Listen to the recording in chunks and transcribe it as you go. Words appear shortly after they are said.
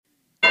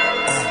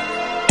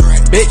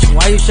Bitch,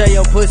 why you shut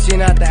your pussy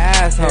not the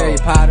asshole? Harry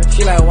Potter.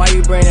 She like, why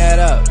you bring that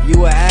up?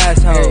 You a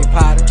asshole. Harry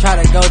Potter.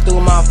 Try to go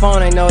through my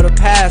phone, ain't know the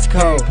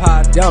passcode. Harry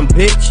Potter. Dumb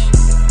bitch.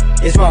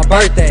 It's my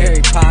birthday.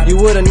 Harry Potter. You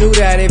would've knew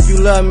that if you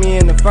loved me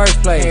in the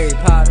first place. Harry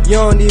Potter. You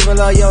don't even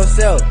love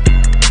yourself.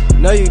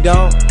 No, you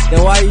don't.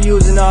 Then why you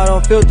using all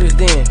them filters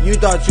then? You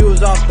thought you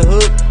was off the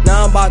hook.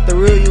 Now I'm about to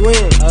reel you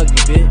in.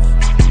 Ugly bitch.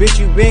 Bitch,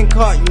 you been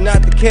caught. You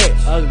not the catch.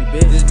 Ugly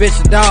bitch. This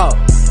bitch a dog.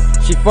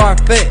 She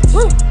far-fetched.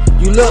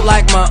 You look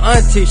like my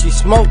auntie, she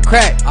smoke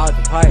crack out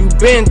the pipe. You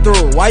been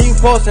through, why you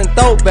posting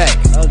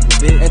throwbacks? Ugly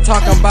bitch. And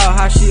talking about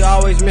how she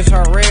always miss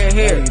her red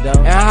hair.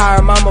 And how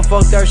her mama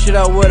fucked her shit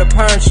up with a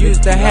perm, she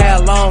used to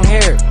have long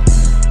hair.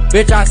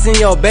 Bitch, I seen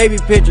your baby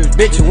pictures,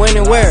 bitch, when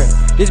and where?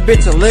 This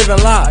bitch a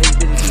living lie.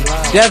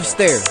 Death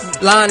stare,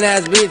 blind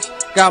ass bitch,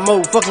 got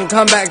more fucking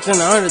comebacks than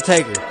the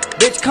Undertaker.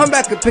 Bitch, come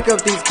back and pick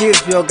up these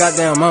kids for your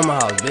goddamn mama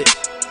house,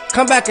 bitch.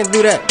 Come back and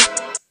do that.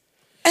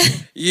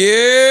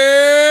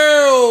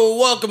 Yeah,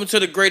 welcome to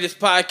the greatest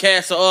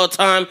podcast of all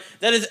time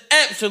that is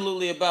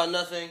absolutely about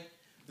nothing.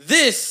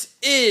 This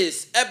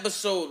is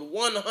episode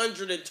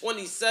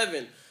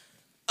 127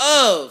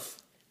 of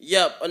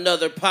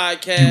another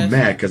podcast. You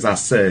mad because I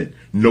said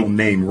no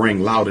name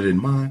rang louder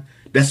than mine?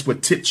 That's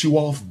what tipped you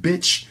off,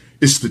 bitch.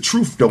 It's the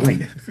truth, though,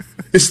 ain't it?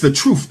 It's the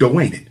truth, though,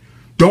 ain't it?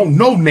 Don't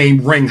no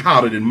name ring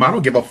hotter than mine. I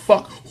don't give a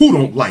fuck who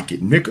don't like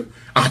it, nigga.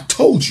 I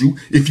told you,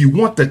 if you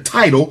want the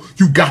title,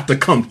 you got to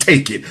come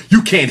take it.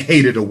 You can't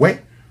hate it away.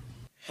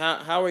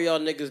 How are y'all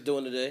niggas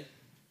doing today?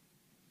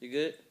 You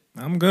good?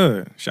 I'm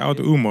good. Shout out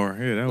to Umar.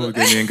 Yeah, that would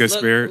get me in good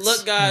spirits.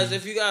 Look, guys,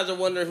 if you guys are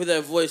wondering who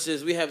that voice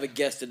is, we have a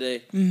guest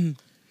today. Mm-hmm.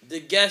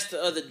 The guest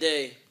the other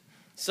day,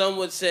 some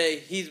would say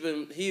he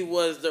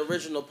was the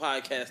original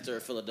podcaster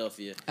of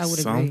Philadelphia. I would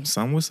agree.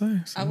 Some would say.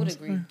 I would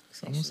agree.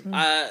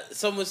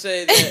 Some would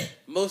say that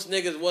most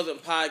niggas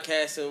wasn't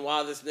podcasting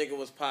while this nigga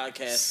was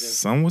podcasting.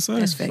 Some would say.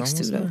 That's facts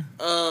too,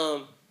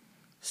 though.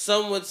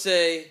 Some would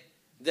say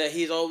that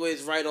he's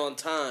always right on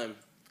time,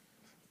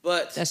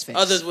 but that's facts.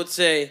 Others would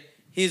say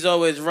he's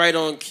always right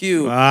on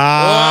cue. This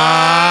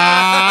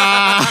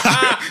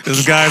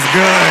guy's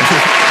good.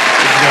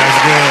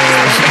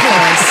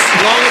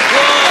 Long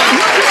applause.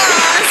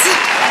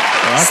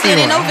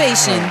 Standing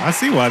ovation. I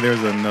see why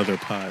there's another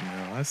pod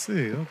now. I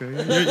see. Okay,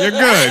 you're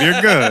good.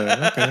 You're good.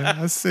 Okay,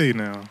 I see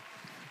now.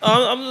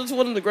 I'm just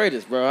one of the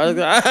greatest, bro.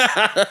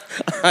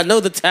 I know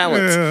the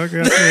talent. Yeah,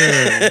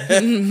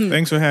 okay.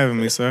 Thanks for having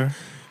me, sir.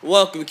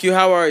 Welcome, Q.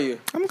 How are you?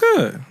 I'm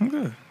good.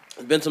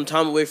 It's been some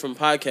time away from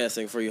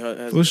podcasting for you,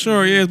 huh? For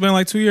sure, yeah. It's been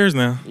like 2 years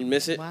now. You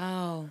miss it?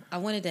 Wow. I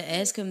wanted to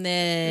ask him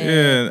that.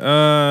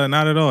 Yeah,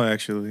 not at all,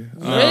 actually.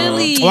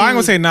 Really? Well, I ain't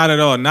gonna say not at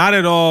all. Not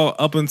at all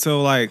up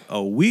until like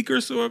a week or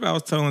so ago. I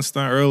was telling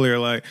Stunt earlier,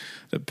 like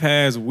the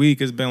past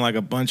week has been like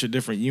a bunch of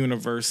different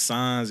universe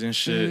signs and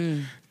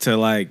shit to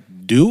like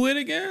do it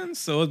again.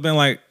 So it's been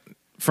like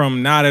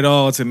from not at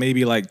all to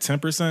maybe like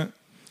 10%.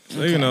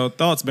 So, you know,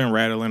 thoughts been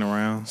rattling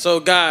around. So,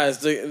 guys,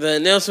 the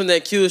announcement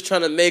that Q is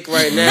trying to make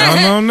right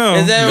now No.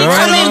 is that Q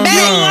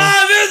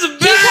Live is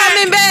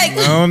back.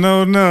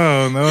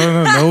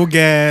 No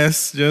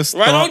gas. Just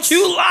right on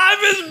Q Live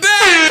is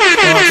back.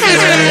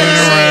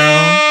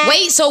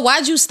 Wait, so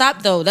why'd you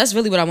stop, though? That's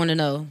really what I want to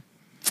know.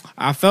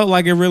 I felt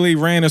like it really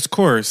ran its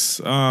course.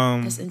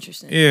 That's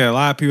interesting. Yeah, a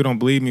lot of people don't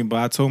believe me, but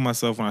I told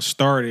myself when I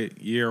started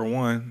year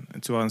one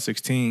in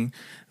 2016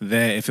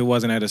 that if it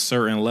wasn't at a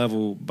certain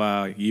level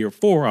by year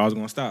 4, I was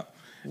going to stop.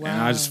 Wow. And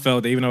I just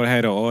felt that even though it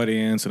had an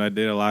audience and I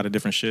did a lot of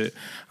different shit,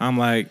 I'm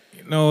like,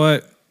 you know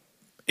what?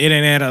 It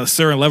ain't at a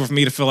certain level for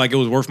me to feel like it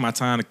was worth my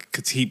time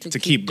to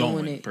keep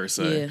going, per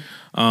se.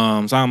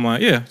 Yeah. So I'm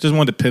like, yeah, just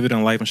wanted to pivot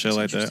in life and shit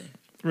like that.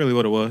 Really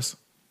what it was.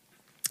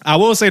 I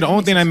will say the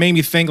only thing that made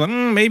me think like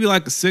maybe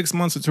like 6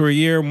 months to a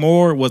year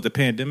more was the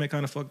pandemic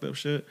kind of fucked up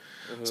shit.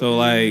 Mm-hmm. So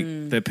like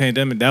the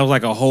pandemic, that was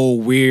like a whole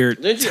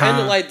weird Didn't you time.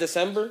 end it like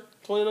December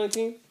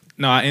 2019?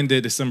 No, I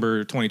ended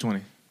December 2020.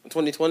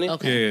 2020?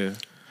 Okay. Yeah.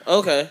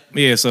 Okay.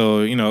 Yeah,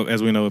 so, you know,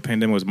 as we know, the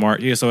pandemic was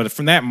March. Yeah, so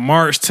from that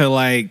March to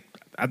like,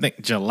 I think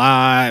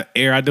July,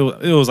 it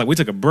was like we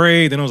took a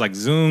break, then it was like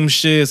Zoom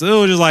shit. So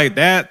it was just like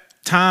that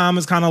time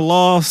is kind of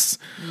lost.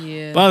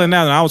 Yeah. But other than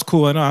that, I was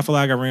cool. I feel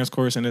like I ran its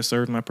course and it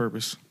served my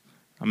purpose.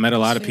 I met a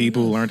lot of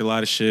people, learned a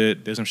lot of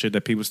shit. There's some shit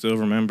that people still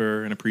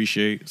remember and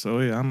appreciate. So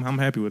yeah, I'm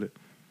happy with it.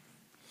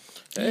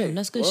 Damn,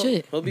 that's good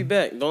shit. He'll be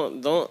back.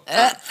 Don't.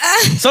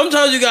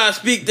 Sometimes you gotta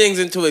speak things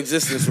into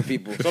existence for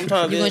people.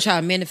 Sometimes you're gonna try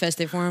to manifest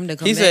it for him to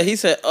come back. He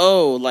said,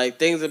 oh, like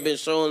things have been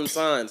showing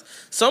signs.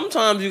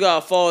 Sometimes you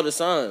gotta follow the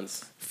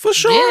signs. For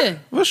sure,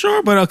 for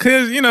sure. But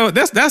cause you know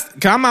that's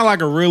cause I'm not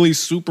like a really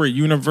super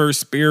universe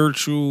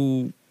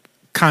spiritual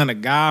kind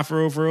of guy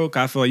for real.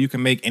 Cause I feel like you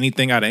can make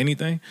anything out of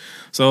anything.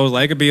 So it's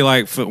like it could be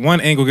like for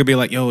one angle, it could be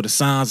like, yo, the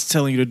signs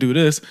telling you to do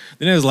this.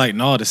 Then it's like,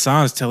 no, the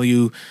signs tell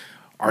you,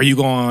 are you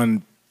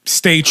going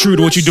stay true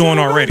to what you're doing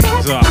already?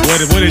 So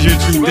what is your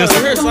true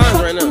discipline? I hear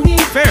signs right now.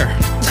 Fair.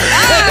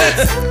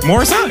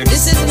 More signs.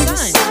 This is a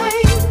sign.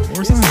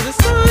 More signs.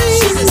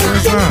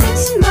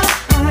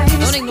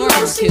 Don't ignore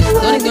them, too.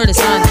 Don't ignore the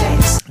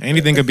signs.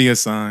 Anything could be a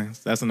sign.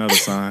 That's another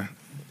sign.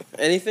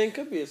 Anything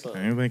could be a sign.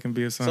 Anything can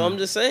be a sign. So I'm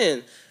just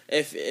saying,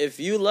 if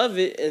you love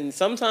it, and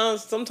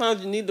sometimes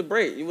you need the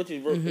break. You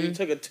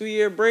take a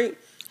 2-year break,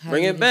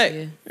 bring it back.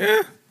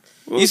 Yeah.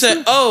 You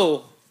said,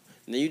 oh,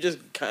 and then you just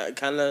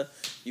kind of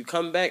you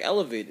come back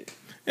elevated.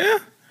 Yeah.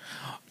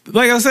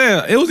 Like I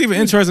said, it was even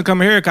interesting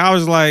coming here because I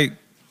was like,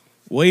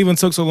 what even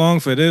took so long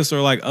for this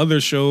or like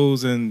other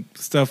shows and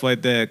stuff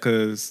like that?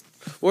 Because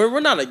we're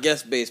not a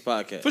guest-based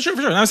podcast. For sure.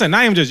 I'm saying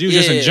not even just you,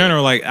 just in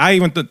general. Like I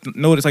even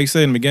noticed, like you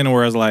said in the beginning,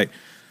 where I was like,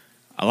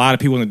 a lot of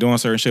people were doing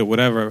certain shit,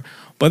 whatever.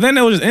 But then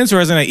it was just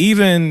interesting that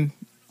even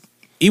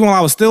while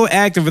I was still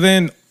active, but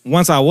then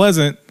once I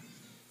wasn't,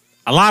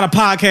 a lot of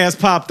podcasts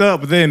popped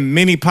up, but then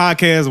many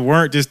podcasts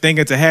weren't just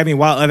thinking to have me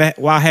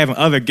while having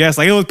other guests.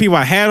 Like it was people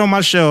I had on my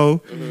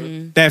show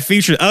that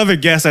featured other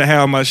guests that I had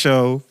on my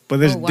show, but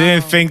just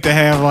didn't think to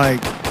have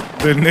like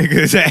the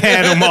niggas that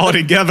had them all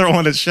together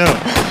on the show.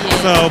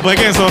 Yeah. So, but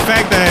again, so the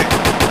fact that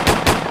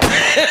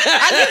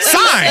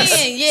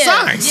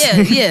signs.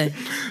 Yeah.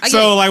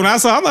 So like when I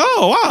saw, I'm like,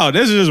 oh wow,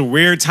 this is just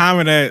weird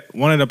timing at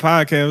one of the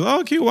podcasts.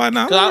 Oh, cute, why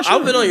not?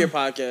 I've been on your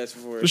podcast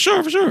before. For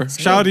sure.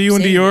 Shout out to you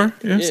and Dior.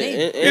 And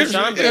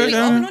Sean. We all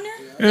been on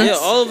there? Yeah,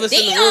 all of us in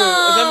the room.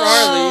 Except for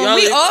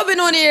Harley. We all been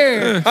on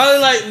here. Harley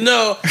like,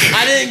 no,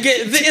 I didn't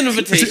get the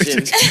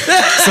invitation.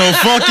 So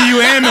fuck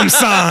you and them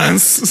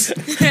signs.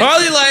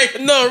 Harley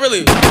like, no,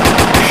 really.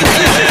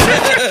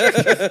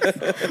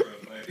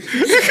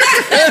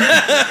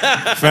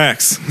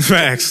 Facts.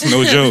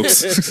 No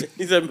jokes.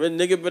 He said, but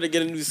nigga better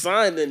get a new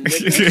sign then,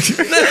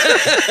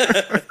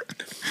 nigga.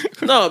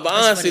 No, but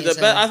honestly,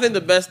 I think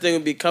the best thing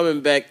would be coming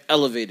back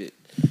elevated.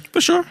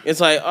 For sure. It's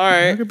like, all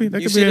right,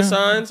 that you see the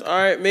signs? All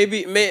right,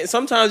 maybe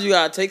sometimes you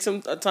gotta take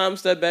a time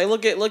step back.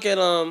 Look at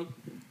some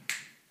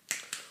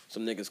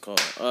niggas called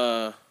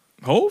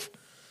Hove?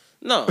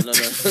 No. Look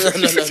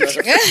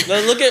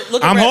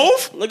at I'm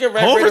Hove? Look at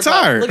Rap Hove Radar.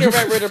 retired. Look at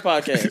Rap Radar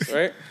podcast,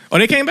 right? Oh,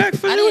 they came back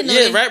for you? I didn't know.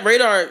 Yeah, Rap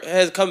Radar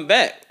has come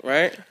back,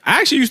 right? I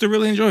actually used to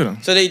really enjoy them.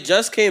 So they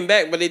just came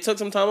back, but they took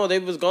some time off. They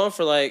was gone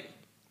for like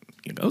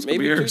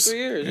maybe 2-3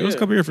 years. It was a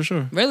couple years for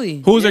sure.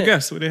 Really? Who was their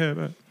guest? What they had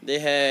back? They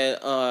had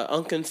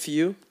Uncle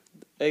Few.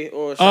 I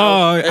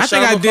think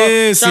I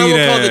did see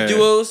that. Called the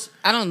duos.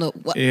 I don't know.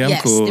 What, yeah,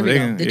 I'm cool.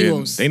 The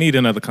duos. They need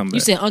another comeback. You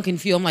said Uncle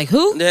Few. I'm like,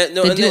 who? Then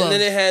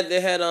they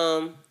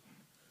had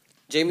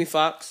Jamie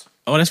Foxx.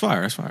 Oh, that's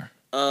fire.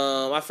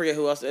 I forget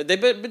who else. They've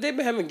been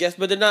having guests,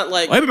 but they're not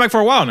like. They've been back for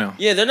a while now.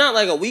 Yeah, they're not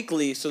like a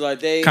weekly. So like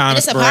they kind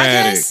of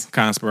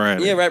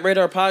sporadic. Yeah, Rap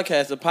Radar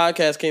podcast. The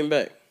podcast came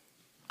back.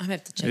 I'm gonna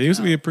have to check it out. It used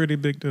to be a pretty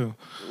big deal.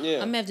 Yeah,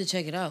 I'm gonna have to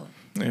check it out.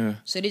 Yeah.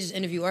 So they just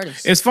interview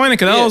artists. It's funny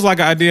because that was like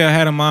an idea I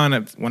had in mind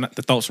that when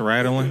the thoughts were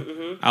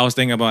rattling. I was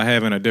thinking about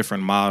having a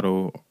different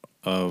model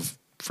of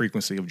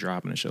frequency of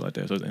dropping and shit like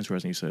that. So it's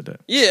interesting you said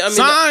that. Yeah, I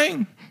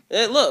mean,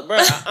 sign. Look,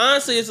 bro.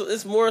 Honestly,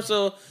 it's more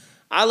so.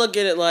 I look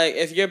at it like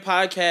if your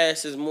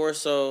podcast is more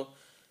so,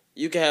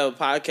 you can have a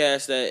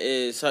podcast that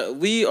is.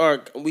 We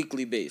are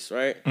weekly based,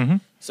 right? Mm-hmm.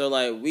 So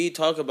like we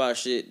talk about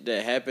shit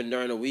that happened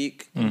during the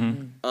week.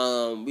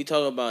 Mm-hmm. We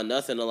talk about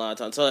nothing a lot of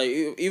times. So like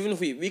even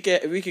if we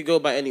could go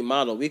by any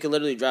model, we could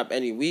literally drop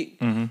any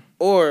week,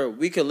 or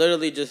we could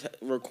literally just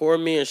record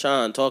me and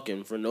Sean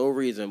talking for no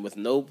reason with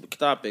no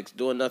topics,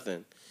 doing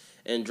nothing,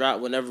 and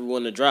drop whenever we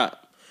want to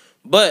drop.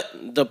 But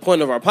the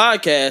point of our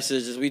podcast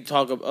is just we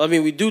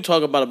do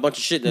talk about a bunch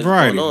of shit that's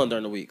going on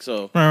during the week.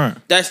 So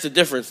that's the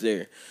difference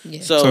there.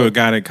 Yeah. So it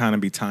gotta kind of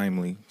be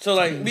timely. So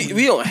like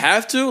we don't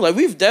have to. Like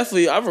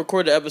I've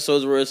recorded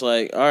episodes where it's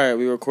like, all right,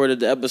 we recorded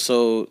the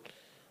episode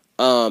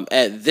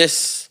at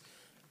this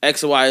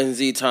X, Y, and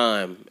Z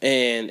time,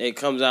 and it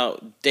comes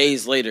out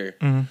days later.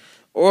 Mm-hmm.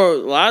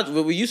 Or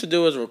what we used to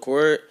do is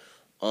record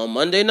on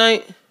Monday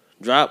night.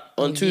 Drop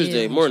on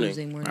Tuesday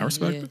morning. I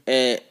respect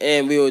it.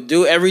 And we will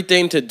do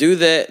everything to do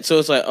that. So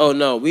it's like, oh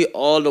no, we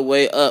all the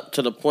way up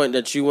to the point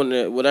that you want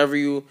to, whatever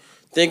you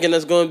thinking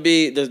it's going to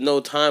be, there's no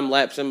time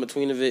lapse in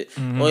between of it.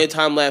 Mm-hmm. Only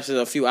time lapse is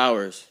a few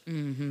hours.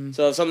 Mm-hmm.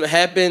 So if something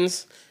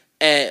happens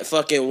at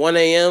fucking 1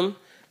 a.m.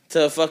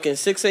 to fucking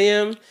 6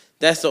 a.m.,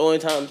 that's the only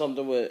time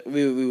something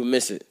we would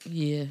miss it.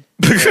 Yeah.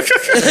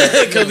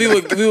 Because we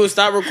would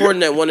stop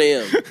recording at 1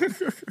 a.m.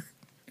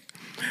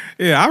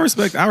 Yeah, I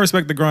respect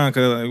the grind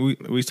because we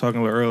was talking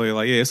a little earlier.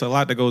 Like, yeah, it's a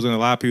lot that goes in. A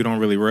lot of people don't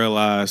really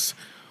realize,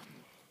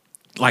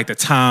 like the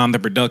time, the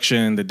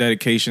production, the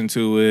dedication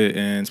to it,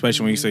 and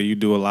especially when you say you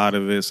do a lot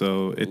of it.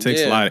 So it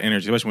takes a lot of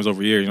energy, especially when it's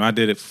over years. I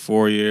did it for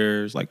 4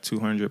 years, like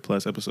 200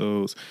 plus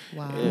episodes,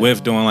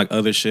 with doing like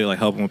other shit, like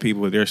helping with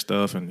people with their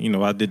stuff, and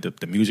I did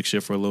the music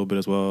shit for a little bit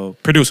as well.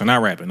 Producing,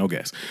 not rapping, no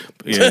gas.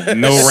 Yeah,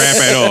 no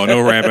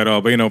rap at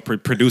all.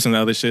 But producing the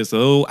other shit.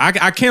 So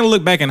I can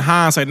look back in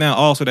hindsight now.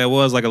 Also, that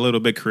was like a little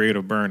bit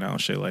creative burnout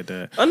and shit like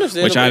that,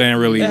 which I didn't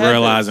really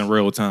realize in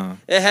real time.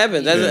 It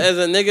happens. As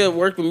a nigga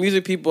worked with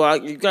music people, I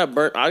got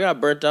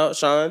burnt out,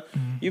 Sean.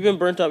 You've been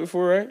burnt out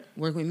before, right?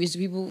 Working with music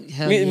people,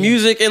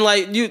 music and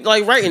like you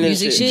like writing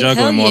music and shit.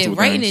 Juggling multiple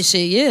writing and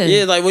shit.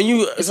 Yeah, like when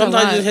you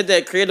sometimes you just hit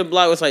that creative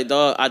block. It's like,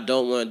 dog, I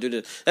don't want to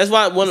do this. That's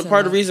why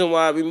part of the reason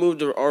why we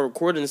moved our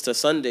recordings to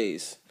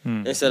Sundays.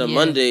 instead of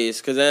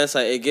Mondays, because then it's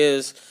like it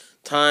gives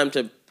time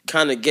to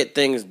kind of get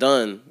things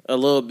done a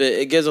little bit.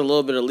 It gives a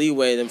little bit of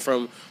leeway than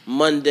from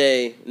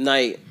Monday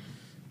night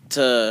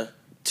to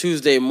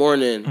Tuesday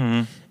morning,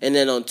 and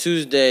then on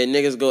Tuesday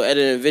niggas go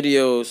editing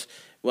videos.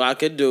 What I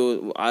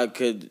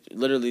could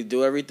literally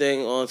do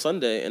everything on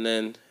Sunday and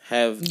then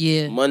have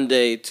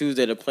Monday,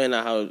 Tuesday to plan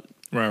out how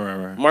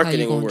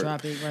marketing will work.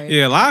 Drop it, right?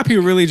 Yeah, a lot of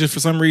people really just for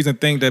some reason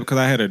think that because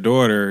I had a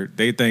daughter,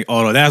 they think,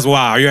 oh, that's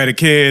wild. You had a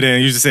kid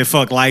and you just say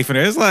fuck life, and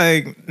it's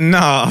like, no,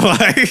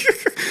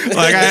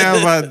 like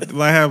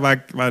I have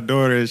my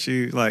daughter, and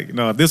she like,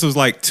 no, if this was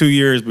like 2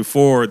 years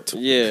before,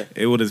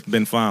 it would have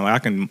been fine. Like I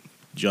can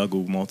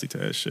juggle,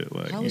 multitask shit.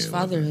 Like, how was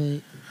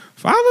fatherhood?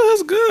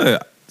 Fatherhood's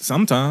good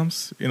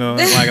sometimes,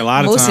 like a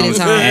lot of Most times. of the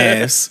time.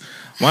 Ass.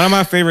 One of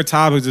my favorite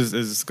topics is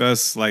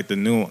discuss like the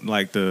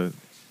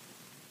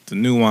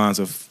nuance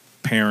of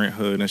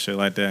parenthood and shit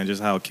like that, and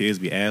just how kids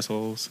be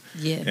assholes.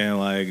 Yeah. And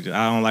like,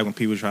 I don't like when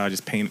people try to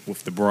just paint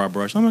with the broad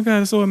brush. Oh my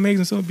God, it's so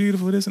amazing, so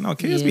beautiful. This and all.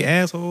 Kids be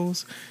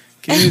assholes.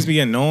 Kids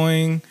be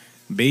annoying.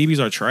 Babies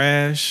are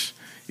trash.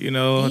 They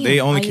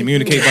only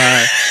communicate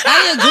by.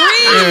 I agree.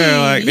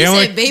 Yeah, like you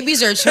said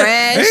babies are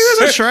trash.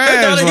 Babies are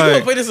trash. He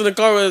gonna put this in the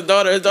car with his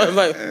daughter. His daughter's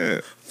like,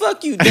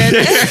 fuck you, Dad.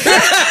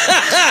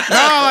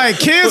 No, like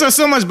kids are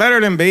so much better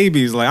than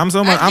babies. Like I'm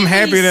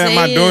happy that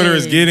my daughter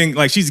is getting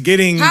she's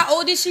getting. How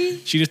old is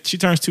she? She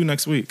turns 2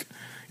 next week.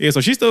 Yeah,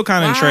 so she's still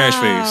kind of in trash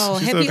phase.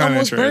 She's Happy still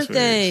almost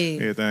birthday.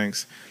 Phase. Yeah,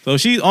 thanks. So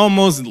she's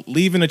almost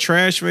leaving the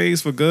trash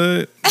phase for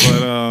good. But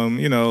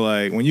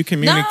like when you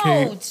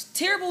communicate, no, it's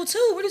terrible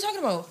too. What are you talking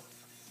about?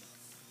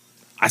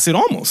 I said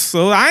almost.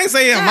 So I ain't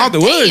saying I'm out the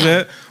woods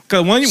yet.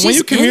 Because when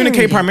you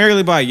communicate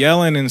primarily by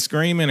yelling and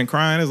screaming and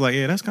crying, it's like,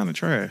 that's kind of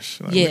trash.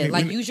 Like,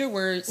 use your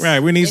words. Right.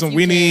 We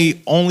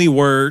need only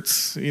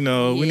words. We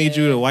need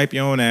you to wipe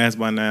your own ass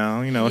by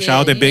now.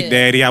 Shout out to Big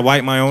Daddy. I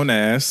wipe my own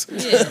ass.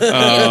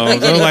 Yeah.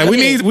 So like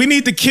we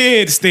need the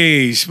kid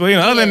stage. But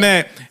other than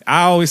that,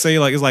 I always say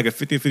like it's like a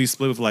 50-50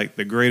 split with like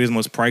the greatest,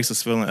 most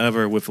priceless feeling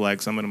ever with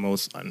like some of the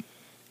most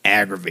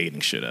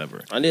aggravating shit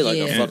ever. I need like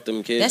a fuck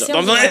them kids.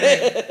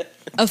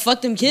 A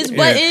fuck them kids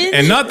button.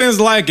 And nothing's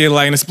like it.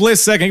 Like in a split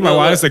second, you're like,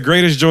 wow, that's the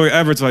greatest joy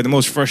ever to like the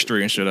most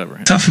frustrating shit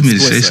ever. Tough for me to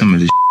say some of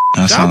this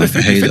shit. I sound like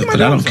a hater, but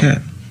I don't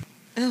care.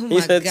 Oh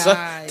my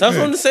God. Tough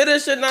for him to say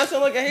that shit, not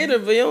sound like a hater,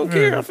 but you don't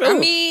care. I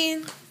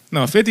mean,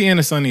 no, 50 and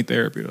his son need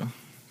therapy though.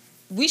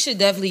 We should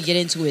definitely get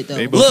into it though.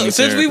 Look,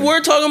 since we were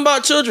talking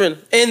about children,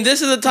 and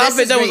this is a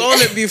topic that was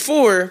on it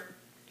before,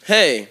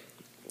 hey,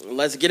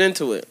 let's get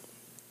into it.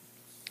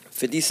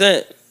 50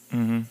 Cent.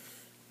 Mm-hmm.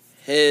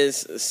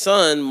 His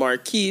son,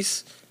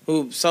 Marquise,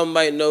 who some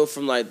might know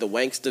from like the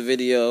Wanksta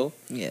video.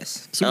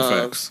 Yes. Super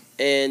facts.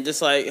 And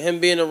just like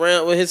him being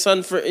around with his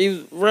son, he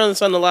was around his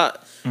son a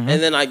lot. Mm-hmm.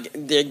 And then I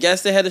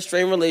guess they had a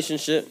strained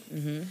relationship.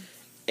 Mm-hmm.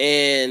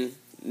 And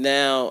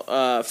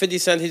now 50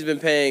 Cent, he's been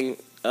paying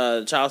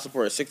child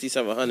support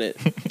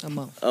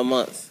 $6,700 a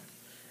month.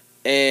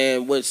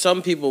 And what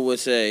some people would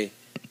say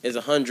is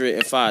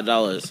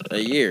 $105 a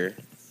year.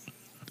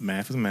 The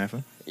math is math.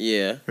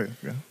 Yeah.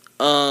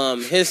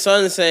 His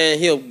son saying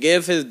he'll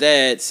give his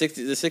dad the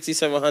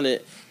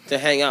 $6,700 to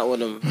hang out with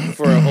him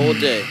for a whole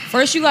day.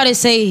 First, you gotta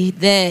say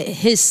that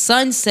his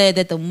son said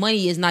that the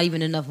money is not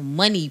even enough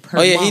money per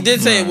month. Oh yeah, he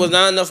did say it was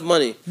not enough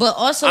money. But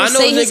also, I know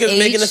say niggas his age,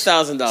 making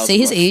 $1,000. Say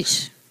his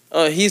age.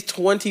 He's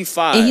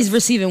 25. And he's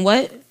receiving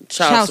what?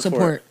 Child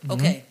support. Mm-hmm.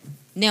 Okay,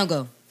 now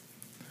go.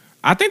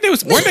 I think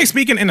weren't they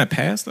speaking in the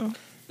past though?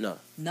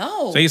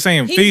 No. So you're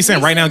saying 50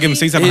 Cent right now giving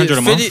 $6,700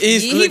 a month?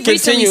 He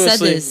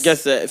continuously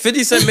gets that.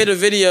 50 Cent made a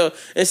video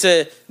and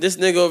said, this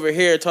nigga over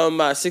here talking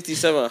about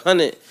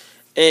 $6,700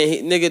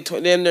 and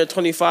nigga damn near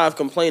 25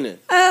 complaining.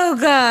 Oh,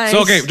 God.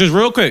 So, okay, just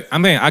real quick. I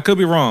mean, I could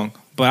be wrong,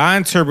 but I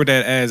interpret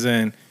that as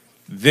in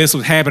this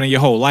was happening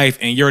your whole life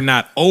and you're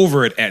not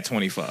over it at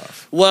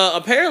 25. Well,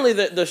 apparently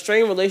the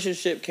strained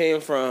relationship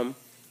came from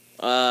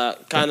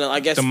kind of, I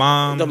guess, the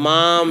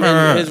mom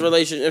and his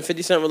relationship, and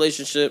 50 Cent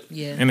relationship.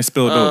 Yeah. And it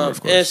spilled over,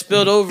 of course. And it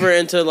spilled over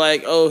into,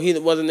 like, he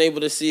wasn't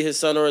able to see his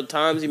son, or at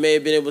times he may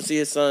have been able to see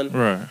his son.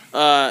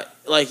 Right.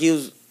 Like, he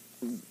was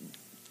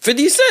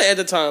 50 Cent at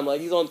the time. Like,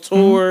 he's on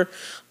tour,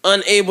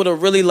 unable to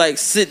really, like,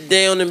 sit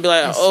down and be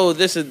like,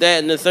 this is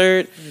that and the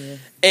third. Yeah.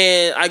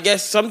 And I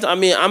guess I'm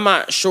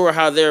not sure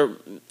how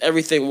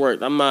everything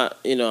worked. I'm not,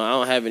 I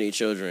don't have any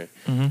children.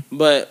 Mm-hmm.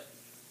 But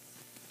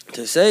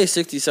to say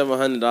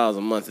 $6,700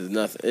 a month is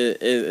nothing.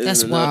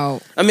 That's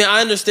wild. I mean, I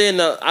understand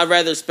that I'd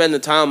rather spend the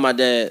time with my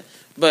dad,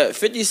 but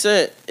 50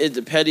 Cent is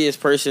the pettiest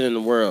person in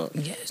the world.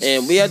 Yes.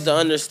 And we have to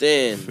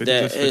understand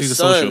that his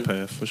son, a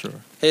sociopath, for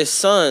sure. His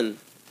son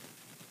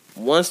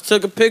once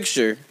took a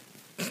picture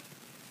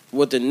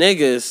with the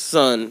nigga's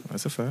son.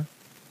 That's a fact.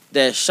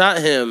 That shot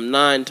him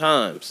 9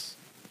 times.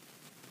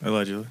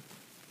 Allegedly.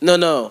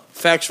 No,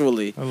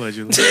 factually.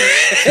 Allegedly.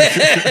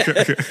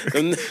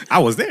 I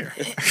was there.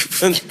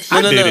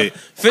 I did it.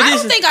 I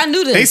don't think I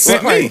knew this. They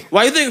sent me.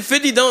 Why you think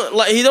 50 don't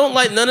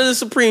like none of the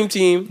Supreme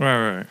team?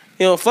 Right.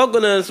 He don't fuck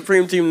with none of the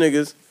Supreme Team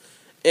niggas.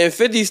 And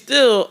 50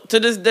 still, to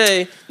this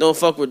day, don't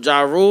fuck with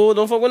Ja Rule,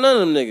 don't fuck with none of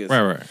them niggas.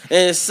 Right.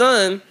 And his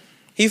son,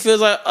 he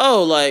feels like,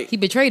 oh, like... He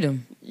betrayed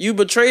him. You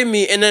betrayed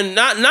me. And then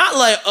not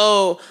like,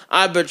 oh,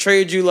 I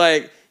betrayed you,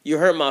 like, you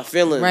hurt my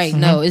feelings. Right,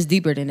 no, it's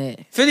deeper than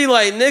that. 50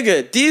 like,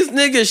 nigga, these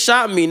niggas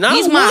shot me not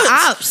These once,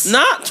 my ops.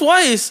 not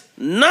twice,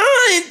 9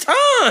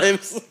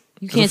 times.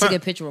 You can't take a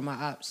picture with my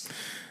ops.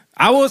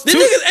 These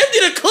niggas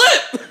emptied the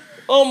clip.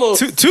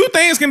 Almost. Two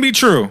things can be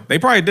true. They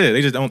probably did.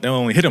 They just don't. They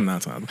only hit him 9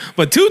 times.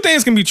 But 2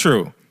 things can be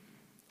true.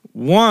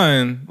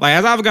 One, like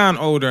as I've gotten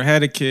older,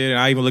 had a kid, and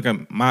I even look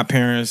at my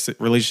parents'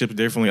 relationships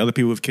differently. Other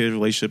people with kids'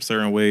 relationships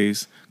certain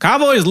ways.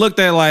 I've always looked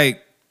at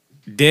like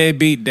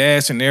deadbeat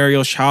dad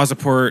scenarios, child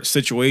support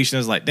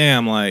situations. Like,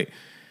 damn, like.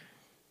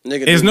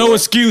 Nigga, there's no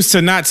excuse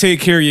to not take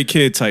care of your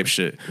kid type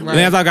shit. Right. And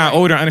as I got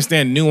older, I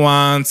understand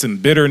nuance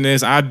and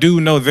bitterness. I do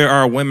know there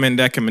are women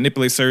that can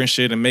manipulate certain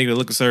shit and make it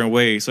look a certain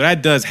way. So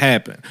that does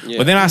happen. Yeah.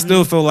 But then I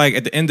still feel like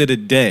at the end of the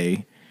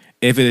day,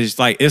 if it's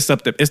like it's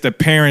the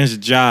parents'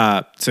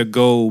 job to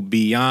go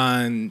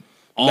beyond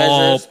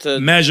all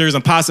measures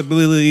and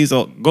possibilities,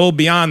 or go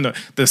beyond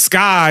the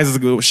skies,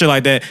 shit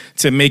like that,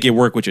 to make it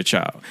work with your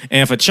child.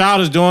 And if a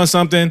child is doing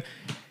something,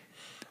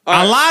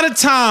 a lot of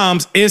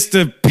times it's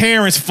the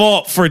parents'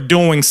 fault for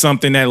doing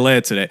something that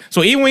led to that.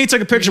 So even when he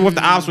took a picture with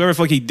the ops, whatever the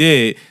fuck he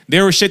did,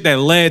 there was shit that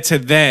led to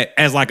that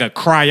as like a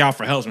cry out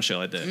for help and shit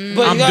like that.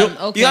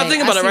 But you gotta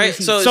think about it, right?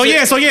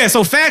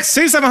 So facts,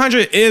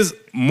 6,700 is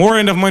more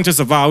than enough money to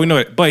survive. We know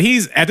it. But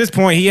he's at this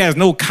point, he has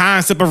no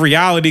concept of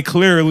reality.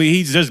 Clearly,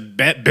 he's just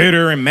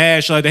bitter and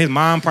mad. Shit like that. His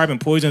mom probably been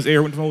poisoned his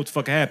ear. What the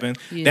fuck happened?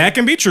 Yeah. That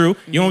can be true.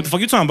 You know what the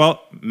fuck you talking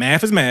about?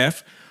 Math is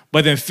math.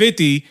 But then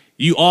 50.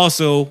 You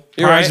also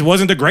probably just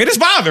wasn't the greatest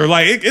father.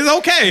 Like it's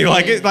okay.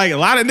 Like a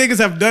lot of niggas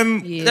have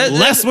done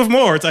less with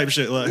more type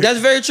shit. Like. That's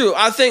very true.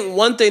 I think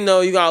one thing though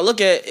you gotta look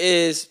at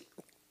is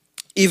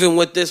even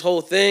with this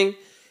whole thing,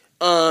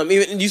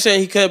 even you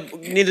saying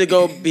he needed to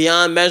go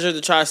beyond measure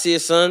to try to see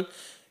his son.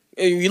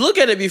 If you look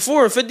at it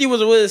before, 50 was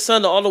with his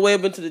son all the way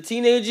up into the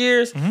teenage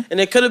years, and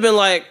it could have been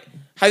like.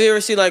 Have you ever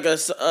seen like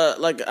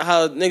like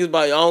how niggas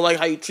about I don't like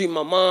how you treat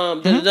my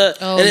mom, and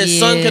his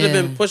son could have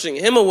been pushing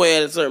him away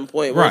at a certain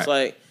point. Where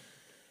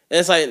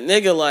it's like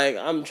nigga, like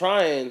I'm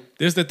trying.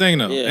 This is the thing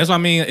though. Yeah. That's what I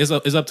mean. It's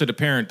up to the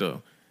parent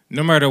though.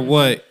 No matter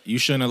what, you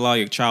shouldn't allow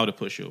your child to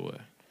push you away.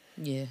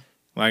 Yeah.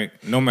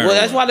 Like no matter.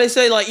 Well, that's why they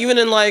say like even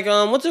in like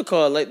what's it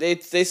called? Like they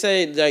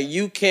say that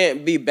you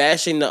can't be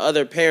bashing the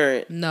other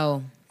parent.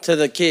 No. To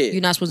the kid.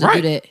 You're not supposed to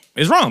do that.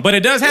 It's wrong, but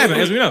it does happen,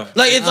 as we know.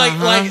 Like it's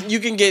like you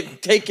can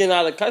get taken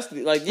out of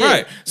custody. Like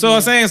right. So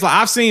I'm saying it's like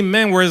I've seen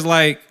men where it's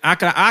like I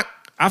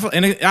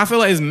feel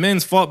like it's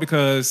men's fault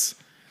because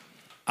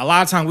a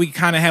lot of times we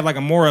kind of have like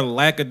a more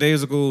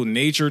lackadaisical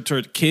nature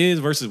to kids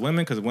versus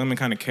women because women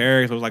kind of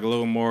carry so it's like a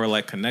little more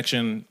like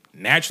connection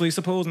naturally,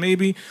 suppose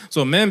maybe.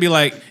 So men be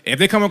like if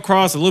they come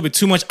across a little bit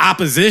too much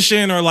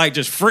opposition or like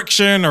just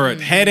friction or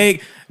a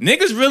headache,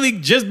 niggas really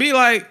just be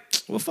like,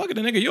 well, fuck it,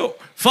 the nigga, yo,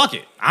 fuck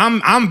it.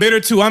 I'm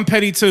bitter too, I'm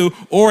petty too,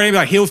 or maybe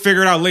like he'll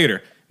figure it out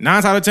later.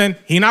 9 out of 10,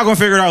 he not gonna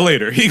figure it out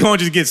later. He gonna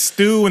just get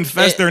stew and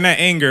fester in that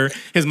anger.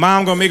 His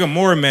mom gonna make him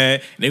more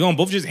mad. And they gonna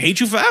both just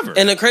hate you forever.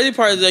 And the crazy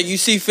part is that you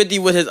see 50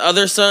 with his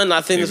other son. I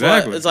think it's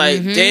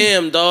like,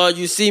 damn, dog,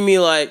 you see me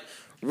like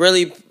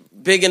really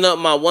bigging up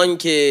my one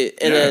kid,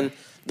 and then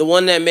the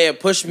one that may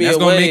have pushed me away.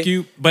 Gonna make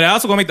you, but it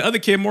also gonna make the other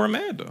kid more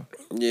mad though.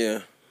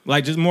 Yeah.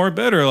 Like just more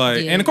better,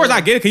 like, and of course I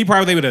get it. Cause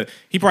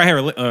he probably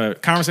had a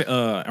conversation,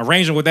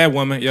 arrangement with that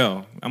woman.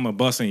 Yo, I'm gonna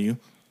bust on you.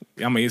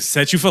 I'm gonna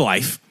set you for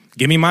life.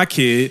 Give me my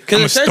kid. I'm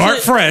gonna start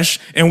fresh,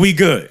 and we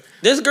good.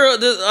 This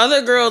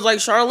other girl is like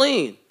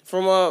Charlene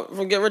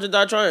from Get Rich or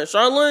Die Trying.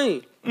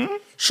 Charlene. Mm-hmm.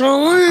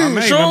 Charlene.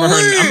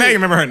 I may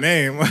remember her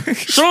name.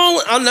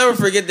 Charlene. I'll never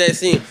forget that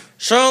scene.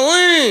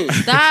 Charlene.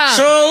 Stop.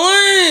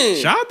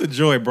 Charlene. Shout out to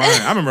Joy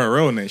Bryant. I remember her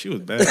real name. She was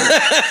bad.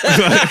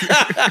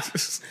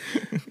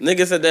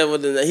 Nigga said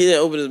that he didn't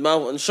open his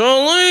mouth.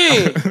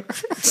 Charlene.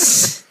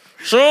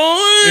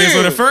 Charlene. Yeah,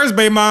 so the first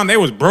baby mom, they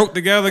was broke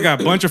together, got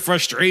a bunch of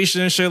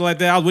frustration and shit like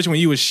that. I was wishing when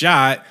you was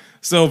shot.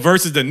 So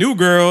versus the new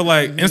girl,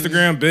 like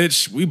Instagram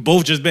bitch, we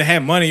both just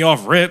had money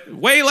off rip.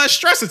 Way less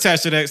stress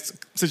attached to that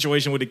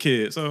situation with the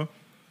kid. So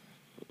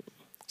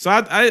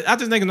I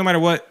just think no matter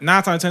what,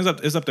 9 times 10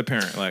 it's up to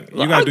parent. Like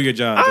you gotta do your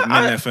job to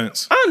mend that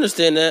fence. I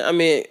understand that. I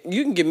mean,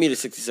 you can give me the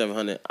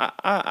 6,700.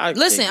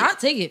 Listen, I'll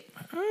take it.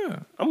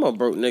 I'm a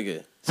broke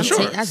nigga. For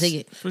sure. I'll take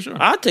it. For sure.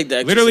 I'll take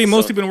that. Literally,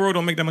 most people in the world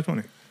don't make that much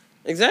money.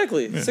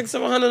 Exactly.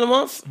 600-700 a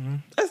month. Mm-hmm.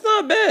 That's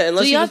not bad.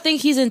 So y'all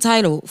think he's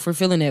entitled for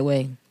feeling that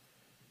way?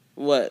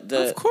 What?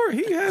 Of course,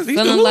 he's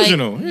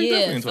delusional.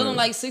 Feeling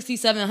like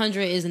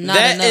 6,700 is not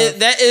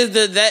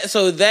enough.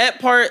 So that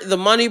part, the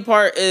money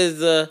part is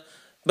the.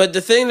 But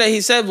the thing that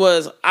he said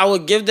was, I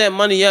would give that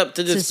money up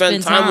to just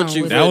spend time with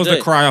you. That was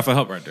the cry for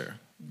help right there.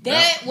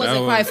 That was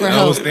a cry for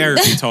help. That was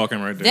therapy talking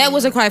right there. That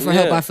was a cry for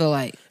help, I feel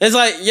like. It's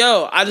like,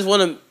 yo, I just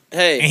want to,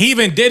 hey. And he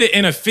even did it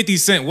in a 50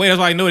 Cent way. That's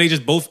why I know they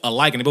just both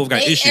alike and they both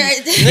got issues.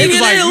 Niggas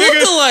like,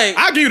 look alike.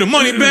 I'll give you the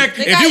money back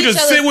if you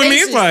just sit with me.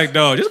 It's like,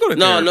 dog, just go to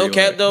therapy. No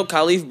cap though.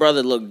 Khalif's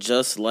brother looked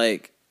just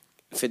like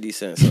 50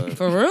 Cent, son.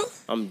 For real?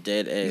 I'm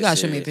dead ass. You gotta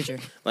show me a serious.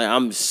 picture. Like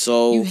I'm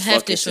so. You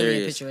have to show serious.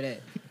 me a picture of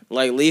that.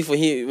 Like Leaf when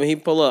he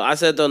pull up, I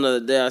said the other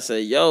day, I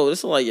said, "Yo, this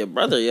is like your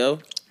brother, yo."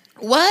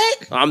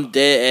 What? I'm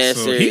dead ass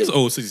So serious. he's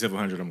old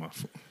 6,700 a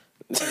month.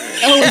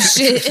 Oh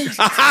shit!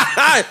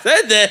 I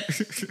said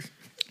that.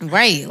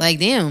 Right, like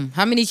damn.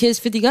 How many kids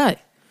 50 got?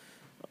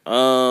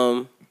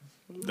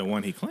 The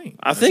one he claimed.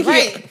 I think.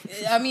 Right.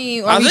 I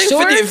mean, I are we think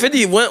sure?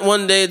 50 went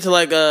one day to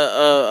like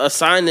a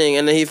signing,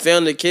 and then he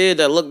found a kid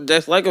that looked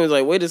just like him. He's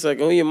like, "Wait a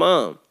second, who your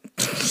mom?"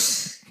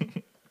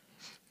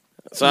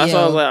 So that's why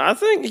I was like, I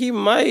think he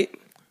might.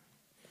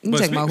 You But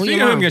talking about who speaking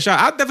your of him mom? getting shot,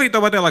 I definitely thought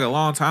about that like a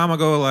long time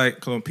ago. Like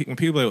 'cause when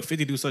people like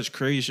 50 do such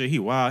crazy shit, he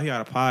wild, he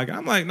out of pocket.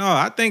 I'm like, no,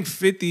 I think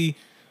 50,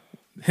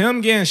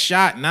 him getting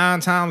shot 9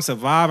 times,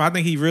 surviving. I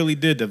think he really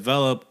did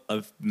develop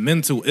a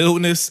mental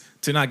illness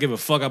to not give a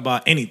fuck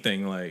about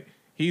anything. Like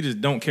he just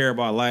don't care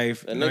about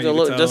life. That You know, nigga you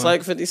look can just tell.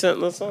 like 50 Cent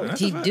in the song. That's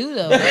He a fact. do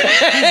though.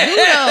 He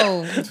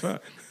do though.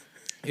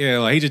 Yeah,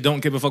 like he just don't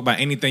give a fuck about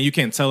anything. You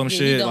can't tell him Yeah, he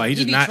shit. don't. Like he He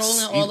just be not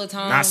trolling all the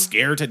time. not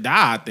scared to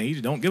die. I think he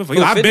just don't give a fuck.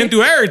 Who, I've 50? been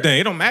through everything.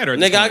 It don't matter. at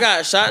this Nigga, I point.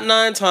 got shot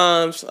 9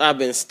 times. I've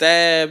been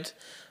stabbed.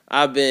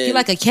 I've been. He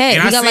like a cat.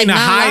 and He I've got seen like the 9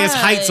 highest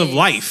lives. heights of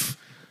life.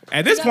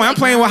 At this got point, I'm like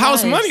playing 9 with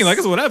house lives. money. Like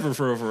it's whatever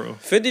for real.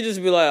 50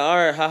 just be like, all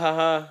right, ha ha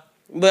ha.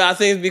 But I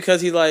think it's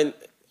because he like,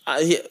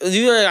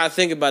 you gotta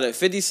think about it.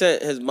 50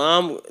 Cent, his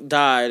mom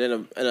died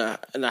in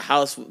a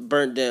house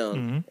burnt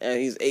down, and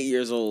he's 8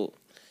 years old.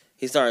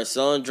 He started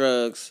selling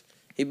drugs.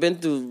 He been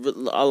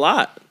through a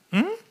lot.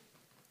 And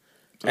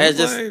So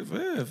just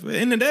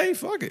in the day,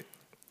 fuck it.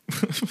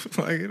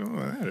 Like it don't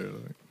matter.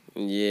 Like,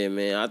 yeah,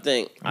 man. I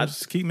think I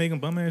just keep making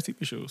bum ass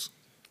TV shows.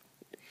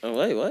 Oh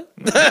wait, what?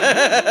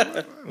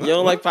 You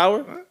don't like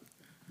Power?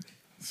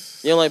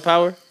 You don't like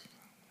Power?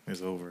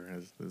 It's over.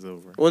 It's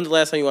over. When's the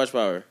last time you watched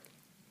Power?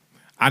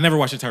 I never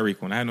watched the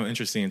Tyreek one. I had no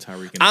interest in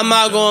Tyreek. I'm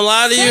not gonna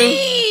lie to you.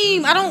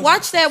 Same. I don't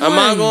watch that one. I'm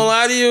not gonna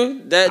lie to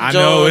you. That I Joe,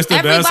 know it's the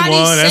best Everybody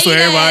one. That's say what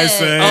everybody that.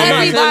 say. Oh,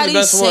 my Everybody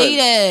best say one.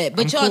 that,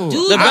 but I'm y'all cool.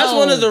 do. the best though.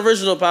 one is the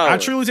original Power. I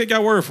truly take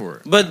your word for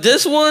it. But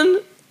this one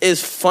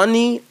is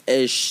funny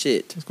as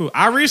shit. It's cool.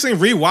 I recently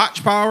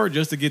rewatched Power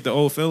just to get the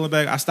old feeling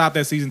back. I stopped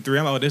at season 3.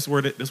 I'm like, oh, this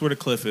where the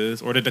cliff is,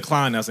 or the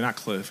decline. That's not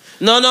cliff.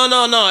 No.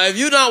 If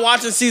you're not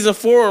watching season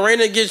 4 when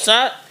Raina gets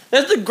shot,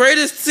 that's the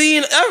greatest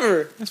scene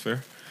ever. That's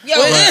fair. Yo,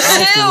 Wait,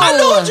 hell. I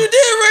know what you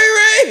did, Ray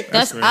Ray.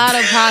 That's fair. out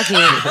of pocket.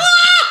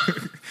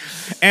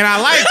 And I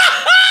like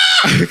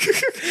He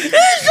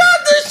shot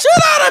the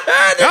shit out of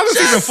her. that was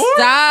season 4.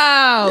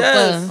 Stop.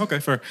 Yes. Okay,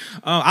 fair.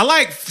 I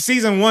like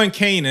season 1,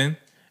 Kanan.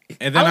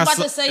 And then I I, was about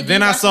saw, to say, do then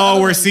you I watch the saw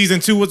other where one? season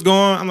 2 was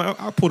going. I'm like,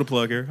 I'll pull the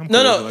plug here.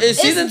 No, it's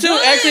season 2.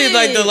 good. Actually,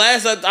 like the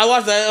last I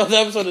watched that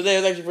episode today.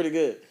 It was actually pretty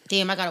good.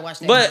 Damn, I gotta watch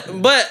that.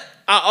 But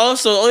I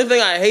also, the only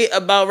thing I hate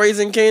about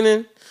Raising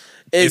Kanan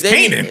is It's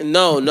Kanan.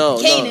 No.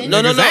 Kanan.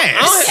 No. Nigga's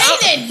ass.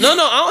 Kanan. I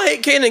don't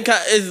hate Kanan.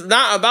 It's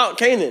not about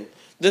Kanan.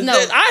 No.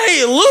 I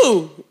hate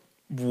Lou.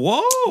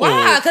 Whoa.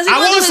 Why? 'Cause he I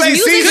wanna will do say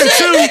his music season shit?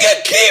 2. That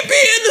nigga keep me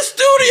in the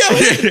studio.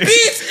 His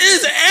beats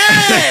is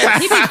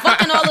ass. he be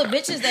fucking all the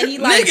bitches that he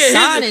like Nigga,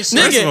 sign and shit.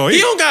 First of all, he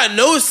he- don't got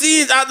no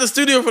scenes out the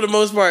studio for the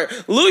most part.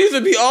 Lou used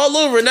to be all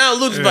over. Now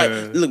Lou just Yeah. like,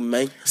 look,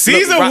 man.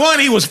 Season look, 1,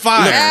 he was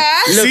fire.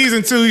 Look.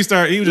 Season 2, he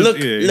started. He was Look,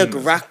 just, yeah, look,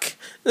 rock.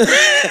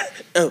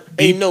 Oh,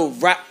 ain't no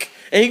rock.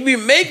 And he be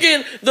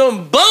making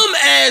them bum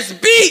ass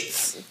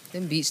beats.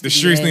 Them beats. The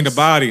streets need a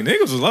body.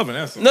 Niggas was loving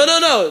that song. No.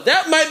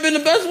 That might have been the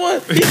best one.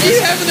 He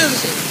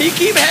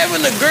keep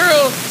having the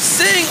girl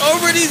sing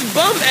over these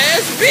bum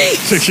ass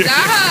beats.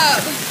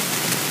 Stop.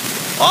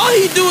 All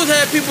he do is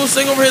have people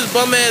sing over his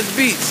bum ass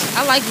beats.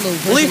 I like Lou.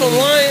 Leave him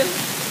personally. lying.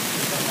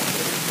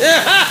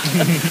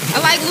 I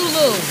like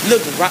Lulu.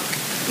 Look, rock.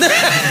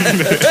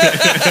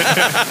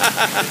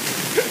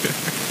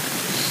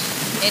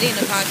 It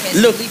ain't a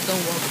podcast. Look. Leaf don't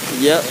work.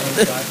 Yep.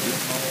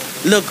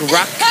 Look,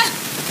 rock.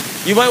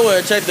 You might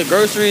want to check the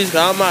groceries,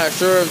 because I'm not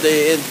sure if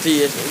they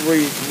empty it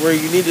where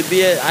you need to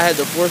be at. I had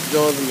to force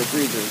Jones in the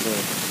freezer, so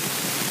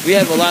we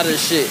have a lot of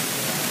shit.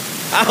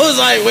 I was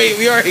like, wait,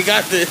 we already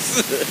got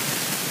this.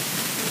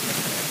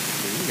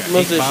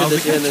 Most of the shit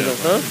that she ended up,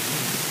 huh?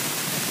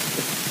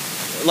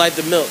 Like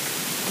the milk.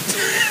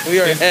 We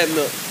already had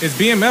milk. Is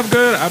BMF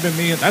good?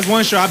 That's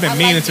one show I've been I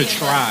meaning like to BMF.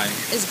 try.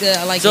 It's good.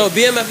 I like So it.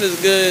 BMF is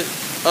good.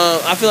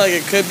 I feel like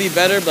it could be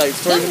better, but like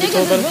Them stories could be niggas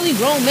told is better. really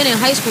grown men in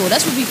high school.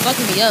 That's what be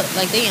fucking me up.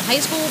 Like they in high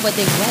school, but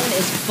they grown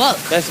as fuck.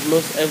 That's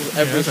most every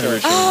that's show.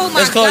 every show. Oh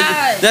my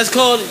god. That's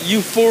called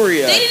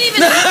Euphoria. They didn't even.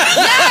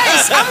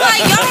 Yes, I'm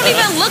like y'all don't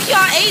even look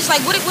y'all age.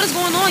 Like what is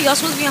going on? Y'all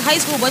supposed to be in high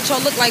school, but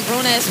y'all look like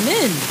grown ass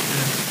men.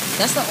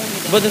 That's the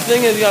only thing. But the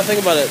thing is, you gotta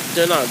think about it.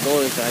 They're not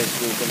going to high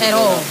school At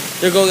all.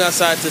 They're going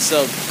outside to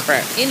sell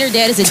crack. And their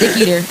dad is a dick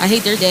eater. I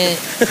hate their dad.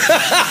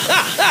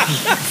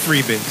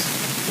 Free bits.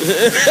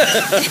 Drug.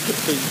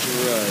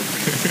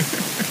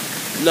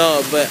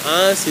 No, but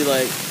honestly,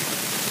 like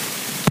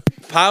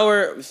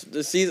Power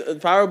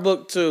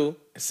Book 2.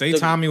 Say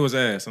Tommy was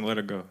ass and let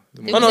her go.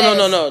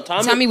 No.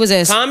 Tommy was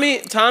ass.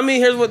 Tommy,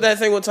 here's what that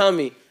thing with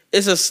Tommy.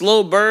 it's a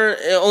slow burn.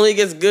 It only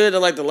gets good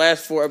in like the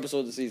last 4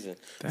 episodes of the season.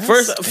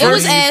 First, it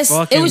was ass.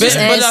 It was just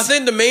ass. But I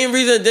think the main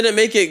reason it didn't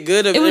make it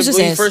good when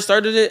you first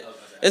started it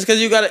is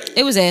because you gotta.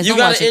 It was ass. You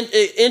gotta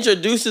it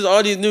introduces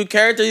all these new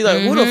characters. You're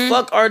like, who the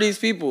fuck are these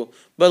people?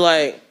 But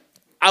like,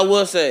 I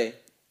will say,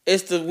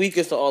 it's the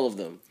weakest of all of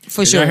them.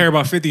 For sure. Did y'all hear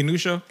about 50 new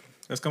show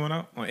that's coming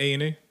out on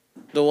A&E?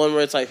 The one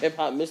where it's like hip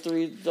hop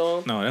mystery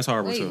song? No, that's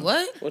horrible too.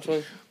 What? Which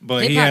one?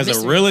 But he has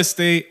a real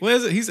estate. What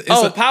is it?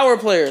 It's power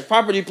players,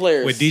 property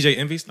players. With DJ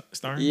Envy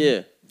starring?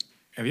 Yeah.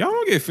 If y'all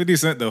don't get 50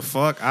 Cent the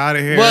fuck out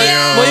of here, well, you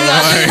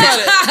gotta think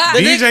about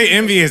it. DJ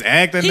Envy is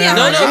acting now.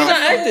 No, he's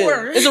not acting.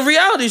 It's a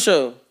reality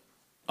show.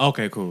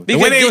 Okay, cool. The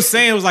way they was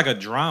saying it was like a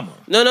drama.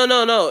 No.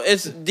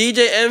 It's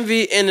DJ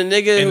Envy and the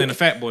nigga. And then the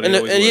fat boy.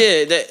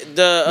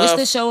 What's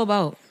the show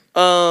about?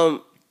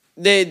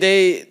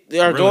 They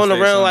are going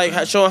around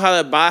like showing how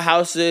to buy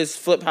houses,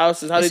 flip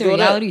houses, how it's they do that.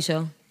 It's a reality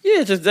show.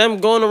 Yeah, just them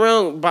going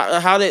around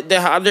how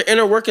their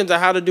inner workings of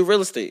how to do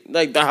real estate,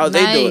 like how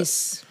they do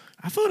it.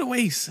 I thought the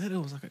way he said it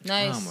was like a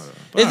drama.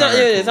 It's not.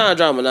 Cool. It's not a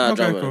drama. Not a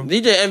drama. Cool.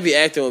 DJ Envy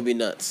acting would be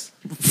nuts.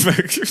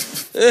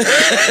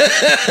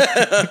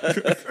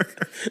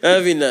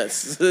 That'd be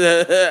nuts.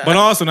 But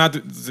also not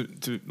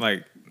to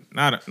like.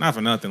 Not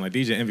for nothing. Like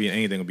DJ Envy and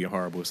anything would be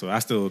horrible. So I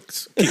still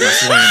keep my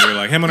slander.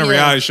 Like him on a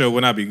reality show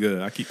would not be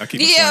good. I keep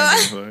my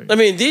slander. I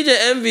mean, DJ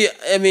Envy.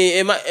 I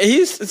mean,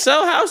 he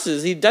sell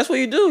houses. That's what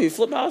he do. He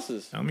flip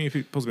houses. I mean,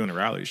 he's supposed to be on a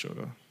reality show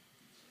though.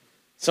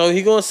 So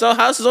he gonna sell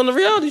houses on the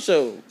reality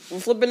show.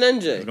 We're flipping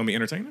NJ. It's gonna be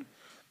entertaining.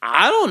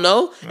 I don't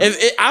know.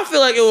 I feel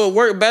like it would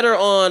work better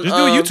on. Just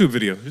do a YouTube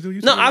video.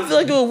 I feel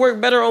like it would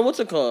work better on what's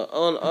it called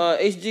on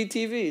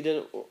HGTV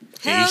than.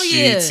 Hell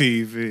yeah.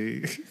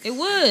 HGTV. It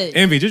would.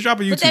 Envy, just drop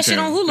a YouTube Put that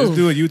channel. Shit on Hulu. Just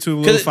do a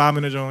YouTube little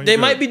 5-minute joint. They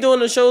might be doing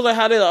the shows like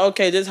how they like,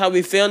 okay, this is how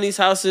we found these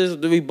houses,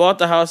 we bought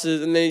the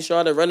houses, and then you show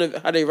how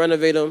they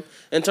renovate them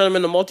and turn them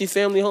into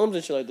multi-family homes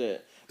and shit like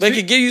that. But it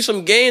could give you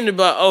some gain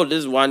about, this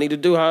is what I need to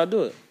do, how I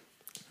do it.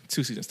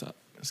 2 seasons top.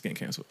 It's getting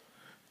canceled.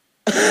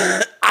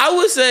 I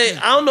would say,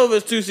 I don't know if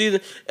it's 2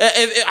 seasons.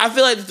 I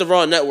feel like it's the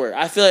Raw Network.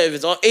 I feel like if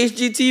it's on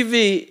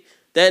HGTV,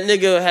 that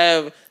nigga will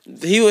have...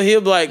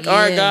 He'll be like, all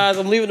right, guys,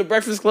 I'm leaving the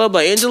Breakfast Club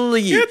like Angela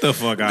Lee. Get the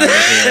fuck out of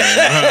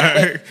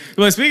here.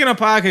 But speaking of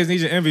podcasts,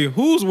 DJ Envy,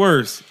 who's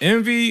worse,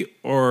 Envy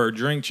or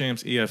Drink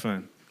Champs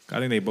EFN? I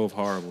think they both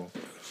horrible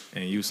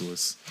and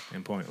useless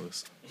and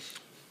pointless.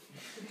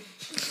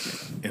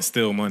 And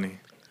still money.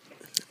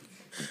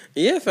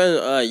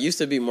 EFN used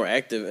to be more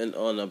active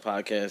on the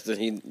podcast than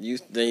he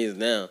is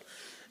now.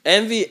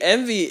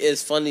 Envy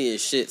is funny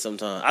as shit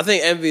sometimes. I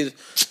think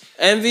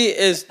Envy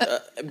is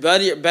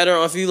better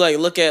if you like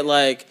look at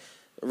like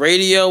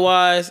radio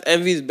wise.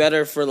 Envy's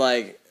better for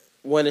like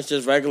when it's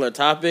just regular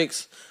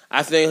topics.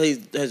 I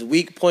think his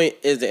weak point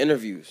is the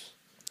interviews.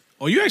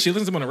 Oh, you actually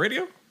listen to him on the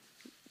radio?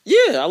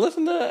 Yeah, I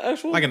listen to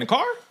actual. Like in the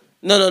car?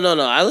 No.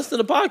 I listen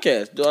to the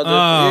podcast.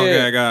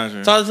 Okay, I got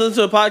you. So I listen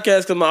to the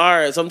podcast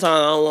because sometimes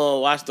I don't want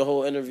to watch the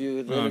whole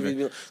interview.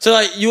 Okay. So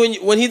like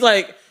when he's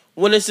like.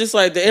 When it's just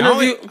like the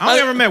interview, I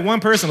only ever met one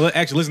person who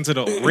actually listened to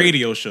the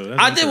radio show.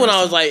 I did when I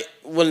was like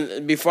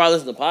before I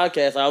listened to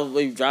podcasts, I was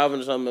like driving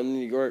or something in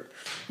New York.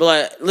 But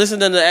like listening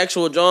to the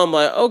actual John, I'm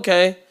like,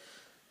 okay,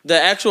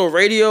 the actual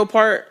radio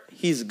part,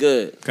 he's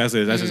good. Cause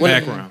that's his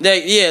background.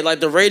 Like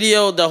the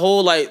radio, the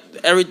whole like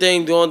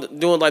everything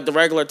doing like the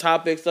regular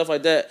topics, stuff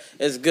like that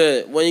is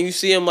good. When you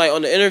see him like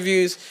on the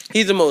interviews,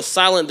 he's the most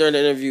silent during the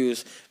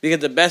interviews. Because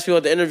the best people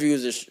at the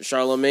interviews is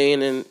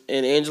Charlamagne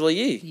and Angela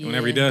Yee. Yeah,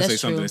 whenever he does say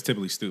something, it's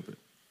typically stupid.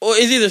 Or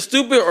it's either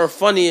stupid or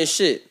funny as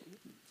shit.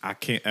 I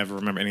can't ever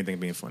remember anything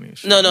being funny as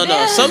shit. No.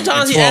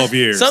 Sometimes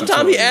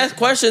he asks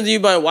questions and you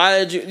be like, why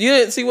did you... You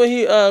didn't see when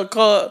he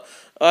called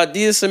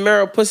Dia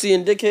Samara pussy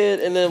and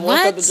dickhead and then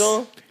walked up the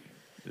joint?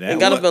 And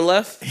got up and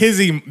left?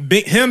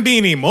 Him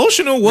being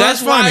emotional was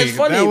That's funny. Why it's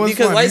funny,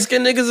 because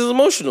light-skinned niggas is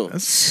emotional.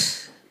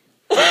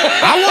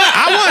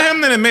 I want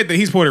him to admit that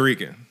he's Puerto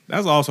Rican.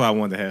 That's also I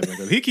wanted to have.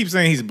 Because he keeps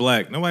saying he's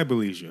black. Nobody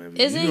believes you.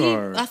 Isn't he?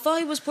 I thought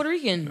he was Puerto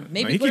Rican.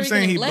 Maybe he Puerto keeps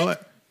Rican saying he's black.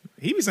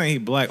 He be saying he's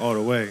black all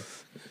the way.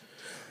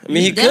 I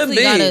mean, he could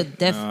be. You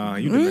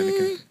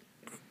Dominican.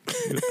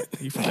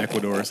 You from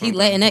Ecuador or something. He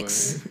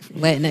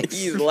Latinx.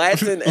 He's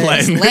Latinx.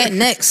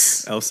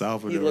 Latinx. El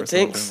Salvador.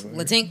 Latinx.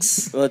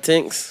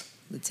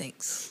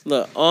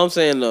 Look, all I'm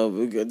saying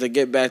though, to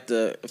get back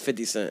to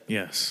 50 Cent.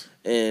 Yes.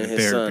 And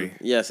his therapy. Son.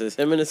 Yes, it's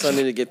him and his son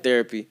need to get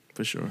therapy.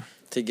 For sure.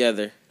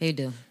 Together. They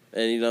do.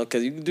 And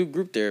because you can do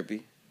group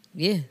therapy.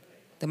 Yeah.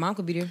 The mom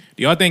could be there.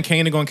 Do y'all think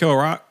Kane is gonna kill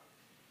Rock?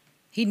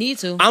 He need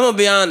to. I'm gonna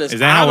be honest.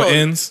 Is that how it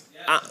ends?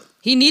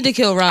 He need to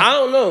kill Rock. I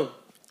don't know.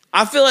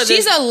 I feel like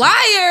she's a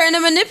liar and a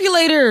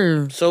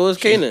manipulator. So is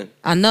Kanan.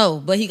 I know,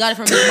 but he got it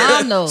from his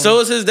mom though. So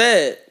is his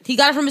dad. He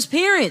got it from his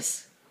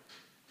parents.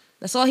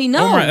 That's all he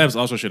knows. Omar Epps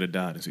also should have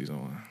died in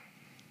season 1.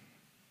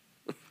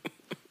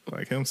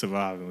 Like him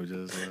surviving was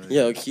just like...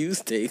 Yo,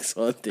 Q's takes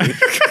on things.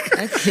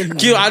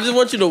 Q, I just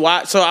want you to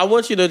watch. So I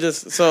want you to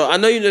just... So I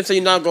know you didn't say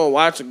you're not going to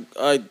watch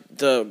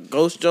the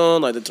Ghost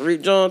John, like the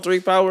Tariq John,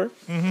 Tariq Power.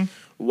 Mm-hmm.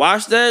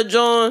 Watch that,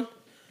 John.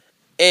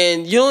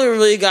 And you don't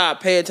really gotta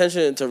pay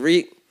attention to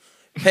Tariq.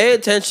 Pay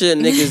attention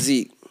to nigga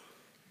Zeke.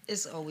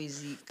 It's always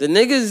Zeke. The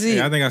nigga Zeke.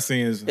 Yeah, I think I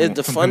seen his. Is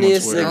the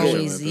funniest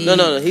nigga. Zeke.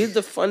 No. He's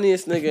the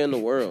funniest nigga in the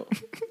world.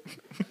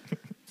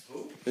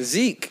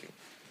 Zeke.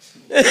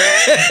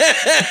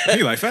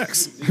 He like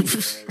facts.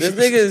 This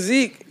nigga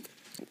Zeke.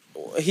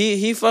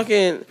 He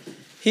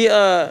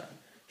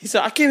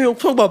said, I came here to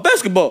talk about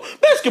basketball.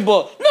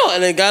 No,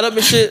 and then got up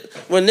and shit.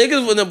 When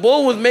the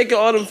boy was making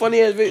all them funny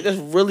ass videos, that's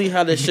really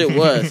how this shit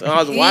was. And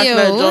I was watching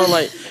that joint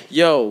like,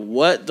 yo,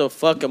 what the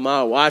fuck am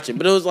I watching?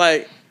 But it was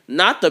like,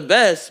 not the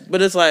best,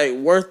 but it's like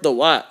worth the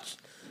watch.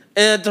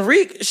 And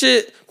Tariq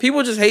shit,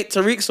 people just hate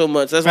Tariq so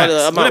much. That's why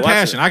I'm not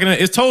watching.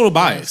 It's total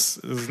bias.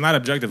 It's not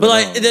objective. But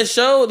like the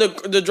show,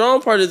 the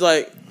drawing part is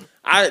like,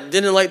 I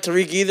didn't like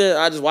Tariq either.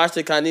 I just watched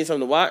it because I need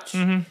something to watch.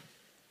 Mm-hmm.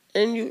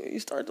 And you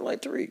start to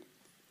like Tariq.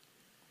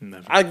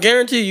 Never. I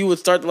guarantee you would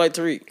start to like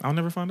Tariq. I'll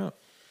never find out.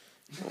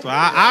 So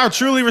I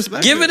truly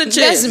respect. Give it a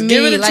chance. That's me.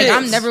 Give it a like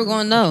chance. I'm never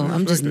gonna know.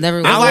 I'm just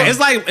never gonna know. It's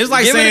like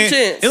Give it a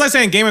chance. it's like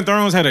saying Game of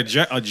Thrones had a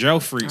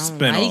Joffrey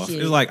spinoff. like it.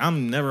 It's like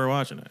I'm never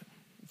watching it.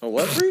 A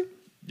what free?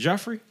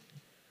 Joffrey,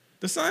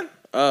 the son.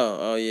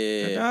 Oh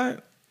yeah. That guy?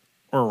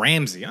 Or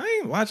Ramsay. I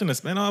ain't watching a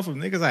spinoff of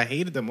niggas I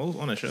hated the most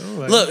on a show.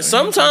 Like, Look,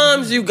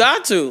 sometimes you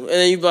got to, and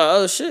then you be like,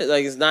 oh shit,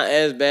 like it's not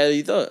as bad as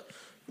you thought.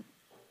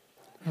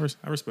 I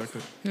respect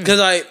it. Because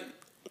like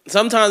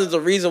sometimes it's a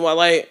reason why,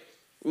 like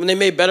when they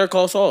made Better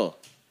Call Saul.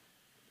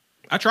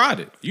 I tried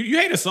it. You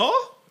hated Saul?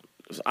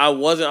 I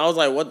was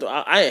like, what the?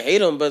 I didn't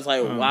hate him, but it's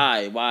like,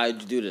 why?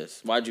 Why'd you do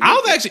this? Why'd you? I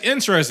was actually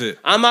interested.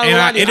 I'm not gonna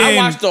lie to you. I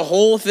watched the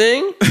whole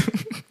thing.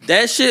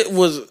 That shit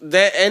was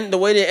the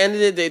way they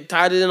ended it. They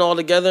tied it in all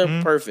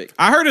together. Perfect.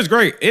 I heard it's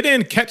great. It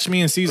didn't catch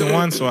me in season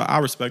 1, so I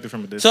respect it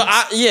from a distance. So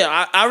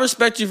I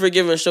respect you for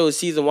giving shows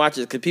season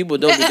watches because people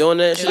don't be doing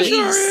that shit.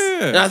 Sure,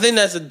 yeah. And I think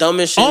that's the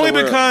dumbest shit. Only in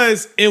the world.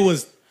 because it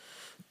was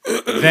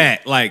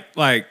that like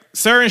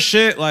certain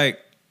shit like.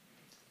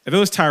 If it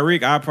was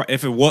Tyreek,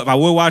 if I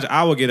would watch,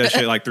 I would get that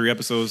shit like 3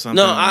 episodes or something.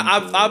 No,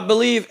 I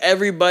believe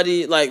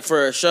everybody, like,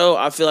 for a show,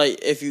 I feel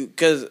like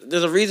because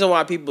there's a reason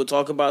why people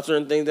talk about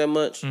certain things that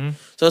much. Mm-hmm.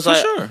 So it's all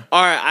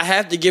right, I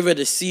have to give it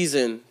a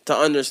season to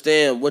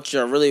understand what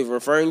you're really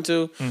referring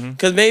to.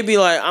 Because maybe,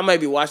 like, I might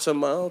be watching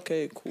something, like,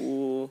 okay,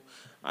 cool.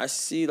 I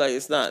see, like,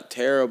 it's not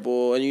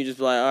terrible. And you just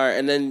be like, all right.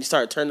 And then you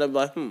start turning up,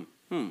 like,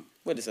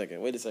 wait a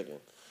second.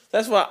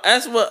 That's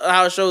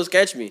how shows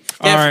catch me.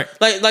 All right.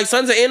 Like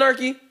Sons of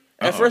Anarchy.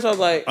 At first, I was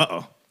like,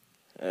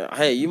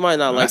 hey, you might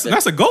not like that.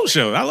 That's a GOAT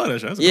show. I love that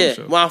show. That's a GOAT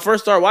show. When I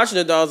first started watching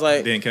it, though, I was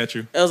like... Didn't catch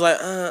you? I was like,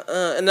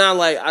 And now,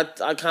 like,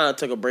 I kind of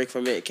took a break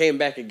from it. Came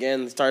back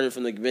again, started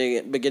from the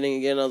beginning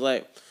again. I was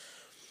like,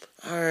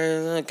 all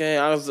right, okay.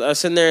 I was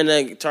sitting there and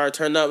then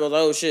turned up. I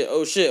was like,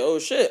 oh, shit.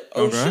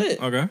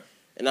 Okay.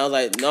 And I was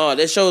like, no,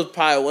 this show is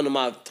probably one of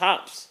my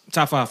tops.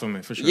 Top 5 for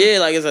me, for sure. Yeah,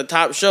 like, it's a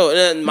top show. And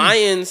then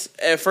Mayans,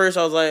 at first,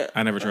 I was like...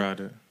 I never tried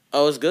it.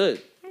 Oh, it's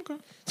good.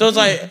 So it's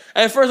like,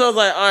 at first I was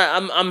like, all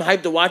right, I'm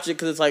hyped to watch it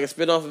because it's like a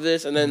spinoff of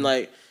this. And then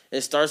like,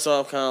 it starts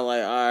off kind of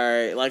like, all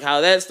right, like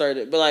how that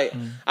started. But like,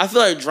 I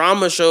feel like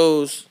drama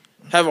shows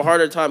have a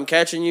harder time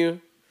catching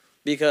you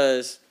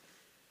because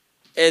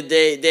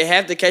they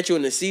have to catch you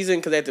in the season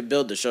because they have to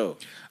build the show.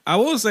 I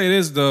will say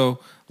this though,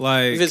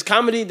 like... If it's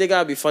comedy, they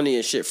gotta be funny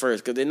as shit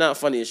first because they're not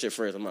funny as shit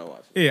first. I'm not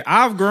watching. Yeah,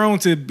 I've grown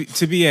to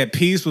be at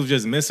peace with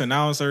just missing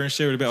out on certain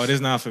shit. Oh, this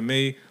is not for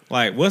me.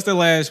 Like, what's the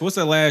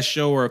last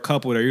show or a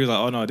couple that you're like,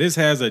 oh no, this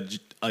has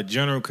a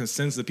general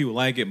consensus that people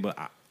like it, but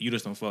you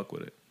just don't fuck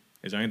with it.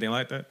 Is there anything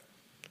like that?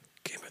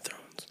 Game of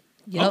Thrones.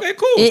 Yep. Okay,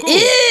 cool. It cool.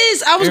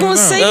 is. I was going to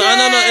say that.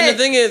 No. And the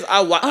thing is, I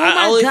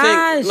only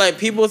think like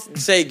people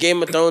say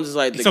Game of Thrones is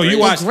like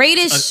the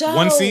greatest show.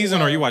 One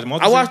season or you watch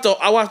multiple?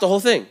 I watched the whole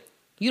thing.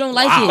 You don't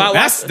like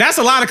it. That's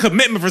a lot of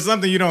commitment for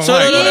something you don't like.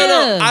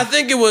 No. I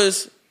think it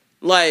was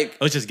like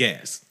it's just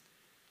gas.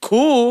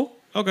 Cool.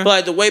 Okay. But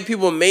like the way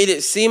people made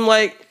it seem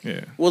like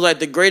was like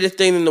the greatest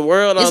thing in the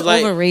world. It's I was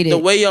like, overrated. The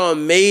way y'all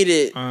made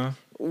it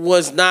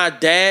was not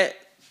that.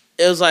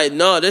 It was like,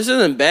 no, this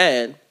isn't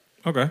bad.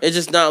 Okay. It's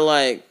just not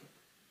like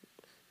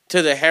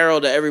to the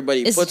herald that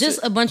everybody puts it. It's just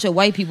a bunch of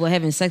white people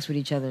having sex with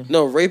each other.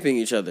 No, raping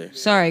each other.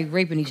 Sorry,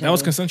 raping each other. That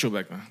was consensual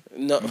back then.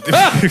 No.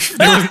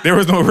 there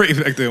was no rape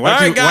back then. All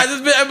right, guys, this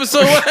has been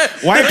episode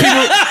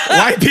 1.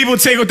 White people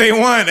take what they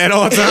want at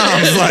all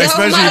times, like,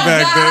 especially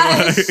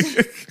back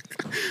then.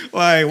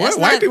 Like what?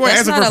 White people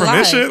asking for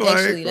permission? Like,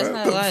 actually, that's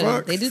not a lie.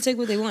 Fuck? They do take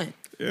what they want.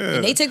 Yeah.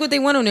 And they take what they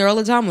want on there all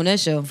the time on that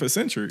show. For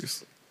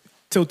centuries.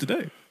 Till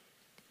today.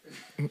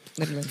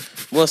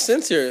 Well,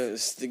 since you're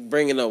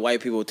bringing up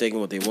white people taking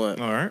what they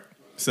want. All right.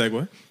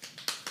 Segue.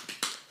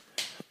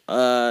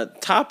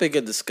 Topic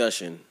of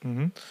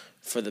discussion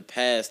for the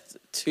past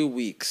 2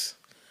 weeks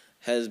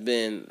has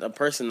been a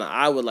person that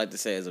I would like to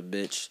say is a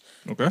bitch.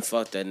 Okay.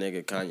 Fuck that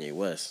nigga Kanye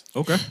West.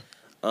 Okay.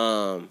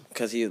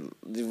 Because he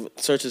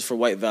searches for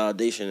white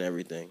validation and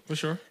everything. For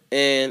sure.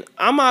 And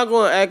I'm not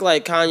going to act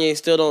like Kanye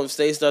still don't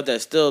say stuff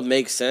that still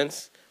makes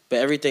sense, but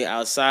everything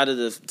outside of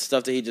the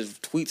stuff that he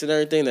just tweets and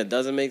everything that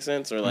doesn't make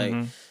sense or like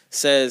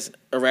says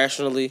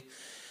irrationally.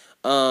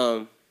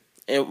 And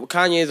and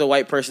Kanye is a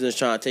white person that's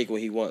trying to take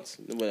what he wants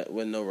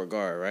with no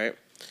regard, right?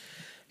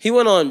 He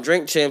went on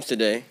Drink Champs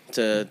today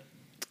to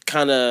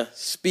kind of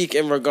speak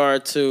in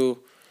regard to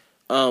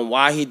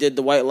why he did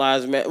the White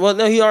Lives Matter. Well,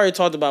 no, he already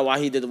talked about why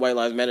he did the White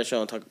Lives Matter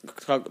show on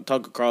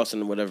Tucker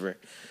Carlson or whatever.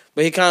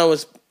 But he kind of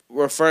was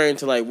referring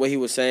to like what he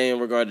was saying in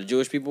regard to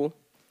Jewish people.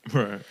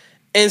 Right.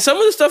 And some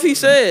of the stuff he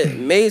said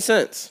made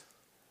sense.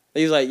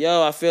 He's like,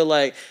 yo, I feel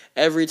like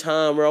every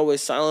time we're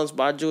always silenced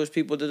by Jewish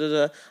people. Da,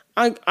 da, da.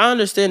 I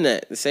understand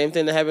that. The same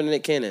thing that happened to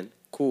Nick Cannon.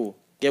 Cool.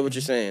 Get what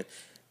you're saying.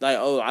 Like,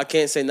 oh, I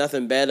can't say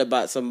nothing bad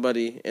about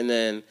somebody, and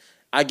then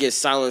I get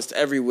silenced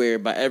everywhere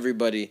by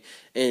everybody.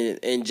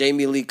 And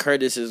Jamie Lee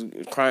Curtis is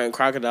crying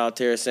crocodile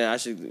tears saying I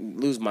should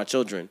lose my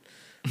children.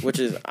 Which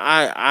is,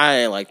 I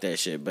ain't like that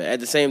shit. But at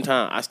the same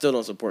time, I still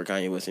don't support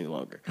Kanye West any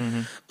longer.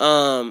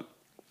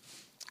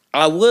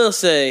 I will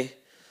say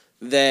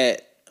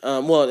that,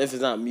 well, if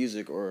it's not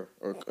music or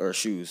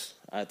shoes,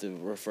 I have to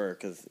refer,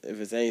 because if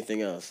it's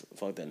anything else,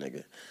 fuck that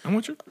nigga. I'm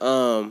with you.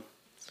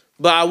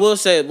 But I will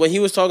say, when he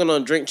was talking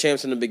on Drink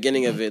Champs in the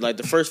beginning of it, like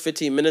the first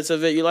 15 minutes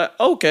of it, you're like,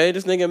 okay,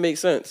 this nigga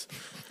makes sense.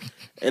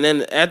 And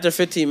then after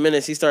 15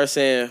 minutes, he starts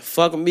saying,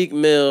 fuck Meek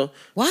Mill,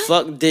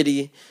 fuck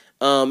Diddy,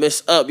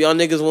 it's up. Y'all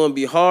niggas want to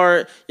be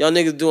hard. Y'all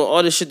niggas doing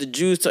all this shit the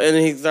Jews. And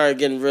then he started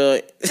getting real...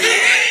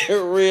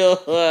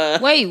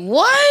 Wait,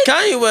 what?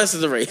 Kanye West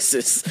is a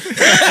racist.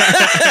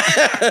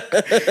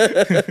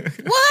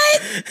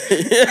 What?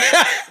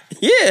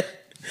 Yeah.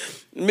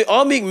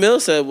 All Meek Mill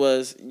said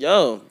was,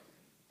 yo,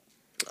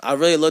 I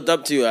really looked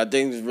up to you. I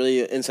think it's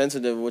really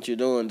insensitive what you're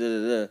doing. Da,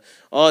 da, da.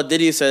 All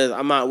Diddy says,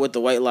 I'm out with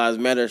the White Lives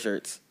Matter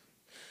shirts.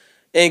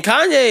 And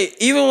Kanye,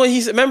 even when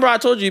he said, remember I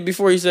told you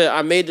before, he said,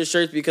 I made the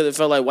shirts because it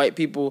felt like white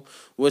people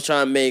was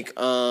trying to make,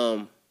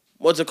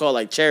 what's it called,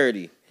 like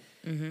charity.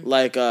 Mm-hmm.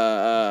 Like,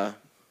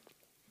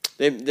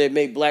 they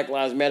make Black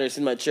Lives Matter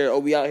seem like charity. Oh,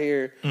 we out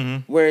here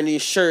wearing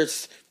these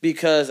shirts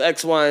because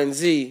X, Y, and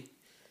Z.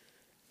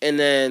 And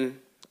then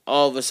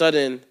all of a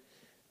sudden,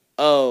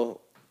 oh,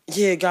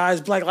 yeah,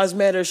 guys, Black Lives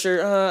Matter shirt.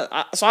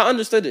 So I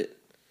understood it.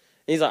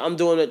 And he's like, I'm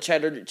doing a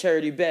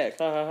charity back.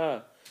 Ha, ha,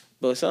 ha.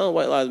 But selling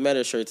White Lives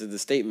Matter shirts as a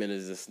statement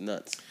is just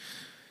nuts.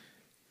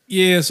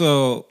 Yeah,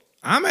 so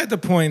I'm at the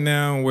point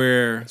now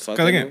where, because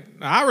again,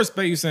 I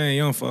respect you saying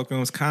you don't fuck with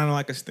them. It's kind of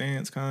like a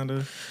stance, kind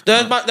of.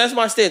 That's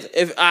my stance.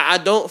 If I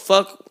don't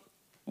fuck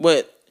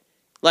with,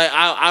 like,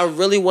 I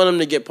really want him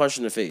to get punched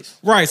in the face.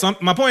 Right. So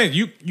my point is,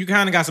 you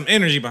kind of got some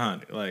energy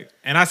behind it, like,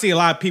 and I see a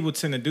lot of people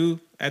tend to do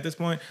at this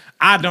point.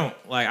 I don't.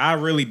 Like, I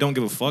really don't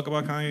give a fuck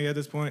about Kanye at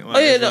this point. Like, oh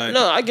yeah,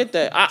 no, I get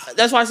that.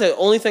 That's why I said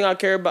only thing I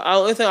care about,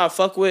 only thing I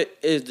fuck with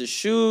is the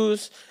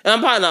shoes, and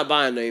I'm probably not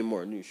buying any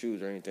more new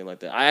shoes or anything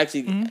like that. I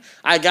actually,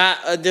 I got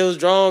a deals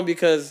drawn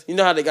because you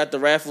know how they got the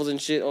raffles and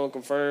shit on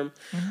Confirm.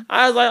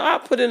 I was like, I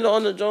put it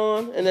on the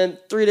John, and then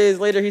 3 days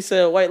later he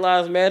said White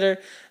Lives Matter,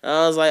 and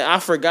I was like, I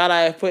forgot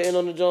I had put it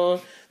on the John,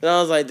 and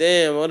I was like,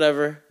 damn,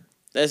 whatever,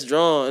 that's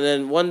drawn. And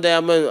then one day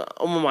I'm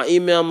on my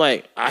email, I'm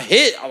like,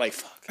 I'm like,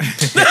 fuck. I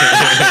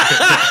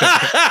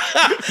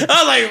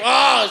was like,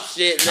 oh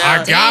shit!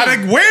 Now. I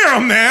gotta wear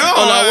them now.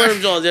 Oh no, I wore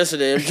them Jones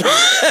yesterday.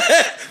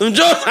 Them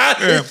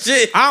Jones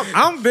shit.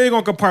 I'm big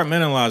on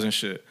compartmentalizing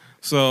shit.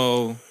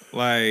 So,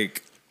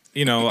 like,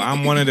 you know,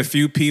 I'm one of the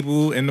few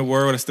people in the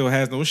world that still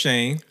has no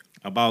shame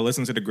about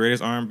listening to the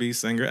greatest R&B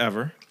singer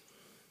ever,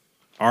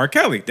 R.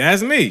 Kelly.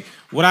 That's me.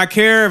 Would I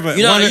care if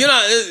you're not?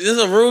 There's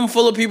a room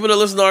full of people that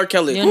listen to R.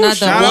 Kelly. You're not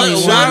the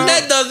one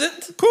that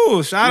doesn't.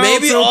 Cool. Shout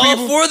maybe out to all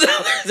people. for them.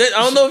 I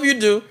don't know if you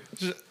do.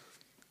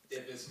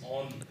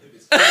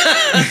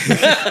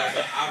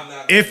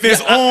 If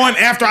it's on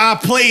after I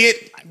play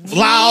it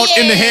loud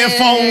in the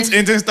headphones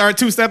and then start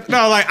two-step.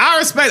 No, like, I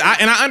respect,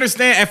 and I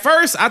understand. At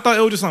first, I thought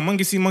it was just like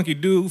monkey see, monkey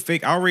do,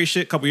 fake outrage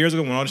shit a couple years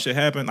ago when all this shit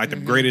happened, like the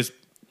greatest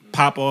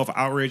pop-off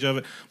outrage of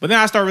it. But then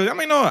I started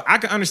really, no, I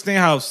can understand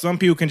how some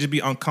people can just be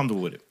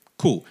uncomfortable with it.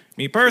 Cool.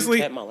 Me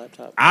personally,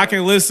 I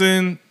can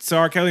listen to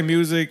R. Kelly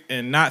music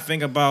and not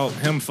think about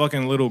him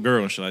fucking little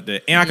girl and shit like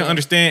that. And I can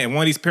understand if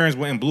one of these parents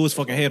went and blew his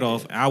fucking head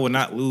off, I would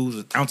not lose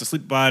an ounce of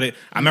sleep about it.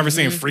 I'm never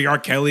saying free R.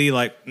 Kelly,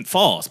 like,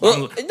 false.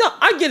 Well, no,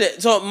 I get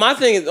it. So my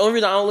thing is, the only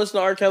reason I don't listen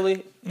to R.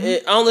 Kelly,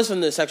 I don't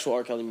listen to sexual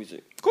R. Kelly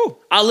music. Cool.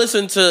 I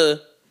listen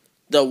to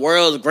the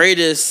world's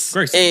greatest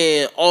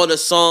and all the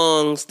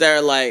songs that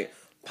are like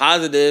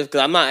positive,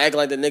 because I'm not acting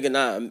like the nigga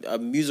not a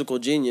musical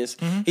genius.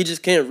 He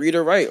just can't read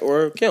or write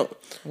or count.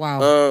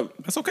 Wow.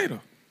 That's okay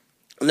though.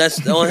 And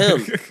that's on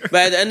him. But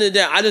at the end of the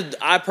day,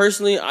 I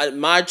personally,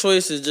 my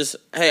choice is just,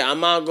 hey, I'm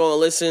not going to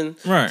listen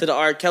to the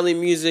R. Kelly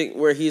music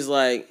where he's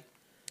like,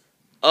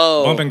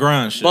 oh, bump and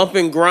grind shit. Bump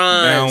and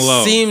grind. Down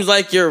low. Seems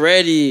like you're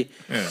ready.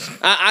 Yeah.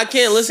 I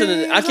can't listen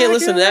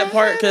to that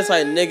part because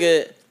like,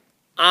 nigga,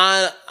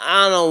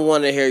 I don't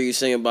want to hear you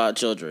sing about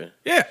children.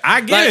 Yeah, I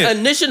get it.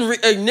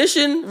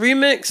 Ignition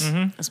remix.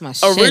 That's my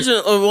shit.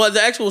 Well,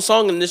 the actual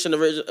song Ignition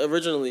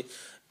originally.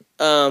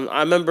 I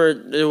remember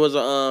there was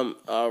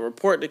a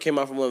report that came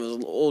out from one of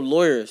his old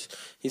lawyers.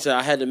 He said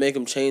I had to make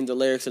him change the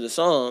lyrics of the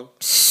song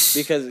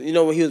because, you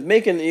know, when he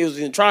was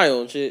in trial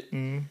and shit.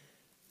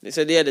 They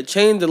said they had to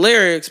change the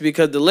lyrics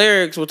because the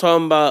lyrics were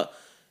talking about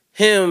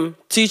him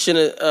teaching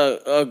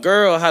a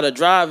girl how to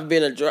drive,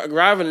 being a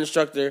driving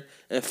instructor,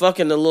 and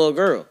fucking the little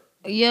girl.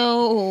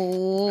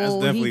 Yo, that's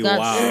definitely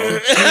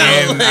wild.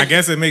 And I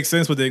guess it makes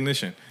sense with the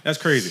ignition. That's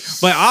crazy.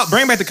 But I'll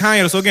bring back to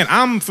Kanye. So again,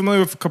 I'm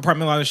familiar with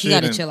compartmentalizing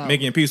shit and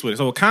making peace with it.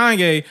 So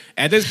Kanye,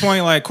 at this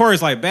point, like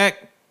Corey's like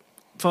back,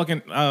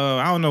 fucking.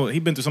 I don't know.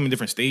 He's been through so many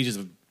different stages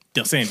of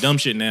saying dumb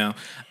shit now.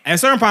 At a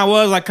certain point,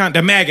 was like kind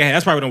of the MAGA hat.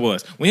 That's probably what it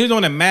was. When he was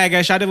on the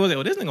MAGA shot, it was like,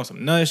 oh, this nigga on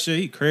some nut shit.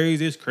 He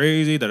crazy. It's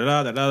crazy. Da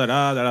da da da da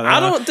da da. I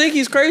don't think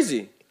he's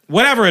crazy.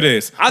 Whatever it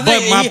is. I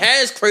think he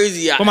has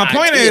crazy ideas. But my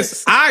point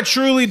is, I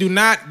truly do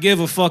not give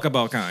a fuck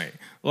about Kanye.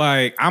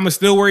 Like, I'm going to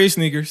still wear your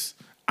sneakers.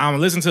 I'm going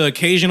to listen to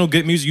occasional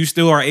good music you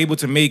still are able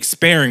to make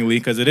sparingly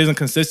because it isn't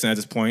consistent at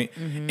this point.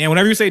 Mm-hmm. And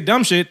whenever you say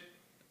dumb shit,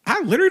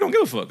 I literally don't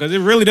give a fuck because it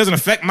really doesn't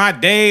affect my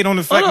day. It don't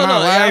affect my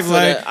life.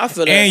 Yeah, I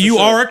feel that. And you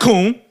are a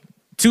coon.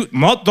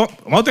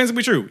 Most things will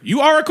be true. You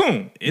are a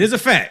coon. It is a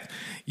fact.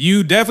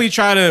 You definitely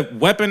try to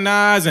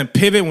weaponize and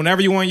pivot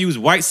whenever you want to use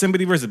white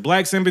sympathy versus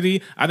black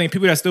sympathy. I think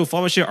people that still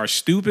follow shit are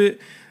stupid.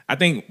 I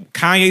think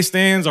Kanye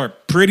stans are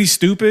pretty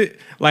stupid.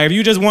 Like, if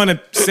you just want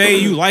to say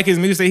you like his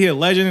music, say he's a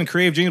legend and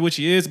creative genius, which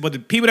he is, but the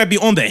people that be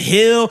on the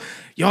hill,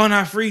 y'all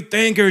not free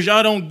thinkers,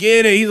 y'all don't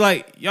get it. He's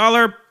like, y'all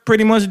are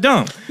pretty much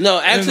dumb. No,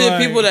 actually, the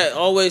people that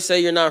always say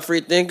you're not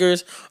free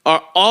thinkers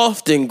are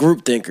often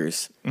group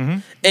thinkers. Mm-hmm.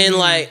 And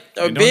like,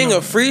 being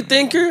a free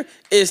thinker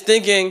is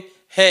thinking,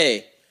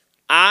 hey,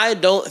 I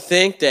don't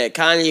think that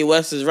Kanye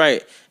West is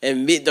right.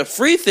 And the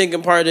free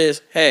thinking part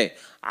is, hey,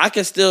 I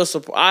can still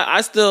support.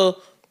 I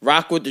still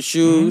rock with the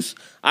shoes.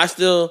 Mm-hmm. I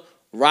still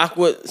rock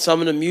with some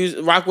of the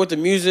music. Rock with the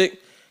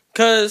music,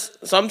 because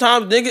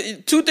sometimes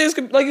two things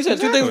can, like you said,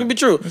 two things can be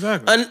true.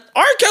 Exactly. And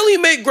R. Kelly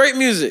make great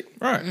music.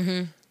 Right.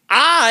 Mm-hmm.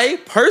 I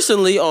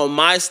personally, on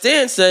my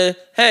stance, said,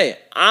 hey,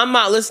 I'm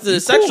not listening to the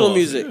sexual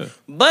music,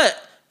 but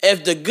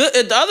if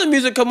the other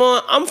music come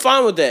on, I'm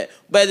fine with that.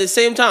 But at the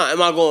same time,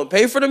 am I going to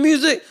pay for the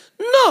music?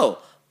 No,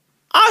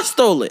 I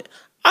stole it.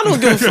 I don't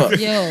give a fuck.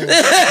 Yo.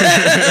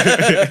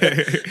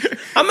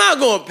 I'm not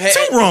going to pay.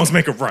 Two wrongs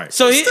make a right.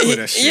 So he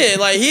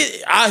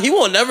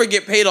won't never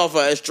get paid off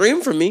a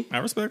stream from me. I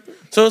respect it.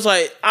 So it's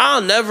like,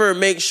 I'll never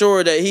make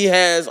sure that he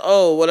has,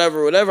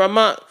 whatever. I'm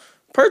not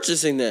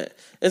purchasing that.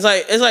 It's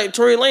like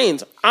Tory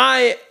Lanez.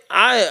 I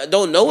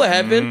don't know what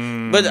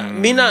happened, but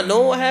me not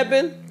knowing what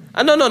happened.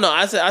 No.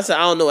 I said I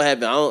don't know what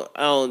happened.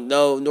 I don't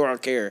know nor I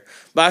care.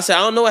 But I said I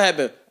don't know what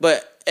happened.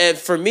 But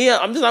for me,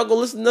 I'm just not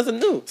gonna listen to nothing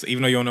new. So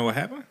even though you don't know what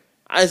happened,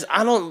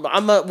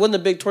 wasn't a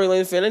big Tory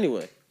Lanez fan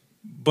anyway.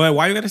 But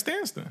why you got a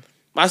stance then?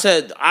 I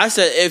said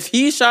if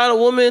he shot a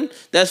woman,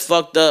 that's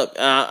fucked up.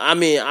 I'm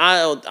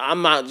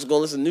not just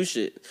gonna listen to new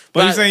shit.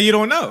 But you're saying you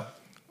don't know.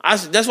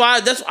 That's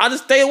why I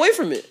just stay away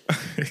from it.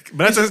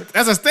 But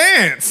that's a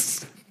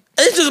stance.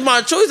 It's just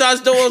my choice. I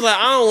just don't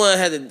I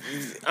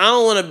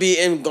don't want to be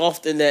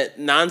engulfed in that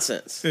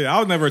nonsense. Yeah, I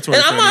was never a Tory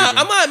fan.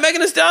 I'm not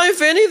Megan Thee Stallion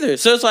fan either.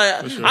 So it's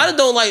like sure. I just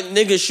don't like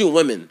niggas shoot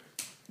women.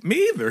 Me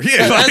either.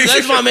 Yeah,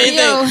 that's my main thing.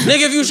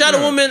 Nigga, if you shot a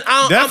woman,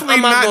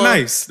 Definitely not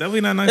nice.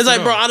 Definitely not nice. It's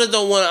like, bro, I just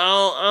don't want.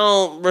 I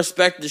don't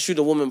respect the shoot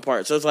a woman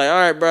part. So it's like, all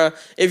right, bro,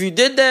 if you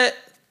did that,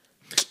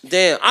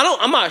 damn,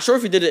 I'm not sure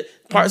if he did it.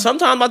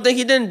 Sometimes I think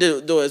he didn't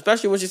do it,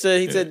 especially when he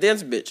said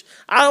dance bitch.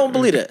 I don't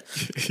believe that.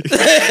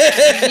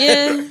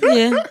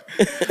 yeah.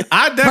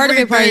 I definitely part of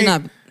it probably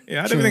not. Yeah,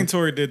 I definitely think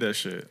Tory did that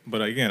shit.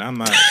 But again, I'm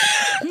not.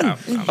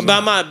 I'm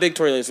not a big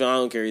Tory Lanez fan. I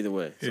don't care either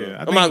way. So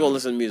yeah, I'm not gonna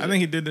listen to music. I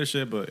think he did that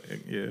shit, but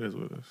yeah, it is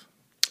what it is.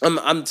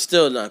 I'm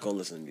still not gonna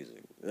listen to music.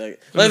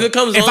 Like if it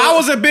comes. If I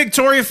was a big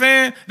Tory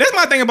fan, that's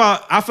my thing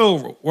about. I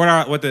feel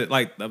what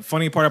the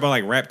funny part about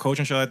like rap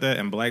culture and shit like that,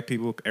 and black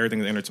people,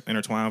 everything is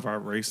intertwined with our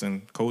race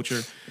and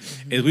culture.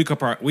 Is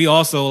we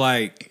also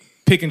like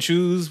pick and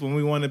choose when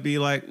we want to be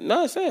like.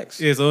 No, it's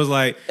facts. Yeah, so it's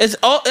like it's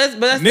all. That's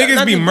niggas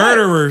not be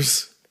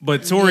murderers.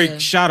 But Tory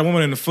shot a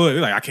woman in the foot.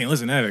 You're like, I can't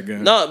listen to that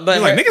again. No,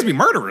 but like niggas be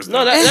murderers.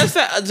 Though. No, that's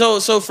fact.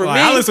 So for me,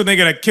 I listen to a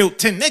nigga that killed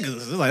 10 niggas.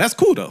 It's like that's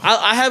cool though.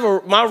 I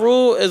have my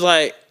rule is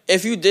like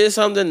if you did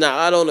something that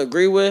I don't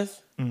agree with,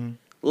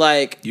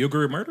 like you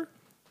agree with murder?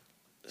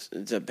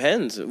 It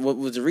depends. What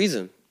was the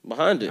reason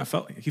behind it?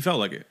 He felt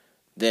like it.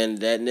 Then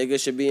that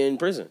nigga should be in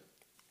prison.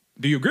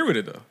 Do you agree with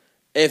it though?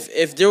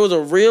 If there was a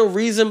real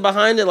reason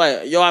behind it,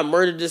 like yo, I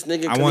murdered this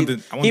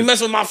nigga. He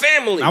messed with my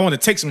family. I want to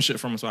take some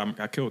shit from him, so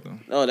I killed him.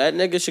 No, that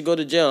nigga should go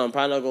to jail. I'm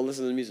probably not gonna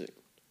listen to the music.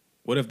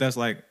 What if that's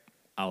like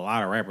a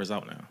lot of rappers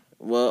out now?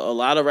 Well, a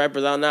lot of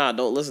rappers out now I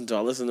don't listen to. I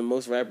listen to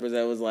most rappers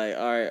that was like,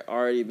 all right,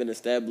 already been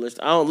established.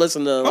 I don't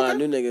listen to a lot of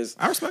new niggas.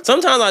 I respect.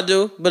 Sometimes I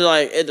do, but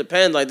like it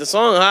depends. Like the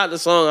song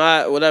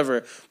hot,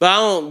 whatever. But I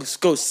don't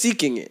go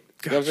seeking it.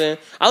 You know what I'm saying?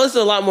 I listen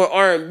to a lot more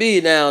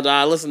R&B now than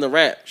I listen to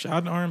rap. Shout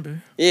out to R&B.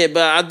 Yeah,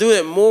 but I do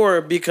it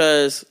more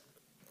because,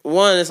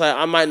 one, it's like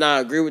I might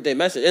not agree with their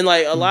message. And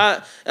like a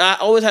lot, and I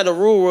always had a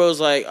rule where it was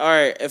like, all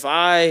right, if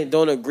I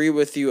don't agree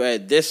with you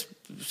at this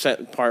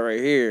part right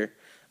here,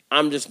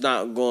 I'm just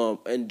not going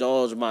to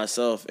indulge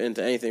myself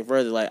into anything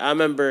further. Like I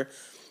remember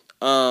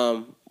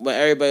when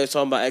everybody was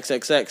talking about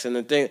XXX and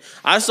the thing.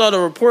 I saw the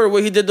report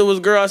what he did to his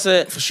girl. I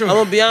said, for sure. I'm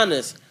gonna be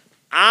honest.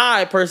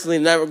 I personally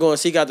never go and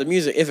seek out the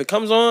music. If it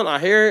comes on, I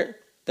hear it.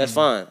 That's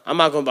fine. I'm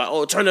not gonna be like,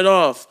 oh, turn it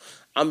off.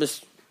 I'm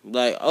just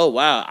like, oh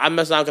wow. I'm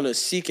just not gonna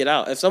seek it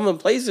out. If someone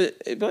plays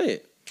it, they play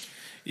it.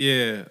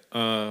 Yeah,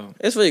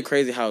 it's really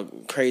crazy how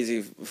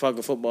crazy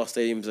fucking football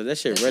stadiums are. That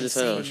shit red as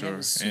hell. For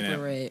sure. Super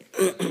red.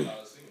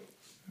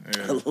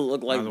 Yeah.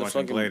 Look like I was the watching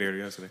fucking Gladiator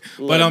yesterday.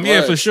 Like But yeah,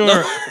 blood. for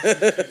sure.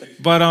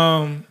 But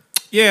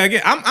yeah,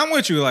 again, I'm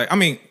with you. Like, I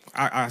mean,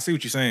 I see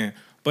what you're saying.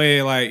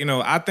 But like, you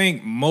know, I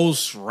think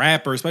most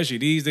rappers, especially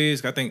these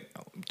days, I think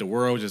the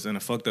world just in a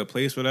fucked up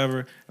place,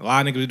 whatever. A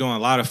lot of niggas are doing a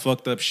lot of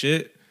fucked up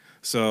shit.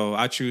 So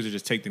I choose to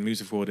just take the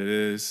music for what it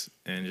is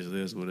and just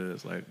is what it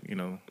is. Like, you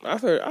know, I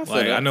feel like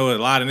that. I know a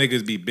lot of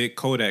niggas be big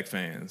Kodak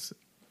fans,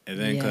 and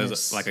then because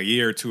Yes. like a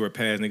year or two are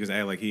past, niggas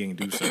act like he ain't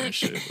do certain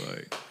shit.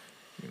 Like,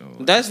 you know,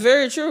 like, That's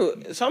very true.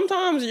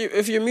 Sometimes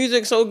if your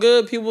music's so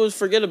good, people just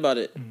forget about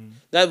it.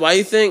 That's why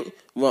you think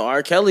when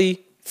R.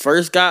 Kelly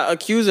first got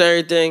accused of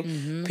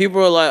everything,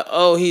 people were like,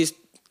 "Oh, they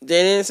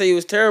didn't say he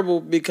was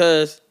terrible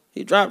because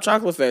he dropped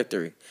Chocolate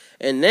Factory."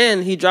 And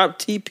then he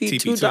dropped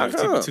TP2.com.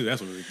 TP2, that's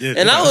what he did.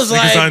 And I was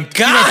like,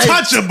 God,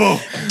 untouchable.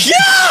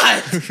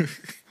 God!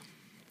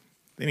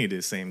 They need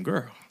the same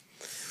girl.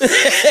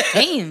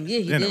 Damn, yeah,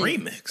 he Then did. a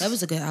remix. That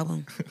was a good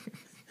album.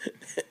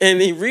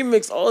 And he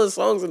remixed all the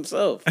songs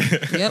himself.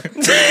 Yep.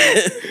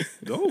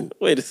 Go.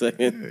 Wait a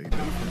second.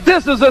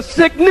 This is a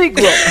sick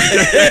Negro.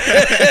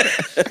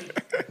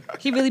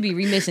 He really be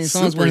remixing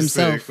songs Super with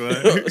himself.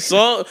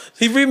 sick,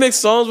 He remixed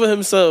songs with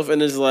himself,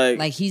 and it's like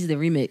He's the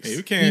remix. Hey, we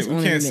He's can't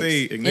on the remix.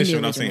 say And Ignition the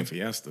without saying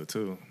original. Fiesta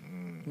too.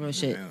 Real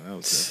shit. Man, that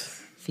was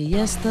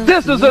Fiesta.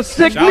 This is a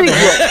sick Shout out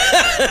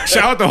Negro.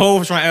 Shout out to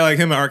Hov for trying to act like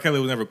him and R. Kelly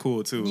was never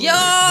cool too. Yo,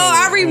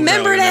 I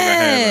remember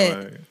that.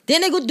 Like,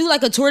 Didn't they go do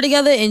like a tour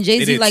together and they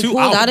Jay-Z did like 2 pulled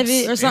out of albums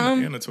it or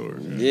something? And a tour.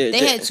 yeah,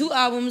 They had 2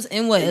 albums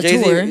and what, a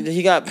Jay-Z, tour?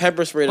 he got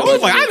pepper sprayed. I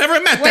was like, I never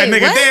met that Wait,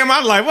 nigga. what? Damn,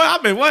 I'm like,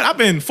 what? I've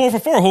been 4 for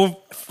 4 Hov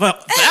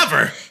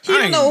forever. He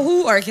don't know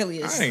who R. Kelly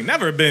is. I ain't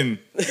never been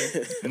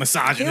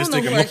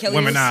misogynistic who R. and Kelly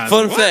is. womanized.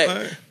 Fun What? fact.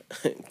 Like,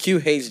 Q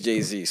hates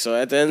Jay-Z, so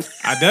at the end,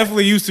 I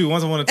definitely used to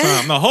once upon a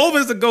time. No, Hov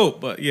is the GOAT,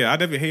 but yeah, I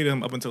definitely hated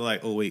him up until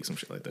like 08, some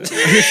shit like that.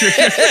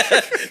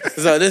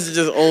 so this is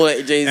just old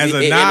Jay-Z As a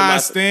hating Nas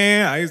animosity.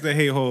 stan, I used to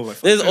hate Hov. Like,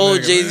 This fuck old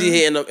that nigga, Jay-Z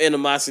man. hating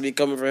animosity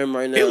coming from him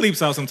right now. He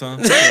leaps out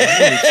sometimes. He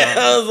leaps out.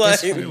 I was like,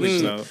 He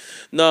leaps out.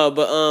 no,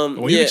 but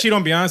When you yeah. can cheat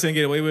on Beyonce and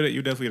get away with it,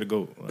 you definitely the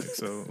GOAT. Like,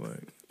 so, like,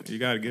 you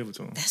gotta give it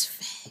to him. That's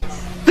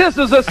facts. This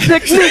is a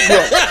sick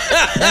Negro.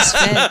 That's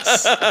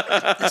facts.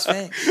 That's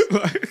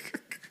facts.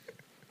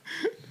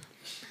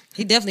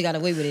 He definitely got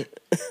away with it.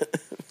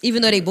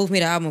 Even though they both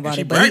made an album about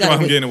She it, but he bragged got about him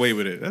away. getting away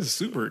with it. That's a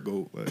super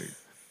GOAT. Like,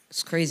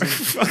 It's crazy.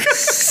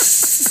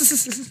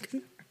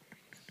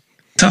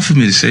 Tough for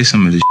me to say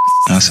some of this.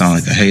 I sound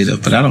like a hater,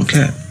 but I don't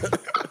care.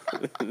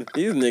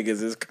 These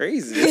niggas is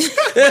crazy.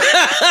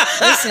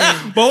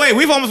 Listen, but wait,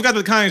 we've almost got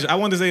to the Kanye. I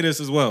wanted to say this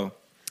as well.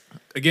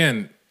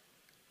 Again,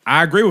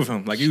 I agree with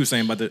him, like you were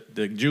saying about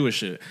the Jewish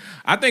shit.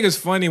 I think it's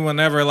funny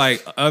whenever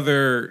like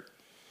other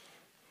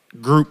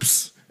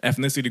groups,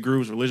 ethnicity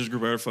groups, religious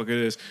group, whatever the fuck it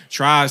is,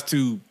 tries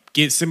to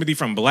get sympathy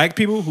from black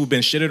people who've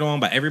been shitted on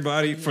by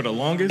everybody for the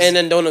longest. And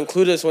then don't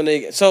include us when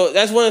they. So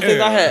that's one of the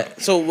things I had.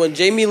 So when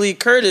Jamie Lee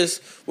Curtis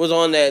was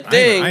on that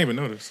thing, I ain't even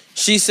noticed.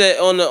 she said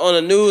on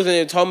the news and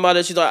they were talking about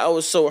it. She's like, I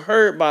was so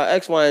hurt by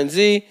X, Y, and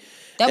Z.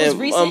 that was and,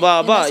 recent. Blah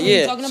and blah. that's what you're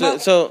Yeah. talking So,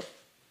 about? so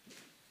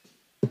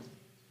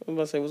I'm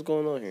about to say what's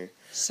going on here.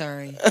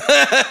 Sorry,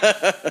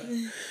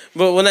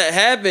 But when that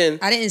happened.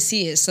 I didn't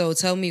see it. So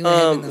tell me what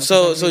happened. Though, 'cause I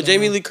So really don't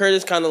Jamie know. Lee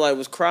Curtis kind of like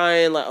was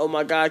crying, like, oh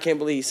my God, I can't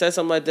believe he said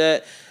something like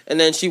that. And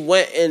then she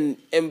went and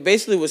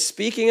basically was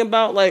speaking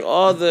about like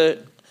all the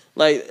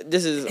like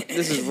this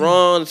is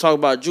wrong to talk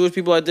about Jewish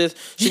people like this.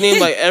 She named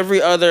like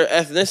every other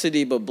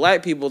ethnicity but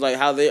black people, like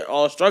how they're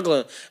all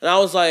struggling. And I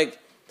was like,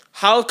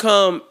 how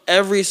come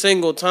every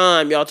single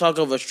time y'all talk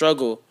of a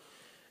struggle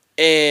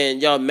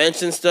and y'all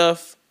mention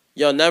stuff,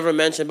 y'all never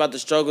mention about the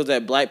struggles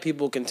that black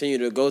people continue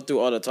to go through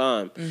all the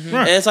time? Mm-hmm.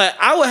 And it's like,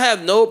 I would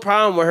have no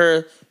problem with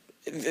her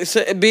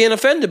being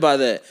offended by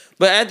that.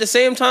 But at the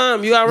same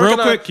time, you got to Real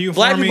recognize quick, can you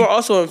black inform people me? are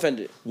also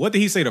offended. What did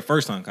he say the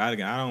first time? I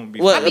don't be.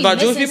 What? I be About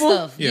Jewish missing people?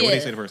 Stuff. Yeah, what did he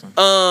say the first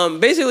time?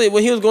 Basically,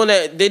 when he was going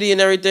at Diddy and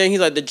everything,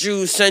 he's like, the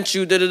Jews sent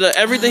you, da-da-da.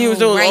 Everything he was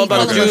doing was all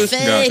about the He Jews.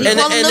 called him a Gotcha. fed. He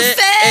called him a fed.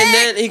 And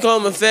then he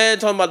called him a fed,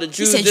 talking about the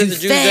Jews said, this, "You the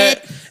Jews fed."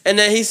 that. And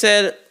then he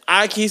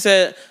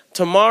said,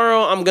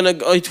 tomorrow I'm gonna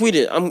go. He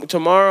tweeted,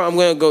 tomorrow I'm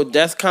gonna go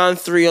DEFCON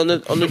 3 on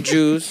the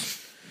Jews.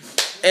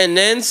 And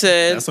then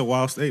said, That's a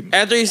wild statement.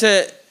 after he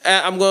said,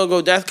 I'm gonna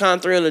go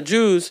DEFCON 3 on the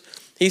Jews,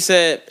 he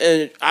said,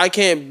 and I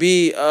can't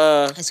be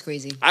That's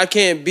crazy. I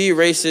can't be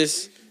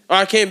racist or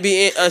I can't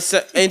be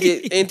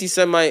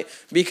anti-Semite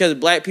because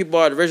black people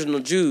are the original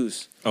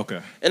Jews.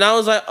 Okay. And I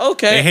was like,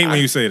 okay. They hate when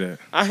you say that.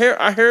 I hear.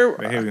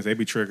 They hate when they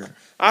be triggered.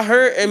 I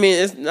heard. I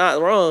mean, it's not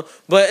wrong,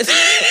 but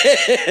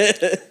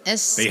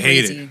That's They hate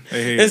crazy. it.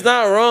 They hate it's it.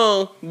 not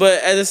wrong.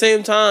 But at the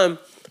same time,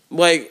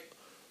 like,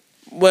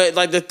 But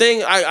like the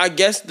thing, I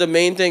guess the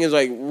main thing is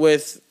like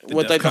with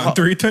like DEFCON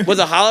 3 thing? with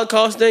the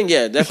Holocaust thing.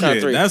 Yeah,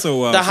 DEFCON 3. That's a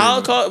wild. The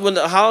Holocaust, when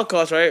the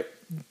Holocaust, right?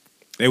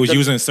 They was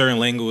using certain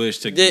language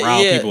to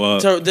rile people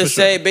up. To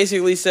say,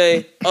 basically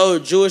say, oh,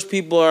 Jewish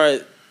people are.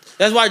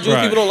 That's why Jewish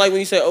people don't like when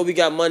you say, oh, we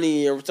got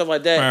money or stuff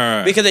like that.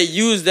 Right. Because they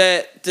use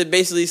that to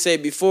basically say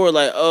before,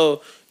 like,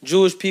 oh,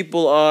 Jewish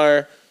people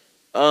are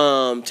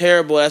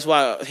terrible. That's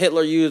why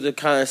Hitler used to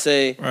kind of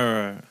say.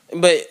 Right.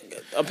 But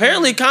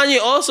apparently Kanye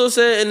also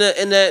said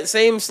in that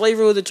same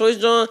Slavery Was a Choice,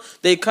 John,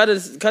 they cut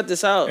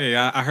this out.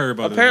 Yeah, I heard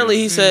about apparently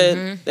he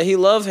said that he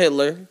loved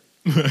Hitler.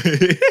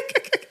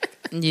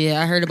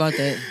 Yeah, I heard about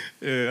that.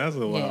 Yeah, that's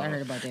a wild. Yeah, I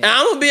heard about that. And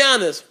I'm gonna be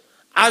honest.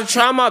 I've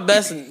tried my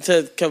best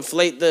to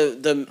conflate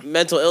the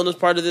mental illness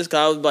part of this, because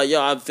I was like,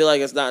 yo, I feel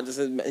like it's not.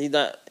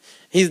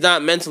 He's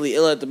not mentally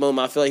ill at the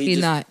moment. I feel like he's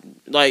not.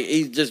 Like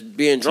he's just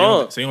being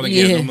drawn. So you don't think he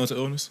has no mental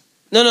illness?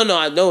 No.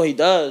 I know he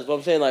does, but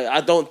I'm saying like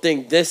I don't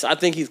think this. I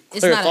think he's clear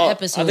it's not thoughts. An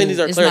episode. I think these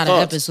are it's clear not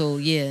thoughts. An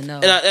episode. Yeah, no.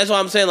 And that's why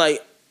I'm saying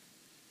like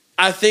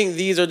I think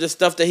these are just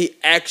stuff that he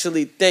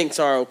actually thinks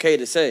are okay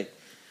to say.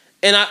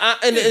 And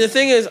and the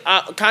thing is,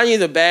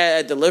 Kanye's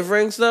bad at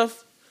delivering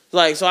stuff.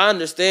 Like, so I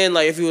understand,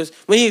 like, if he was,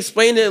 when he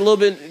explained it a little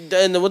bit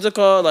in the, what's it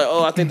called? Like,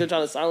 oh, I think they're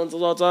trying to silence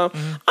us all the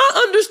time.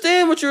 I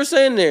understand what you were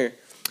saying there.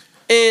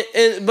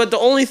 But the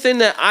only thing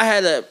that I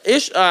had an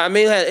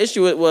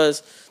issue with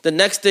was the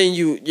next thing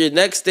your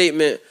next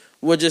statement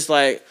was just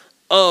like,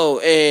 oh,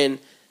 and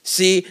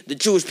see, the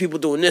Jewish people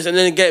doing this. And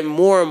then getting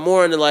more and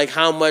more into, like,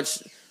 how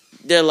much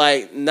they're,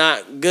 like,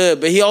 not good.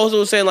 But he also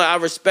was saying, like, I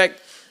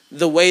respect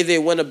the way they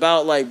went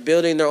about, like,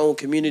 building their own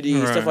community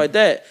and stuff like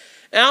that.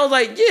 And I was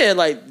like, yeah,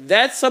 like,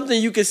 that's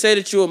something you can say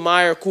that you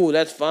admire, cool,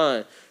 that's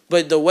fine.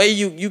 But the way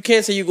you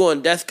can't say you go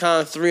on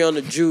DEFCON 3 on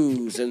the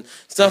Jews and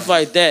stuff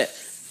like that.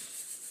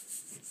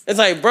 It's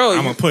like, bro.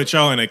 I'm going to put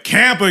y'all in a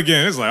camp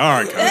again. It's like,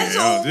 all right,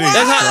 Kanye, Jesus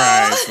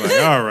Christ.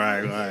 Like, all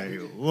right,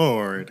 like,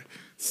 Lord.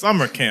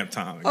 Summer camp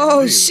time.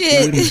 Oh,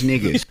 shit. These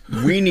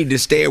niggas. We need to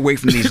stay away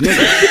from these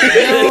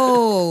niggas.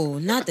 No,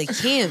 not the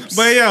camps.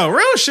 But, yo,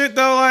 real shit,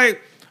 though, like,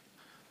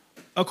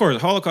 of course, the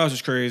Holocaust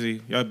is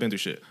crazy. Y'all been through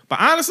shit. But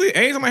honestly,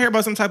 anytime I hear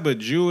about some type of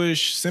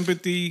Jewish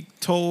sympathy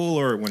toll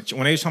or when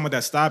they talking about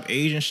that Stop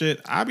Asian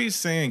shit, I be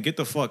saying get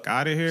the fuck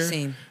out of here.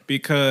 Same.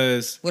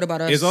 Because what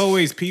about us? It's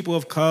always people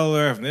of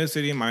color,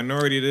 ethnicity,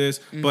 minority, this.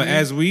 Mm-hmm. But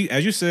as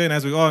you said, and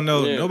as we all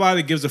know,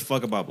 nobody gives a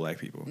fuck about black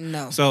people.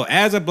 No. So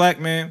as a black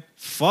man,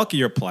 fuck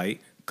your plight.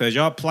 Because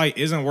y'all plight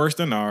isn't worse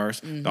than ours.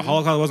 Mm-hmm. The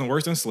Holocaust wasn't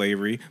worse than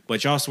slavery.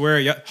 But y'all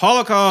swear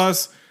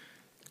Holocaust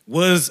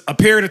was a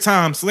period of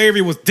time.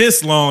 Slavery was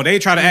this long. They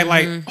try to act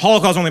like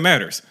Holocaust only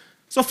matters.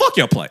 So fuck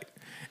your plight.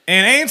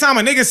 And anytime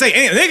a nigga say,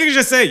 nigga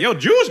just say, yo,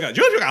 Jews got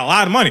a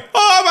lot of money.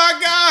 Oh my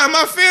God,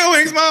 my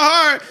feelings, my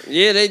heart.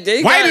 Yeah,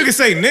 they white niggas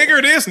say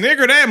nigger this,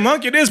 nigger that,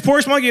 monkey this,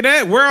 Porsche monkey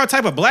that, wear all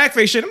type of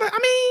blackface shit. I'm like, I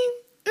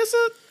mean, it's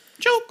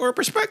a joke or a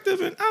perspective,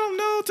 and I don't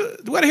know.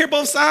 We gotta hear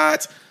both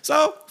sides.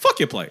 So fuck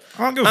your plight.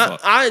 I don't give a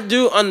fuck. I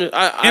do and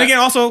again,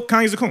 also,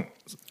 Kanye's a coon.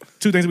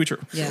 Two things to be true.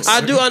 Yes. I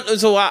do.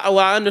 So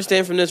I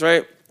understand from this,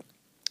 right?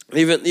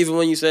 Even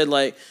when you said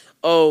like,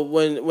 oh,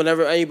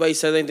 whenever anybody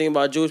says anything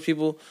about Jewish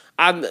people,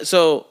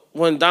 so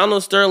when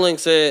Donald Sterling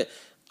said,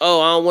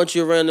 oh, I don't want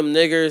you around them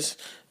niggers,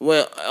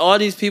 when all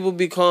these people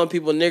be calling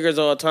people niggers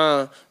all the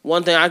time,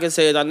 one thing I can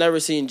say is I never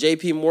seen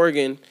J.P.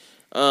 Morgan,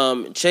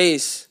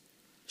 Chase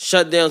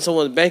shut down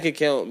someone's bank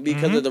account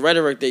because of the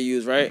rhetoric they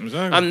use, right?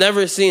 Exactly. I've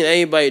never seen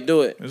anybody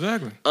do it.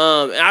 Exactly.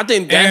 And I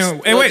think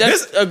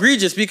that's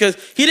egregious because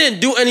he didn't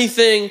do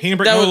anything. He didn't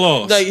break no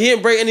laws. Like he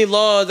didn't break any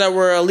laws that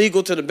were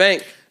illegal to the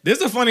bank. This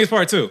is the funniest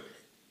part too.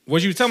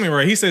 What you tell me,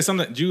 right? He said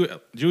something that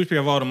Jewish people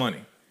have all the money.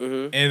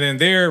 And then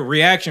their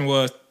reaction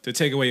was to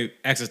take away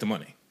access to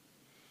money.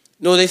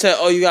 No, they said,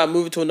 oh, you got to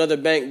move it to another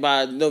bank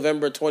by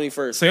November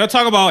 21st. So y'all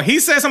talk about, he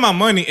said something about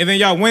money, and then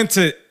y'all went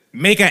to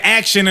make an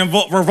action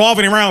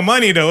revolving around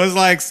money, though. It's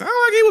like, sound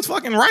like he was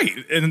fucking right.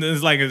 And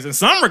it's like, in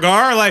some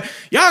regard, like,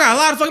 y'all got a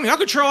lot of fucking, y'all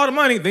control all the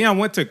money. Then y'all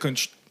went to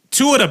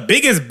two of the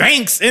biggest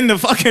banks in the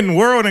fucking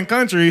world and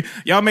country.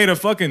 Y'all made a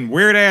fucking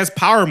weird-ass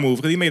power move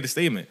because he made a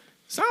statement.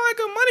 Sound like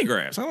a money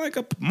grab. Sound like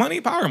a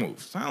money power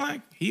move. Sound like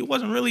he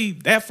wasn't really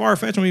that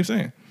far-fetched when he was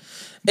saying.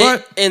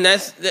 But and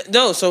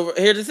no. So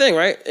here's the thing,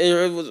 right?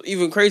 It was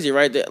even crazy,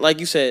 right? That,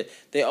 like you said,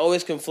 they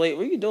always conflate.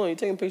 What are you doing? You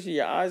taking pictures of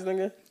your eyes,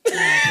 nigga?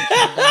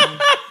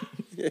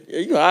 Are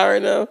you high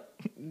right now?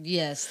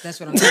 Yes, that's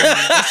what I'm telling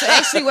him. That's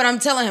actually what I'm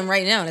telling him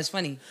right now. That's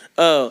funny.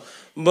 Oh,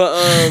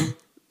 but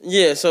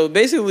yeah. So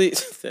basically,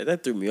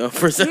 that threw me off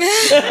for a second.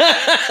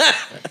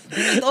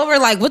 Over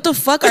like, what the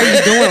fuck are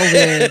you doing over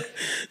there?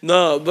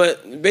 No,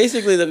 but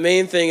basically the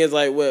main thing is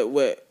like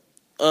what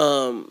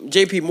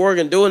J.P.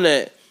 Morgan doing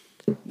that.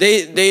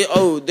 They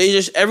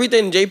just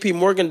everything J.P.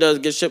 Morgan does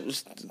gets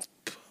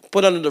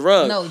put under the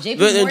rug. No,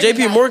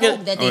 J.P.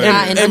 Morgan that they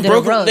hiding under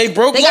the rug. They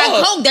broke laws. They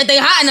got coke that they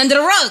hiding under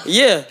the rug.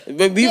 Yeah,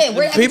 but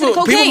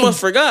people must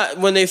forgot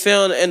when they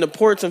found in the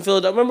ports in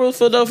Philadelphia. Remember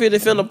Philadelphia? They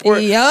found the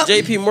port. Yep.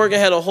 J.P. Morgan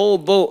had a whole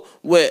boat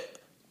with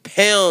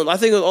pounds. I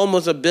think it was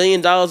almost $1 billion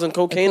in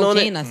cocaine on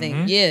it. I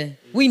think. Yeah.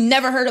 We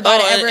never heard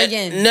about it ever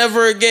again.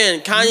 Never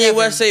again. Kanye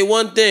West say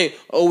one thing.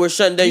 Oh, we're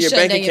shutting down your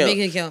bank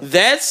account.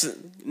 That's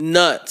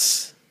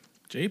nuts.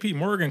 JP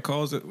Morgan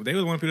calls it. They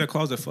were one of the people that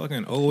caused the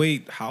fucking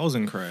 08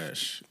 housing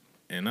crash,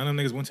 and none of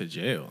them niggas went to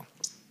jail.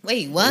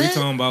 Wait, what? We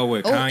talking about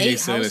what Kanye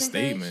said in a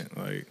statement.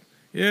 Crash? Like,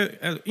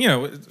 yeah, you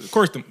know, of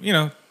course,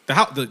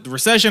 the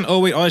recession, 08,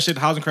 all that shit,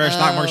 the housing crash,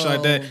 stock market, shit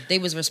like that. They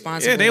was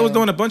responsible. Yeah, they was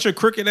doing a bunch of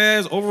crooked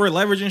ass, over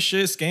leveraging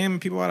shit,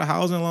 scamming people out of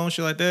housing loans,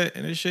 shit like that,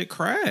 and this shit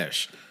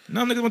crashed.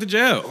 None of niggas went to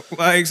jail.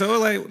 Like, so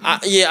like,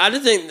 I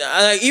just think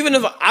even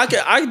if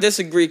I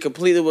disagree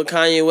completely with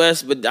Kanye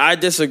West, but I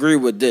disagree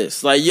with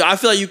this. Like, I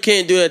feel like you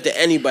can't do that to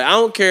anybody. I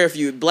don't care if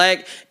you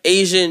black,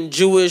 Asian,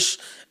 Jewish,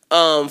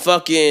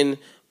 fucking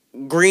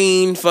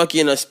green,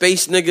 fucking a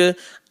space nigga.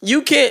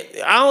 You can't.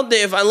 I don't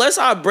think unless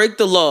I break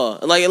the law,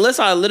 like unless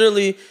I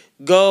literally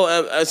go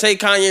and say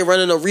Kanye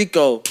running a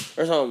RICO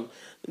or something.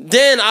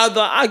 Then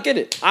I get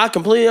it. I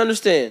completely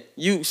understand.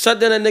 You shut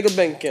down that nigga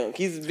bank account.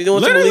 He's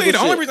doing literally the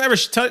only reason I ever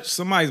touch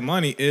somebody's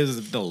money is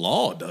if the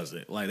law does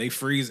it. Like they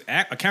freeze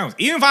accounts.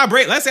 Even if I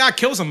break, let's say I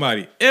kill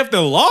somebody. If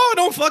the law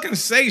don't fucking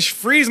say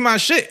freeze my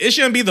shit, it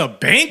shouldn't be the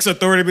bank's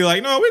authority to be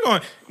like, no, we're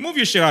going to move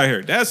your shit out of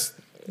here. That's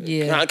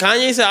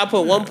Kanye said I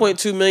put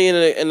 1.2 million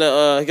in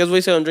the guess what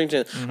he said on Drink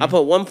Champ. I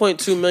put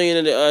 1.2 million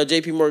in the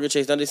JP Morgan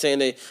chase. Now they saying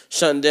they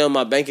shutting down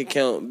my bank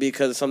account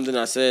because of something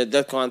I said.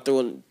 That's gone through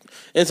and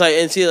it's like,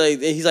 and see, like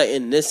he's like,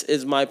 and this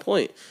is my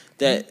point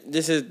that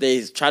this is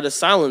they try to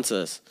silence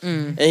us.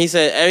 And he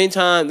said every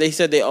time they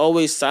said they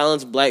always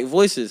silence black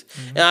voices,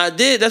 and I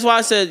did. That's why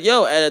I said,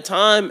 yo, at a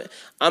time.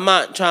 I'm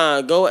not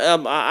trying to go.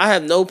 I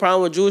have no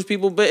problem with Jewish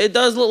people, but it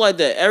does look like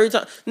that every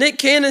time. Nick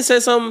Cannon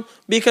said something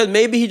because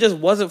maybe he just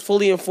wasn't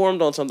fully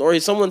informed on something, or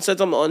someone said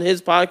something on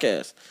his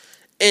podcast,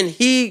 and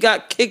he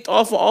got kicked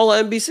off of all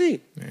of NBC.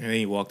 And then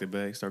he walked it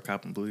back, started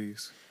copping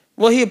pleas.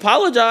 Well, he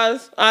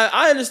apologized.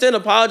 I understand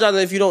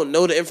apologizing if you don't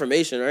know the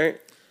information, right?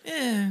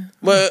 Yeah.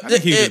 But I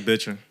think he was just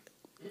bitching.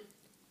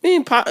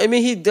 I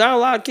mean, he got a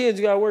lot of kids.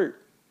 You got to work.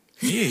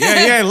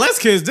 Yeah, less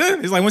kids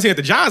did. It's like once he got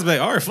the jobs back,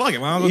 all right, fuck it.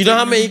 You know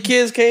how many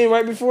kids came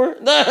right before?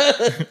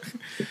 That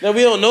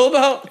we don't know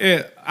about?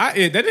 Yeah,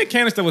 that Nick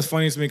Cannon stuff was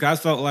funny to me because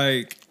I felt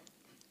like,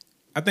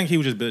 I think he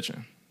was just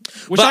bitching.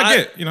 Which but I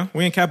get,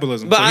 we in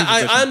capitalism. But so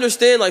I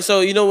understand, like,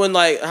 so, when,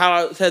 like,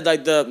 how I said,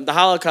 like, the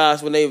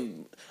Holocaust, when I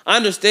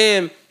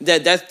understand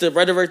that that's the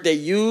rhetoric they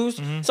use.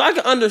 So I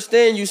can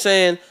understand you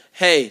saying,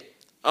 hey,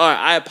 all right,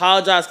 I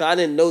apologize because I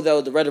didn't know that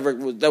was the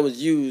rhetoric that was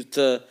used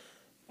to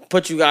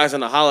put you guys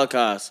in the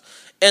Holocaust.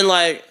 And,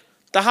 like,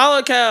 the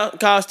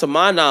Holocaust, to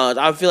my knowledge,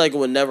 I feel like it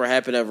would never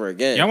happen ever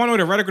again. Y'all want to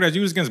know the rhetoric that's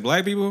used against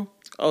black people?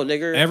 Oh,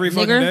 nigger. Every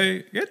fucking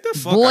day? Get the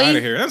fuck out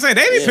of here. I'm saying,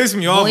 they be pissing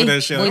me off with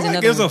that shit.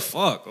 Nobody gives a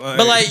fuck. Like,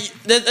 but, like,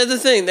 that's the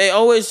thing. They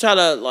always try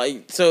to,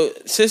 like, so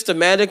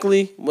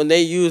systematically, when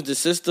they use the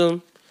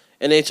system,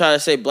 and they try to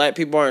say black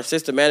people aren't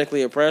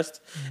systematically oppressed,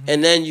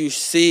 and then you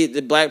see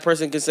the black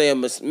person can say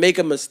make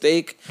a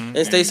mistake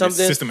and say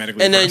something,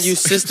 and then you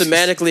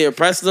systematically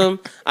oppress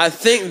them. I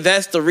think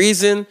that's the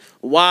reason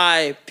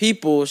why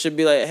people should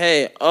be like,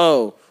 hey,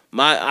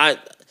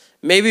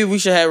 maybe we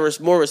should have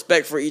more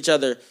respect for each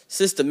other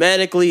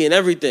systematically and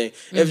everything.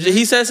 If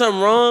he said something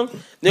wrong,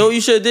 you know what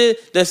you should have did?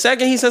 The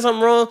second he said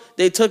something wrong,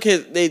 they took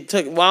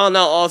Wild 'N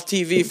Out off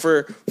TV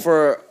for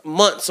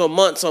months on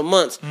months on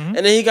months, and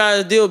then he got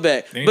his deal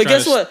back. But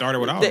guess what?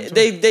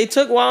 They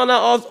took Wild 'N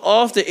Out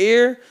off the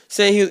air,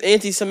 saying he was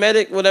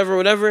anti-Semitic,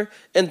 whatever.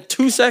 In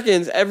 2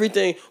 seconds,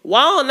 everything.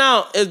 Wild 'N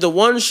Out is the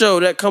one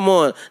show that come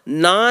on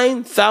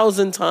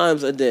 9,000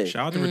 times a day.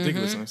 Shout out to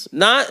Ridiculousness.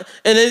 They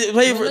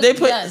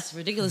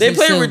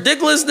play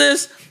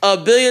Ridiculousness a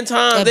billion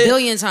times.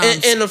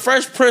 And the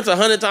Fresh Prince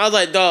 100 times. I was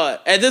like, dog.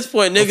 At this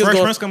point, niggas Fresh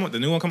Prince come on, the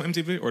new one come on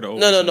MTV or the old?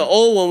 No, the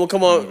old one will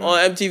come on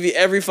MTV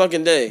every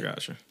fucking day.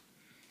 Gotcha.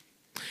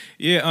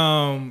 Yeah,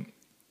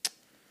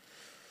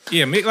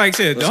 like I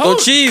said, let's go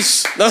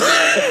Chiefs.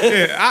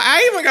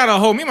 I even got a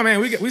whole me, my man.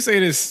 We say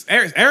this.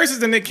 Ever since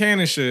the Nick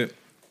Cannon shit,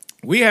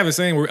 we have a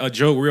saying, a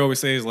joke we always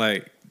say is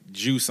like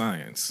Jew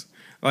science.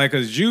 Like,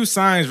 cause Jew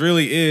science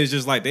really is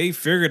just like they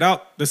figured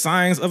out the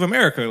science of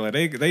America. Like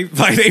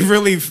they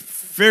really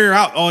figure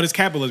out all this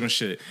capitalism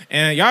shit.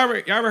 And y'all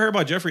ever heard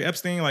about Jeffrey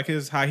Epstein? Like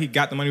how he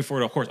got the money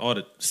for, of course, all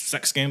the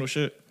sex scandal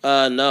shit.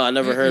 No, I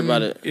never heard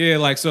about it. Yeah,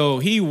 like so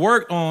he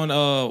worked on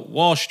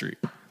Wall Street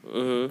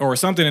or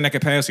something in that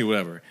capacity,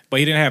 whatever. But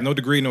he didn't have no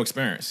degree, no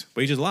experience.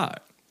 But he just lied.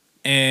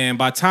 And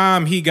by the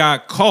time he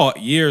got caught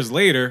years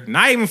later,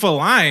 not even for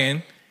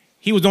lying,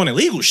 he was doing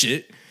illegal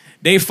shit.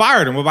 They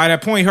fired him. But by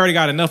that point, he already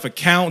got enough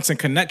accounts and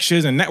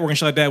connections and network and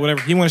shit like that,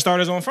 whatever. He wanted to start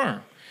his own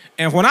firm.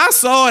 And when I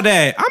saw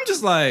that, I'm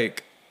just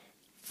like,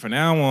 from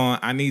now on,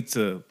 I need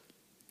to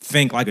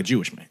think like a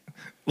Jewish man.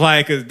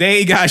 Like, cause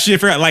they got shit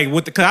for like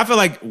cause I feel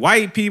like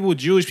white people,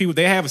 Jewish people,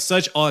 they have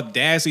such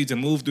audacity to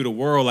move through the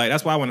world. Like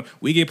that's why when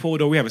we get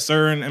pulled over, we have a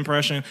certain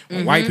impression.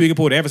 When white people get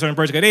pulled, they have a certain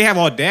impression. Cause they have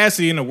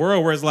audacity in the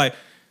world where it's like,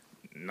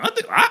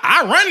 nothing.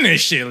 I run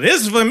this shit.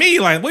 This is for me.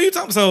 Like, what are you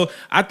talking? So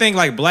I think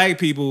like black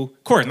people,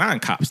 of course, not in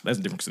cops. That's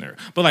a different scenario.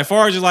 But like,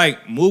 far as just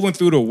like moving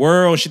through the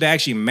world, shit that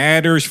actually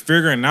matters,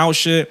 figuring out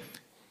shit,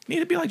 need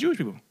to be like Jewish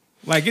people.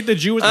 Like, get the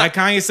Jewish, like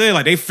Kanye said,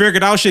 like they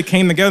figured out shit,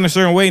 came together in a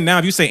certain way. Now,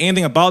 if you say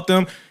anything about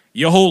them,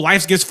 your whole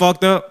life gets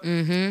fucked up.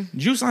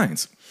 Jew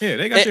science. Yeah,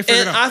 they got shit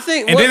figured out. I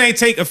think then they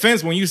take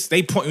offense when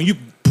you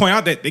point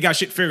out that they got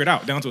shit figured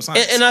out down to a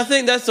science. And I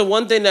think that's the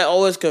one thing that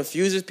always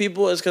confuses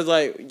people is because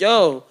like,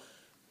 yo,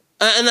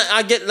 and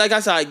I get, like I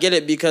said, I get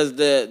it because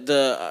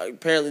the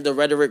apparently the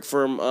rhetoric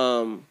from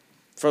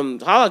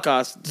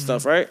Holocaust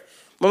stuff, right?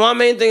 But my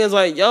main thing is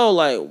like, yo,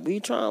 like we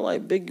trying to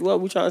like big you up.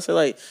 We trying to say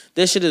like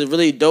this shit is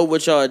really dope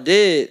what y'all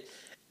did,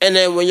 and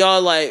then when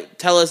y'all like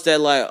tell us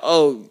that like,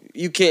 oh,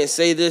 you can't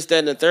say this, that,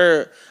 and the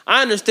third.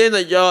 I understand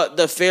that y'all,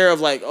 the fear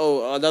of like,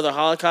 oh, another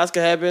Holocaust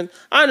could happen.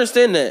 I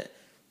understand that.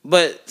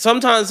 But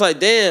sometimes like,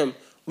 damn,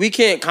 we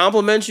can't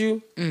compliment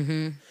you.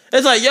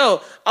 It's like,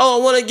 yo, I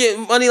want to get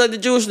money like the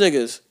Jewish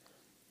niggas.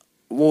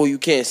 Well, you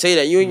can't say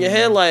that. You in your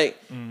head like,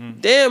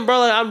 damn, bro,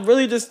 like, I'm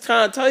really just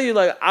trying to tell you,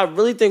 like, I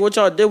really think what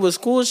y'all did was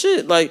cool as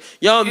shit. Like,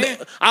 y'all,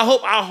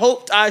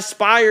 I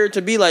aspire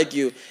to be like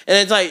you. And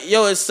it's like,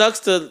 yo, it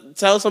sucks to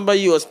tell somebody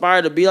you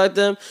aspire to be like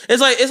them.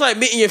 It's like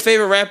meeting your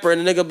favorite rapper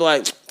and the nigga be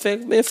like,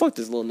 man, fuck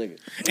this little nigga.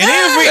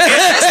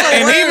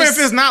 And even if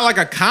it's not like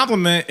a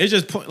compliment, it's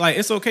just like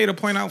it's okay to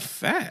point out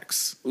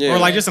facts or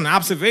like just an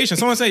observation.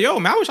 Someone say, "Yo,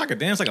 man, I wish I could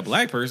dance like a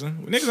black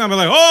person." Niggas gonna be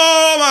like,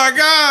 "Oh my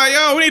god,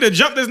 yo, we need to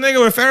jump this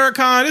nigga with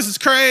Farrakhan. This is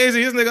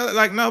crazy." This nigga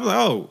like no, like,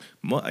 oh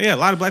yeah, a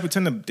lot of black people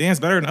tend to dance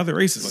better than other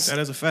races. Like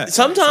that is a fact.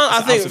 Sometimes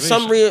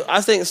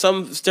I think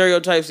some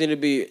stereotypes need to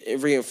be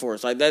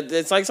reinforced. Like that,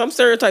 it's like some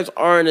stereotypes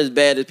aren't as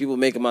bad as people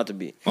make them out to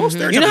be.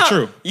 Stereotypes are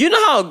true. You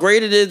know how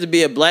great it is to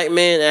be a black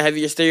man and have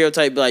your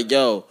stereotype be like,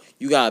 yo,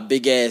 you got a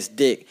big ass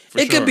dick.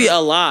 Could be a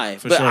lie,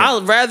 but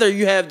I'd rather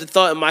you have the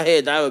thought in my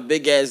head that I have a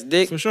big ass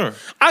dick. For sure.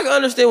 I can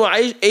understand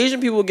why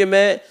Asian people get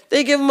mad.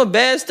 They give them a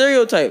bad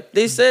stereotype.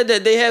 They said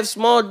that they have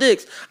small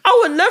dicks. I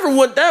would never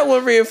want that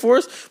one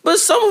reinforced, but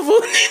some of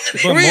them need to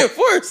be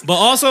reinforced. But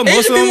also,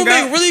 most Asian of them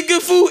people make really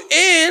good food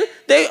and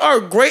they are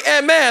great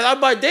at math.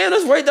 I'm like, damn,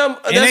 that's right.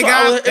 That's they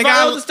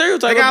got the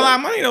stereotype. They got a lot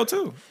of money though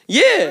too.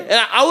 Yeah,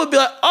 and I would be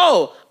like,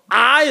 oh,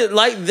 I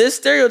like this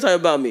stereotype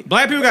about me.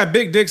 Black people got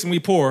big dicks and we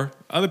poor.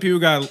 Other people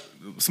got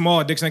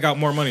small dicks and they got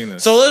more money than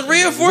this. So let's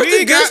reinforce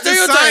the good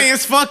stereotype. The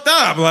science fucked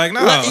up. Like,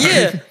 no.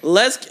 Yeah,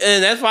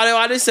 and that's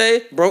why they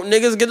say broke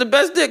niggas get the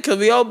best dick because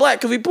we all black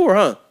because we poor,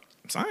 huh?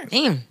 Science.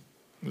 Damn.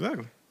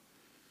 Exactly.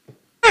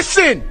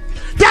 Listen,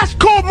 that's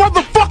called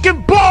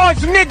motherfucking bars,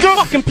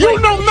 nigga. You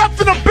know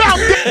nothing about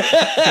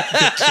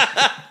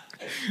that.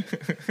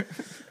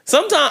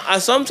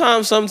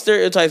 Sometimes some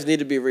stereotypes need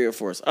to be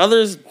reinforced.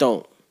 Others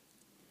don't.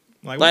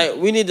 Like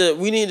we need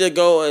to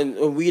go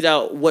and weed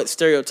out what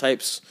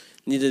stereotypes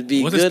need to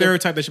be. What's good. a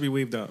stereotype that should be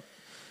weaved out?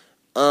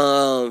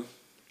 I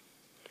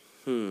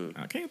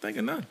can't think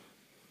of none.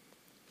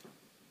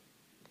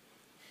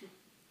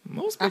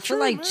 I feel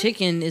like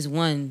chicken is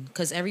one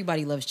because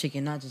everybody loves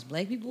chicken, not just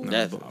black people.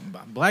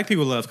 Black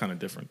people love kind of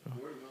different though.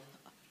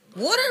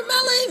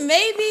 Watermelon,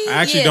 maybe.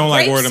 I actually don't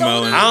like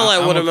watermelon. I don't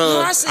like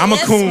watermelon. I'm a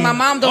coon. My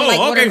mom don't like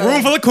watermelon. Okay,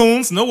 room full of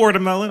coons, no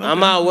watermelon. Okay. I'm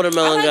not a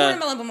watermelon guy. I like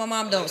watermelon, but my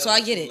mom don't, so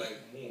I get it.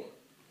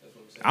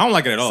 I don't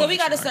like it at all. So we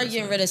got to start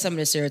getting rid of some of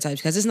the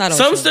stereotypes because it's not.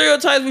 Some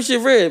stereotypes we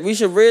should rid. We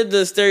should rid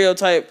the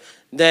stereotype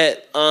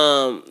that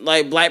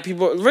like black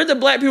people. Rid the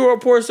black people are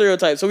poor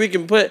stereotype, so we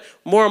can put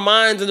more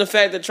minds in the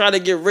fact that try to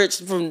get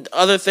rich from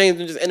other things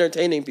than just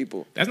entertaining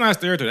people. That's not a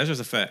stereotype. That's just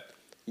a fact.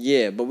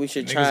 Yeah, but we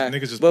should try.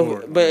 Niggas just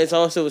poor. But it's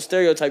also a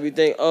stereotype. You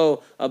think,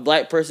 oh, a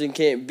black person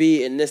can't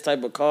be in this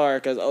type of car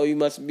because you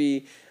must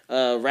be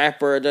a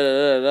rapper. Da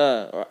da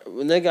da da.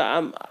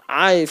 Nigga,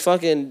 I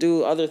fucking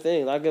do other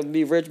things. I can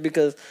be rich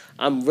because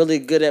I'm really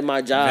good at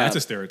my job. That's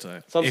a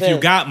stereotype. So if you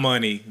got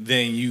money,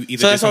 then you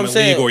either do something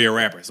illegal or you're a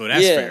rapper. So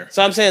that's fair.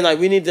 So I'm saying like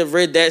we need to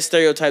rid that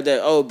stereotype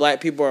that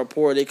black people are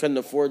poor. They couldn't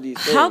afford these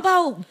things. How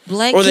about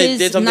black or kids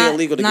they did something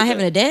illegal to not get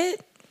having that. a dad?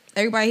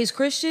 Everybody hates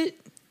Chris shit.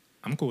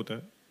 I'm cool with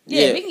that.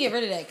 Yeah, we can get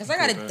rid of that because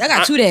I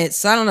got two dads,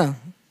 so I don't know.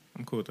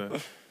 I'm cool with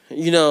that.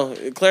 You know,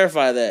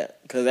 clarify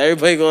that because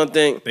everybody gonna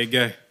think they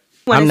gay.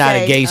 I'm not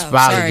a gay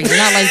spot. Sorry,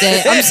 not like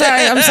that. I'm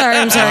sorry, not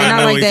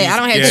like that. I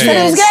don't have two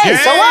dads. Gay,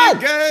 so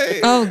what?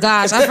 Gay. Oh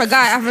gosh, I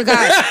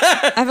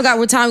forgot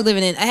what time we're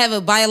living in. I have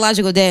a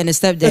biological dad and a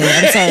stepdad.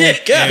 I'm sorry.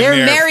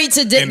 They're married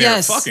to and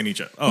yes. they're fucking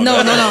each other. Oh, no.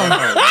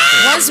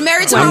 One's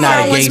married to my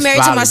mom, one's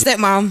married to my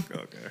stepmom.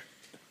 Okay.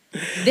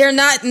 They're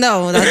not.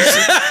 No,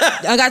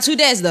 I got two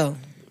dads though.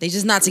 They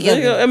just not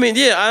together. I mean,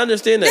 yeah, I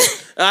understand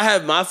that. I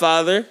have my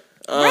father.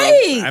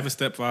 Right. I have a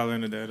stepfather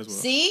and a dad as well.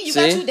 See, you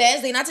got two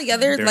dads. They not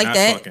together They're like not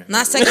that. fucking.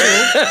 Not sexual.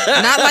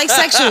 Not like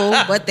sexual,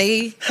 but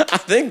they. I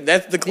think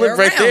that's the clip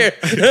right there.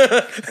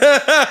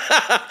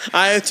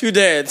 I have two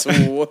dads.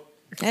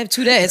 I have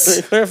 2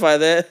 dads. Clarify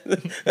that.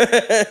 I'm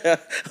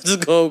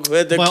just going to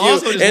they're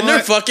cute. And they're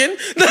fucking.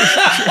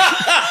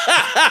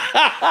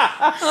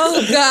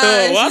 Oh,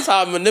 God. Watch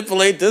how I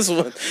manipulate this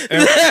one.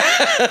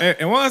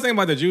 And one last thing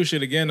about the Jew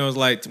shit again, though, is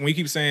like, when you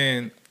keep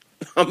saying...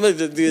 I'm going to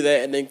just do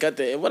that and then cut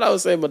that. And what I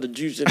was saying about the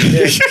Jew shit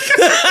again. Because,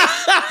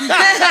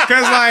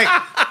 like,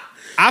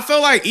 I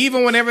feel like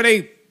even whenever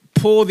they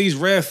pull these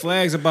red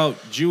flags about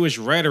Jewish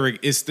rhetoric,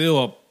 it's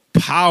still a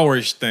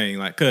powerish thing.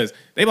 Like, because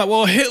they like,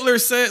 well, Hitler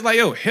said, like,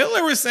 yo,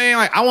 Hitler was saying,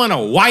 like, I want to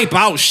wipe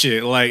out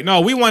shit. Like,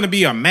 no, we want to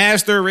be a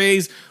master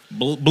race,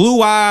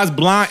 blue eyes,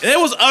 blind. There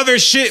was other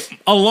shit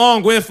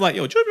along with, like,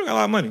 yo, Jewish people got a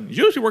lot of money.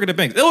 Jewish people work at the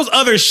banks. There was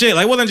other shit.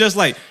 Like, it wasn't just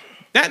like,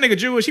 that nigga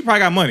Jewish, he probably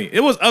got money.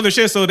 It was other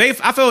shit. So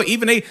I feel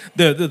even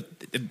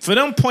for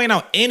them pointing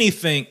out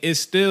anything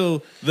is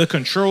still the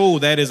control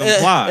that is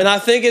implied. And I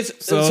think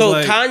it's so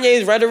like,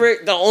 Kanye's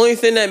rhetoric, the only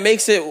thing that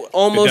makes it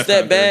almost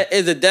that bad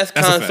is the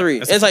DEFCON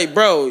 3. It's like,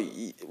 bro,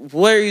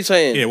 what are you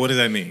saying? Yeah, what does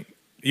that mean?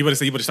 You better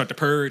say you better start the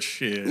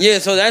purge? Yeah,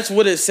 so that's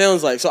what it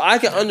sounds like. So I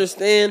can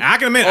understand. I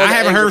can admit I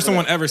haven't heard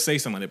someone ever say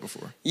something like that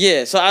before.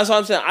 Yeah, so that's what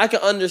I'm saying. I can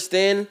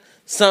understand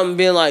something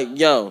being like,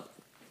 yo,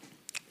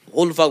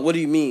 what the fuck, what do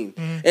you mean?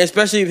 Mm-hmm. And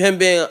especially him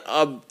being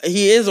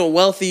he is a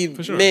wealthy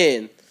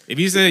man. If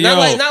he said,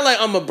 not like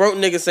I'm a broke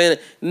nigga saying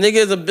it. Nigga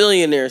is a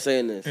billionaire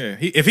saying this. Yeah.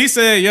 If he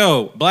said,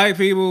 yo, black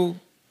people,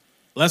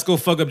 let's go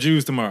fuck up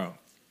Jews tomorrow,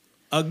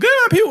 a good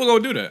amount of people will go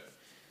do that.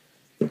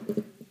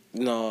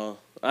 No.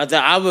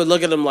 I would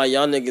look at them like,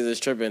 y'all niggas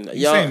is tripping.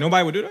 You saying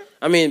nobody would do that?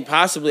 I mean,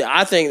 possibly.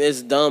 I think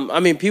it's dumb. I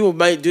mean, people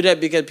might do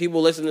that because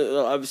people listen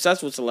to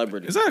obsessed with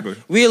celebrities. Exactly.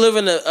 We live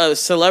in a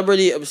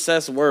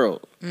celebrity-obsessed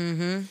world.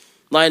 Mm-hmm.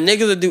 Like,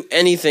 niggas would do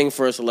anything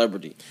for a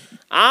celebrity.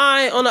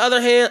 On the other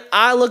hand,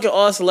 I look at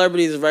all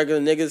celebrities as regular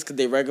niggas because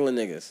they regular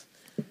niggas.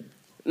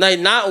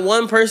 Like, not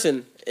one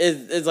person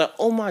is like,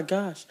 oh my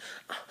gosh.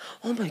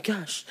 Oh my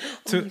gosh.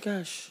 Oh my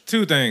gosh.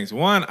 Two things.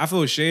 One, I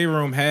feel Shade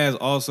Room has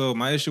also,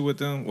 my issue with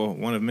them, well,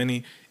 one of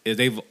many, is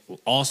they've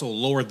also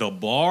lowered the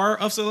bar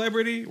of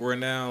celebrity, where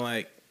now,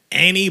 like,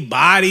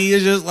 anybody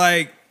is just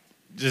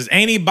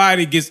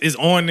anybody is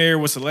on there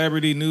with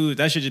celebrity news.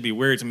 That should just be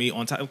weird to me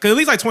on top. Because at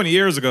least like 20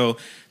 years ago,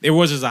 there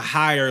was just a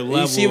higher level.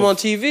 You see them on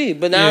TV,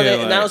 but now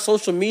now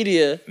social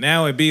media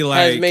now it'd be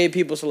like has made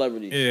people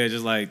celebrities. Yeah,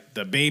 just like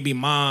the baby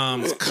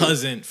mom's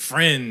cousin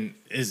friend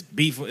is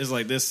beef. It's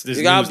like this.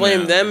 You gotta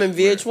blame them and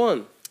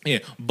VH1. Yeah,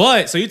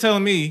 but so you're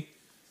telling me,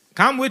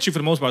 I'm with you for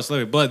the most part,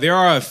 celebrity, but there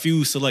are a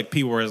few select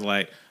people where it's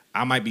like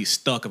I might be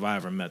stuck if I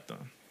ever met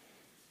them.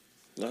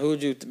 Now, who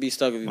would you be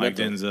stuck if you met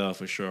them? Like Denzel,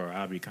 for sure.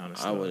 I'd be kind of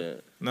stuck. I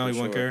wouldn't. No, you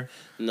wouldn't care?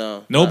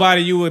 No.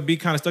 Nobody you would be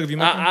kind of stuck if you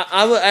met them?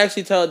 I would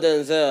actually tell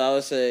Denzel, I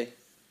would say,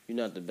 you're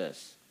not the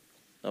best.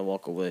 I'd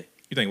walk away.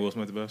 You think Will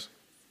Smith the best?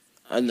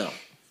 No.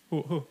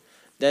 Who?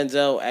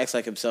 Denzel acts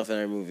like himself in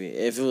every movie.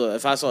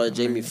 If I saw a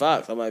Jamie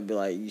Foxx, I might be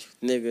like,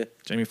 nigga.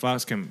 Jamie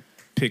Foxx can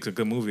pick a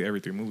good movie every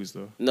 3 movies,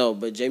 though. No,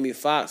 but Jamie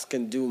Foxx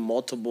can do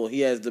multiple.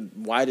 He has the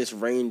widest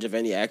range of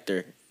any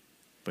actor.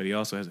 But he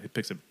also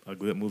picks a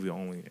good movie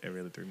only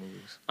every other 3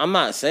 movies. I'm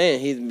not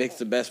saying he makes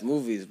the best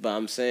movies, but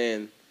I'm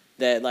saying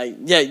that, like,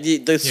 yeah,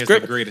 the script. He has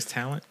the greatest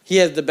talent? He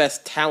has the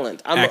best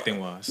talent.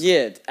 Acting-wise.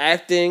 Yeah,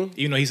 acting.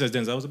 Even though he says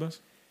Denzel was the best?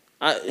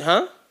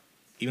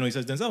 Even though he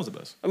says Denzel was the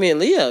best? I mean,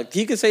 yeah,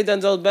 he could say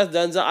Denzel's best.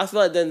 I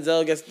feel like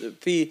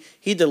Denzel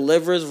he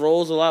delivers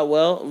roles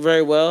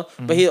very well,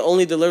 but he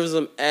only delivers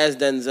them as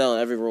Denzel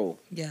in every role.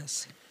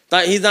 Yes.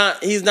 Like, he's not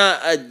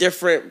a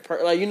different,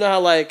 like, you know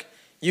how, like,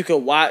 you could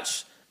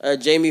watch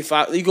Jamie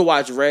Foxx, you could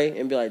watch Ray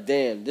and be like,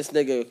 damn, this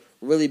nigga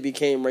really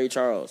became Ray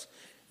Charles.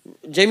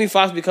 Jamie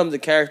Foxx becomes a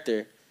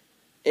character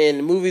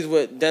in movies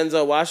with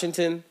Denzel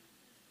Washington.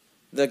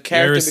 The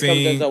character becomes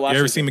Denzel Washington. You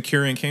ever seen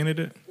Mercurian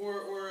Candidate?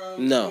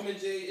 No.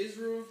 He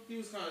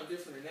was kind of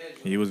different in that.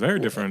 He was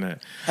very different in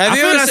that. I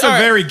feel that's a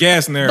very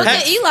gas narrative. Look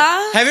at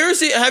Eli. Have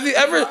you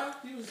ever?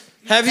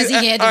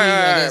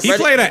 He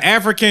played an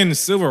African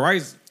civil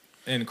rights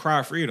and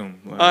Cry Freedom.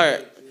 All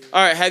right.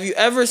 Have you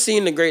ever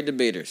seen The Great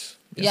Debaters?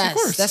 Yes, of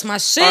course. That's my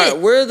shit. All right,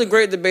 where are The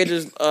Great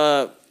Debaters?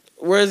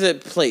 Where is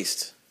it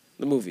placed?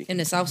 The movie in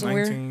the South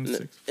somewhere.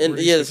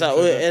 The South,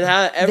 and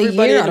how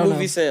everybody in the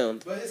movie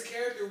sound. But his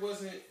character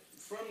wasn't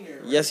from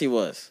there. Right? Yes, he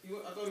was. I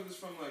thought he was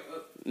from like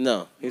up.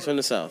 No, he's from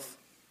the South.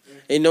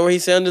 And you know where he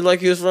sounded like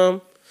he was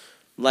from?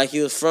 Like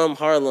he was from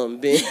Harlem,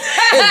 being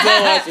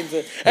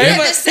Washington.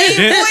 The same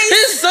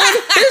voice.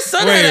 His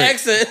son had an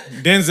accent.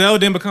 Denzel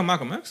didn't become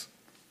Malcolm X?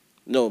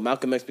 No,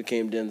 Malcolm X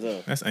became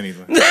Denzel. That's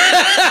anything.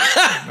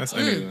 That's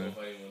anything.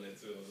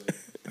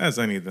 That's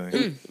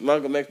anything.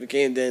 Malcolm X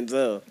became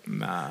Denzel.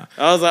 Nah.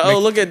 I was like, oh,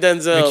 look at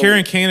Denzel.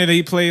 Mercurian Candidate,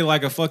 he played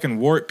like a fucking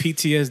warped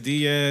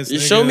PTSD ass. You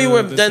show me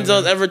where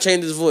Denzel's ever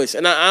changed his voice.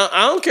 And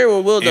I don't care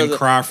what Will does. In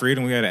Cry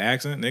Freedom, we had an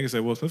accent. Nigga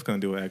said Will Smith couldn't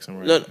do an accent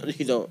right. No,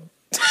 he don't.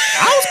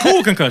 I was cool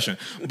with Concussion,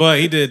 but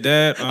he did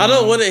that. I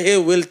don't want to hear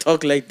Will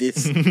talk like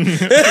this. They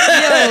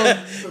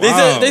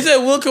said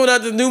Will coming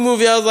out the new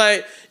movie. I was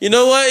like, you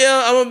know what,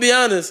 yo? I'm gonna be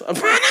honest. I'm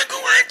probably not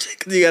gonna watch it.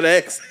 Cause you got an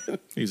accent.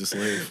 He's a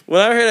slave.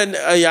 When I heard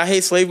I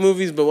hate slave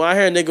movies, but when I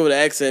hear a nigga with an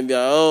accent, be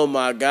like, oh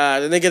my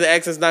god, the nigga the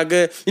accent's not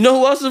good. You know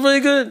who else is really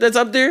good? That's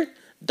up there?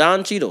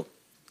 Don Cheadle.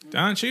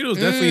 Don Cheadle's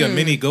definitely a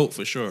mini GOAT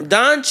for sure.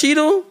 Don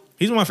Cheadle.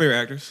 He's one of my favorite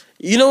actors.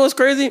 You know what's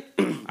crazy?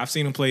 I've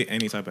seen him play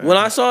any type of. When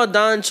I saw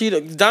Don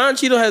Cheadle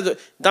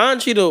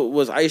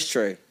was Ice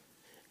Tray,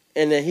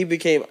 and then he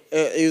became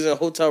he was in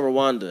Hotel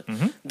Rwanda.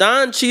 Mm-hmm.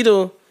 Don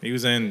Cheadle. He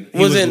was from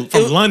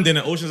London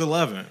in Ocean's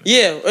 11.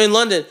 Yeah, in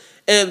London.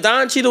 And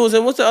Don Cheadle was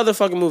in what's the other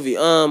fucking movie?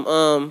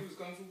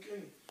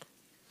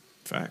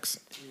 Facts.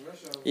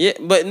 Yeah,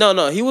 but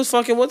no, he was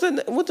fucking what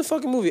the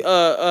fucking movie?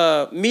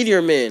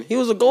 Meteor Man. He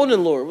was a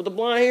Golden Lord with the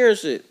blonde hair and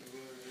shit.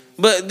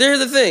 But here's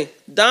the thing,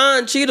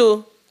 Don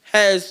Cheadle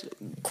has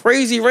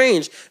crazy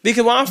range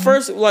because when I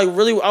first I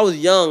was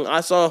young,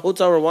 I saw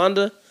Hotel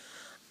Rwanda.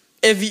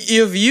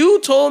 If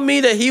you told me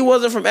that he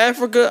wasn't from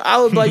Africa,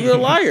 I would be like, you're a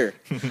liar.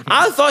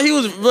 I thought he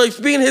was like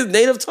speaking his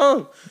native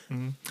tongue.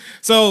 Mm-hmm.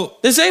 So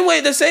the same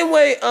way,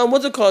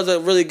 what's it called? A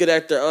really good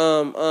actor.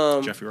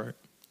 Jeffrey Wright.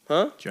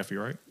 Huh? Jeffrey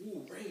Wright.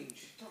 Ooh,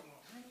 range. Talking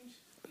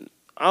about range.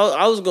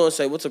 I was gonna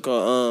say what's it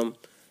called?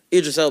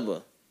 Idris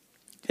Elba.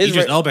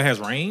 Idris Elba has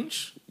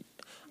range.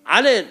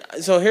 I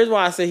didn't. So here's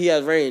why I say he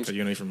has range. So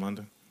you know he's from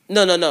London.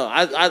 No.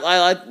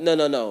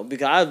 No.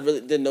 Because I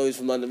really didn't know he was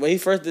from London. When he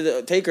first did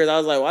the Takers, I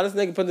was like, why this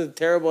nigga put this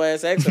terrible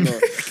ass accent on?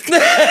 Fake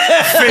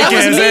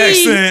ass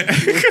accent.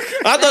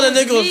 I thought the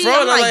nigga was from.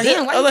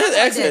 I was like, his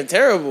accent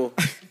terrible.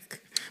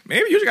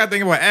 Maybe you just gotta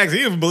think about accent.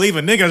 You even believe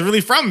a nigga's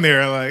really from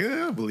there. Like,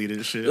 I believe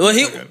this shit. Well,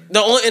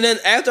 and then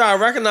after I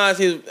recognized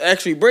he was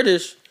actually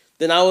British,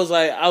 then I was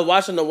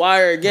watching The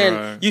Wire again.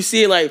 Right. You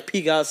see it like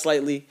peek out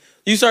slightly.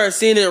 You start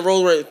seeing it in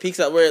roles where it peaks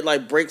out, where it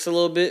like breaks a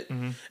little bit,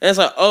 and it's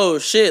like, oh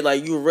shit,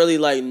 like you really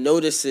like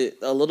notice it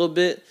a little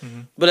bit,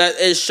 but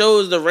it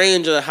shows the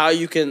range of how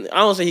you can. I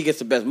don't say he gets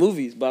the best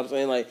movies, but I'm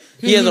saying like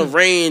he has a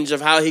range of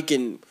how he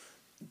can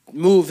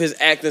move his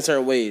act in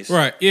certain ways.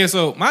 Right. Yeah.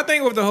 So my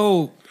thing with the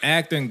whole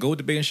acting, GOAT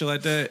debate and shit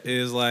like that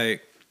is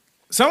like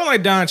someone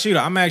like Don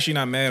Cheadle. I'm actually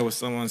not mad with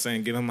someone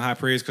saying give him high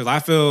praise because I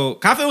feel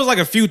it was like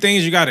a few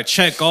things you got to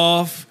check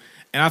off,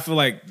 and I feel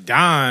like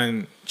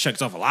Don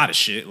checks off a lot of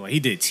shit. Like he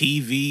did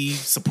TV,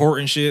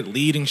 supporting shit,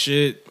 leading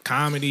shit,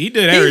 comedy. He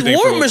did everything.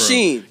 He's War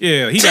Machine.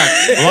 Yeah, he got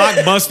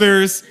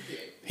blockbusters.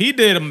 He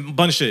did a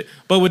bunch of shit.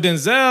 But with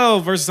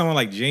Denzel versus someone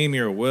like Jamie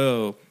or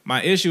Will,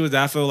 my issue is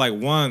that I feel like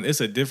one,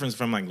 it's a difference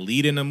from like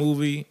leading a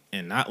movie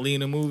and not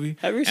leading a movie.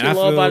 Have you seen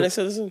Law Abiding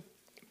Citizen?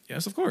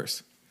 Yes, of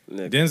course.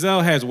 Nick.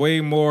 Denzel has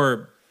way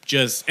more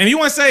just, and you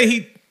want to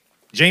say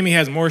Jamie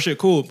has more shit,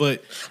 cool,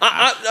 but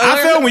I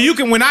feel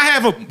when I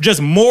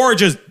have more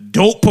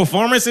dope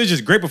performances,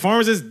 just great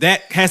performances,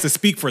 that has to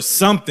speak for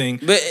something.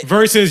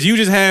 Versus you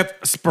just have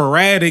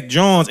sporadic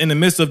Jones in the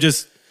midst of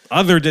just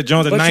other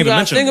Jones that not even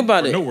mentioned. Think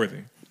about it. Noteworthy.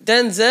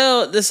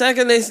 Denzel, the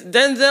second they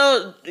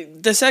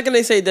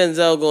say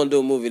Denzel gonna do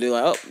a movie, they're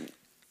like, oh,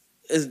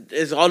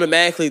 it's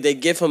automatically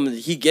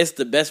he gets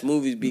the best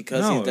movies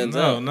because he's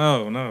Denzel.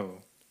 No.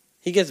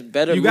 He gets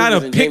better. You movies gotta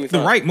than pick Jamie the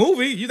Foxx. right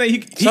movie. You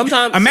think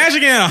sometimes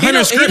imagine getting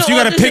 100 scripts, you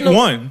gotta pick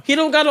one. He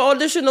don't gotta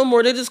audition no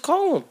more. They just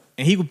call him.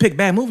 And he would pick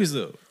bad movies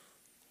though.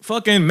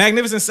 Fucking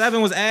Magnificent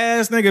Seven was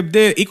ass. Nigga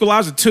did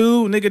Equalizer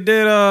 2. Nigga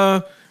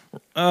did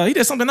he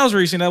did something else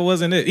recently that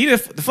wasn't it. He did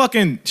the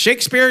fucking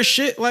Shakespeare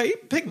shit. Like he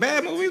picked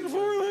bad movies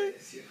before. Like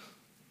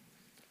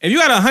if you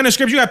got 100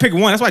 scripts, you gotta pick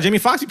one. That's why Jamie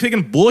Foxx be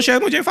picking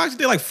bullshit. Jamie Foxx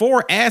did like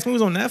 4 ass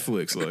movies on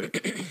Netflix.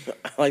 Like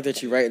I like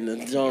that you writing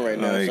the genre right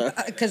now.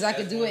 Because I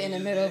could do it in the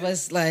middle of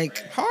us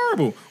like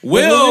horrible.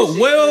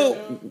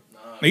 Will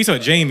you saw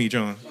Jamie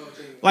John.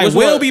 Like which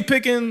Will one? Be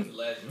picking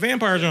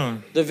Vampire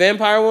John. The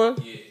vampire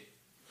one? Yeah.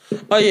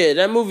 Oh yeah,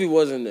 that movie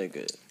wasn't that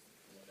good.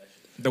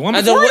 The one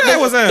before that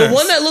was ass. The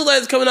one that looks like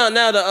it's coming out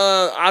now,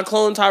 the I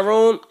Clone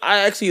Tyrone,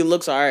 it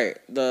looks alright.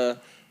 The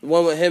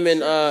one with him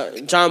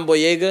and John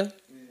Boyega.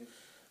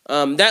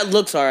 That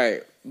looks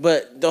alright.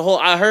 But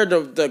I heard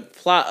the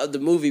plot of the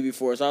movie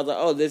before, so I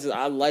was like,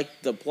 I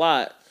like the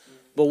plot.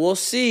 But we'll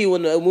see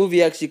when the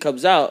movie actually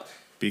comes out.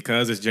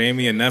 Because it's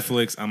Jamie and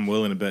Netflix, I'm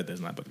willing to bet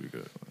that's not about to be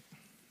good.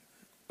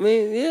 I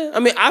mean, yeah. I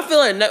mean, I feel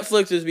like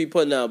Netflix just be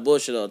putting out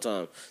bullshit all the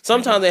time.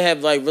 Sometimes they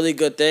have like really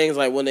good things,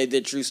 like when they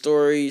did True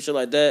Story, shit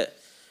like that.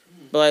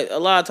 But like a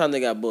lot of times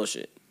they got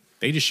bullshit.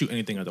 They just shoot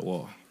anything at the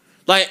wall.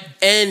 Like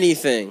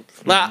anything.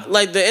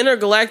 Like the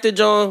Intergalactic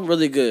John,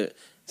 really good.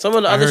 Some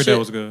of the other shit that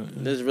was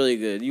good. That's really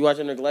good. You watch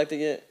Intergalactic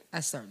yet? I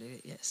started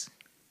it, yes.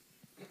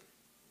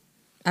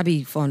 I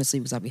be falling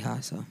asleep because I be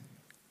high, so.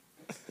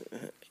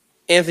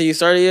 Anthony, you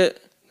started yet?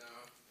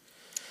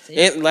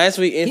 No. Last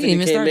week,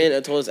 Anthony came in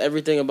and told us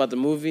everything about the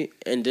movie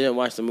and didn't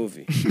watch the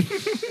movie.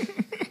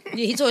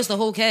 Yeah, he told us the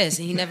whole cast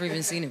and he never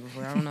even seen it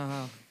before. I don't know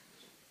how.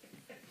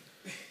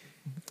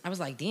 I was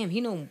like, damn,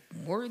 he know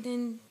more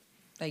than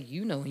like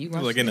you know. You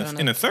like in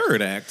the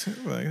third act.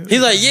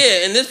 He's like,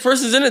 yeah, and this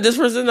person's in it. This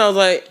person's in it. I was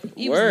like,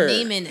 he was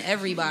naming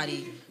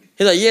everybody.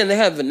 He's like, yeah, and they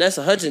have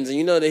Vanessa Hudgens, and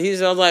you know that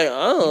I was like,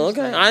 oh,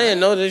 okay. I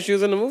didn't know that she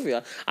was in the movie.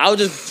 I would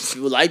just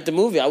like the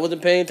movie. I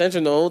wasn't paying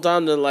attention the whole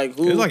time to like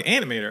who. It was like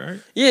animated, right?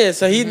 Yeah,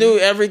 so he knew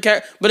every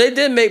character, but they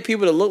did make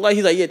people that look like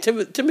he's like, yeah,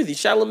 Timothy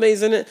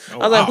Chalamet's in it. I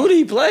was like, who did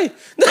he play? 'Cause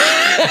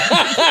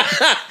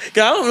I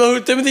don't know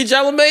who Timothy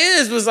Chalamet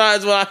is.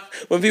 Besides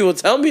when people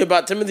tell me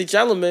about Timothy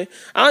Chalamet,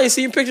 I ain't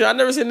seen pictures. I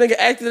never seen a nigga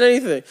acting in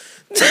anything.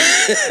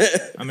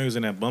 I know he was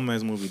in that bum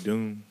ass movie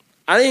Doom.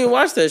 I didn't even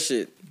watch that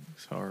shit.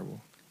 It's horrible.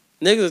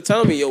 Niggas were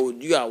telling me, yo,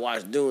 you gotta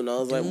watch Dune. I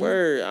was like,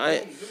 word.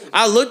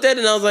 I looked at it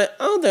and I was like,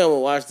 I don't think I'm gonna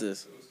watch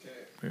this.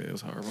 It was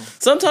horrible.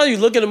 Sometimes you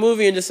look at a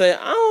movie and just say,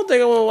 I don't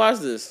think I want to watch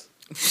this.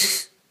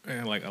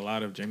 And like a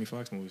lot of Jamie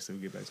Foxx movies, to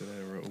get back to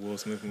that, Will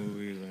Smith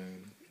movies,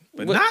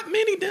 but not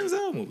many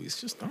Denzel movies.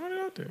 Just throwing it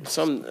out there.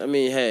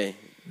 Hey.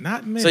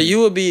 Not many. So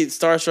you would be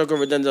starstruck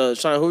over Denzel.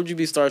 Sean, who would you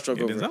be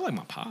starstruck over? Denzel like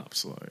my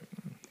pops. Like.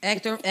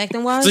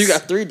 Acting wise? So you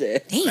got 3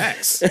 dads.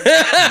 Facts.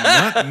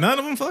 none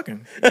of them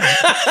fucking.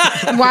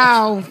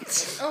 Wow.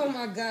 Oh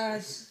my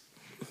gosh.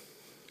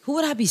 Who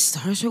would I be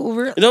starstruck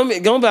over?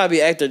 Don't about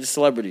be actor, just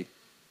celebrity.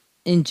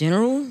 In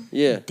general?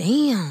 Yeah.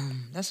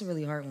 Damn. That's a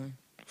really hard one.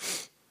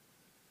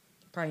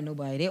 Probably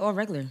nobody. They all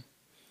regular.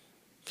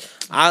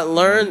 I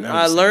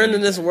learned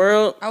in this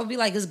world. I would be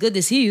like, it's good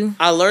to see you.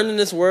 I learned in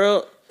this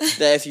world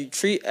that if you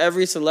treat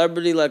every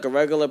celebrity like a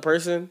regular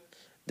person,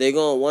 they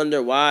gonna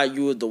wonder why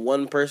you were the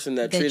one person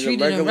that treated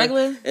them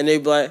regular. And they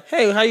be like,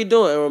 hey, how you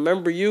doing? And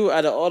remember you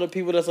out of all the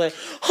people that's like,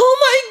 oh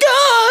my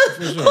God,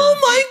 sure. Oh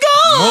my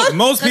God.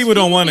 Most people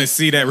don't want to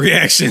see that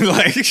reaction.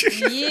 Like,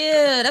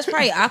 yeah, that's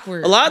probably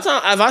awkward. A lot of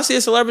times, if I see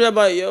a celebrity, I'm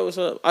like, yo, what's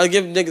up? I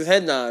give niggas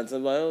head nods.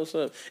 I'm like, oh, what's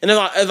up? And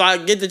if I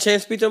get the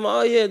chance to speak to them,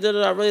 oh yeah,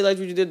 I really liked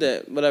what you did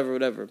that. Whatever.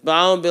 But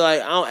I don't be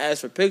like, I don't ask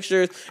for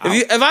pictures.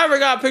 If I ever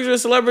got a picture of a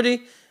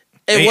celebrity,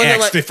 they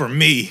asked it for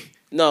me.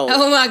 No.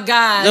 Oh my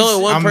God.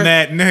 I'm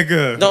that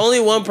nigga. The only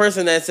one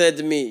person that said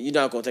to me, you're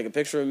not going to take a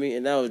picture of me,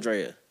 and that was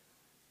Drea.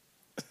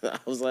 I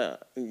was like,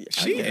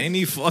 she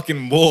any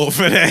fucking bull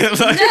for that.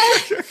 Like,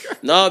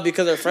 no,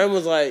 because her friend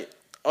was like,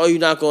 oh, you're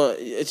not going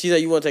to, she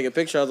said, you want to take a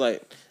picture? I was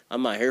like,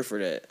 I'm not here for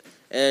that.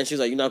 And she was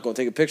like, you're not going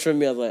to take a picture of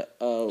me? I was like,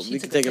 we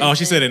can take a picture. Oh,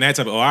 she said in that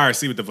type of, I already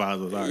see what the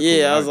vibe was. Right,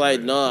 yeah, cool. I was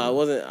like, no, I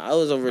wasn't. I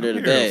was over there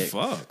to beg.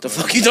 Fuck. The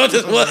fuck you thought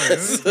this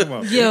was?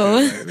 Yo.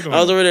 I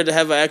was over there to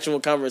have an actual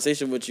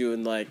conversation with you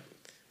and like,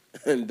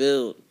 and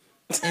build.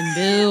 Fuck out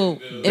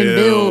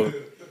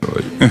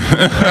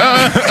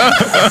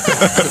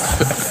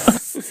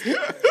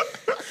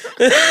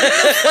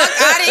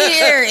of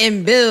here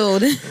and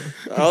build.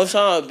 I was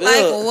trying to build.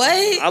 Like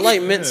what? I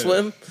like mint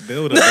swim.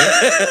 Build a bit.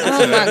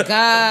 Oh my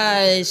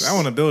gosh. I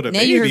want to build a now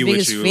baby you're her with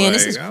biggest you. fan. Like,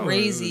 This is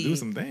crazy. Do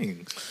some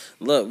things.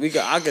 Look,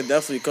 I could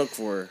definitely cook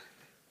for her.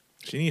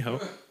 She need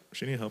help.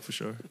 She need help for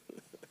sure.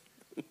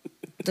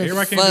 The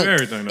Everybody fuck? can't do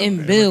everything though.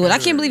 And build. I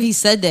can't believe he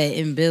said that.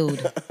 And build.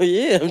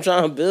 Yeah, I'm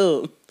trying to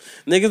build.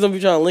 Niggas don't be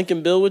trying to link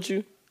and build with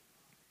you.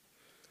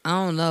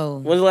 I don't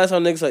know. When's the last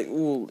time niggas like,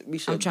 ooh, we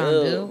should I'm trying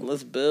to build.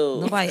 Let's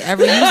build. Nobody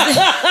ever used it.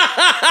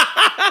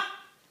 I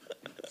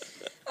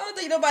don't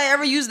think nobody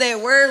ever used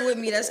that word with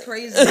me. That's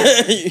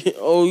crazy.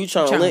 Oh, you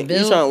trying to link?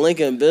 You trying to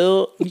link and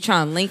build? You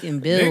trying to link and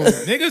build?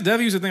 Niggas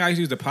definitely used to think I used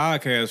to use the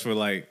podcast for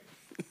like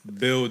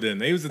building.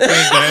 They used to think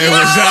that it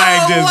was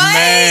like just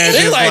mad. They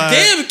just like,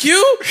 damn, Q,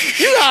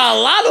 you got a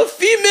lot of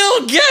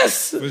female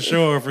guests. For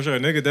sure.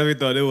 Niggas definitely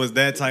thought it was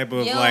that type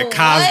of Yo, like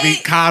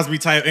Cosby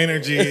type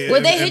energy.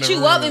 Would they hit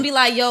you up and be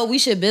like, yo, we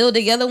should build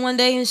together one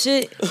day and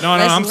shit? No,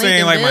 I'm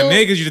saying like my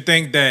niggas used to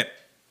think that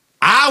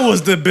I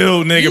was the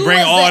build nigga, You bring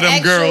was all the them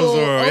actual- girls,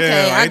 or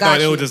okay, yeah, I they thought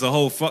got it was you. just a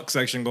whole fuck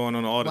section going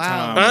on all the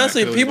time.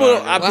 Honestly, Like, people,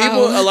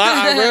 a lot.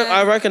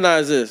 I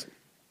recognize this.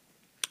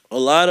 A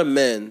lot of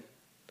men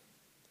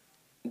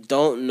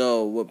don't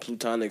know what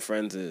platonic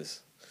friends is,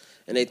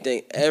 and they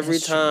think every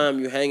time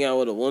you hang out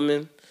with a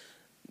woman,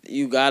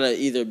 you gotta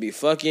either be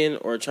fucking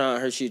or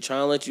she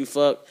trying to let you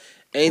fuck.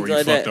 Anything or you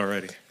like fucked that.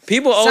 already.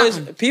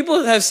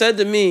 People have said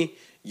to me,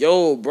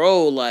 yo,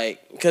 bro,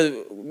 like, because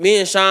me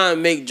and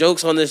Sean make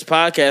jokes on this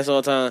podcast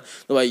all the time.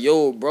 They're like,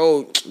 yo,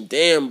 bro,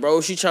 damn,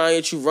 bro, she trying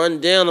to get you run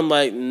down. I'm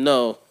like,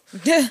 no,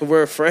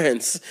 we're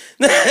friends.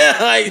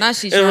 Like, Not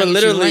she and trying we're to get you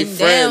literally run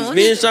friends. down.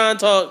 Me and Sean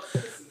talk.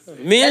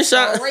 Me and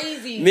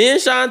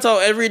Sean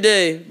talk every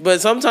day,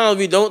 but sometimes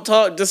we don't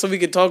talk just so we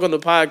can talk on the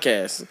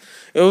podcast.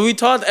 And when we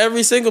talk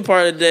every single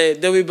part of the day,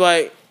 then we be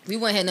like, we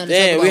wouldn't have nothing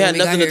damn, to talk about. we had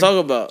nothing to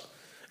talk about.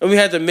 And we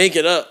had to make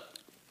it up.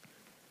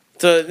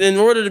 So in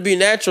order to be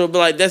natural, but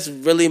like that's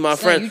really my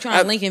friend. You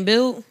trying to link and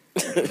build?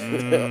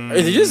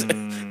 Did you just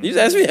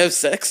ask me to have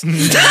sex? on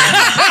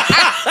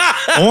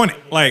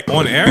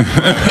air?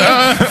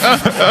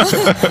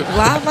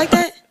 Live like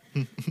that?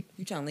 You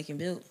trying to link and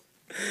build?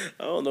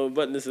 I don't know what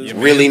button this is.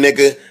 Really,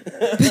 nigga?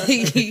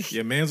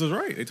 Your mans was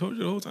right. They told you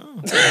the whole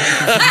time.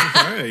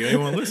 Yeah, you ain't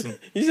want to listen.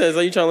 You said, so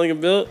you trying to link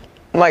and build?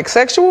 Like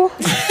sexual?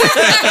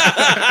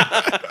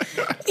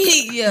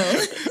 Yo.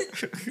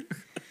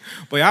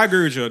 But yeah, I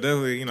agree with you.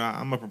 Definitely,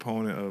 I'm a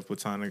proponent of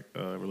platonic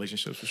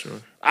relationships for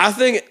sure. I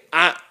think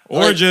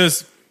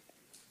just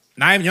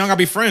Not even, you don't gotta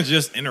be friends,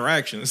 just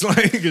interactions.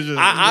 Like, it's just,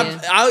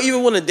 I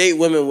even want to date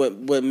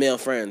women with male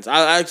friends.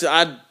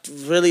 I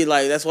really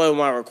like, that's one of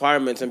my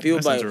requirements. And people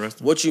like,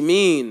 what you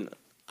mean?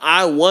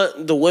 I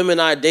want the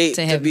women I date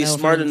to be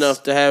smart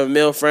enough to have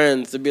male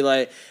friends to be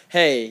like,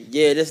 hey,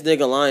 yeah, this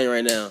nigga lying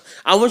right now.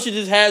 I want you to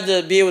just have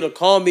to be able to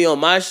call me on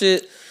my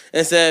shit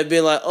instead of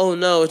being like, oh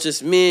no, it's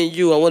just me and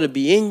you. I want to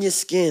be in your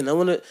skin. I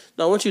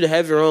want you to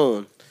have your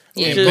own.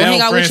 Yeah, go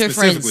hang out with your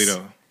friends.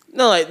 Though.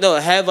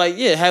 Have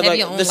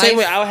the same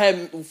way I would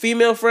have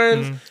female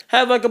friends,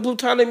 have like a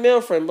plutonic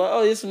male friend. Like,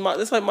 oh, this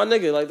like my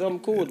nigga. Like, I'm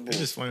cool with it. It's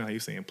just funny how you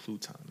saying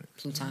plutonic.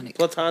 Platonic.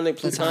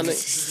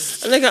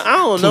 Nigga, I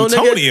don't know,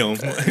 Plutonium.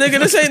 Nigga,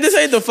 this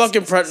ain't the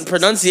fucking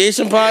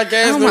pronunciation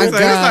podcast. Oh my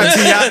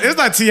God. It's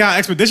not T.I.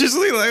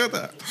 expeditiously. Like, what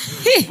the?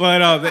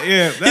 But,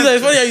 yeah. He's like,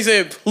 it's funny how you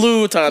say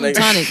plutonic.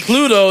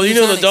 Pluto, you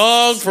know the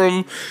dog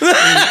from... You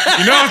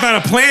know it's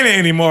not a planet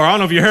anymore. I don't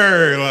know if you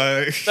heard.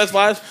 Like, that's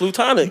why it's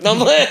plutonic. I'm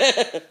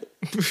like...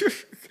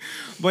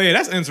 But yeah,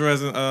 that's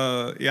interesting.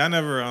 I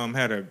never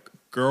had a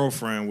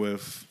girlfriend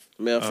with...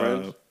 Male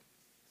friends?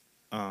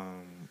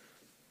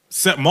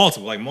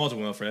 Multiple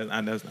male friends.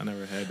 I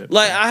never had that.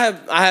 Like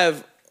I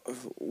have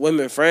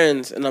women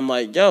friends, and I'm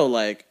like, yo,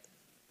 like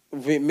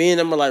me and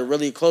them are like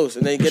really close,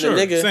 and they get a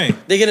nigga. Same.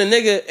 They get a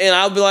nigga, and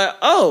I'll be like,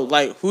 oh,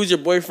 like who's your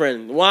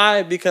boyfriend?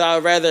 Why? Because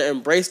I'd rather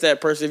embrace that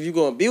person. If you're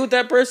gonna be with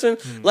that person,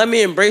 let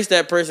me embrace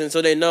that person,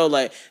 so they know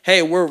like,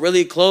 hey, we're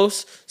really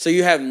close, so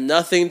you have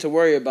nothing to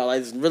worry about.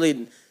 Like it's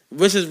really,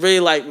 which is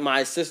really like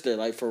my sister,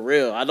 like for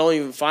real. I don't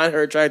even find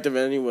her attractive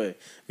in any way.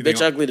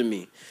 Bitch ugly to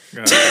me.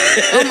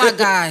 Oh my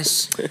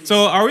gosh.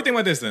 So are we thinking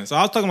about this then? So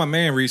I was talking to my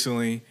man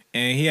recently,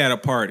 and he had a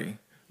party,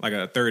 like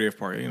a 30th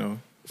party,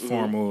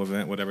 formal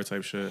event, whatever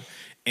type shit.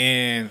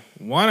 And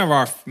one of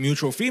our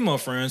mutual female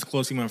friends,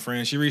 close female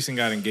friends, she recently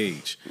got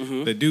engaged.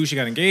 The dude she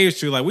got engaged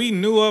to, like we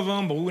knew of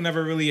him, but we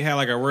never really had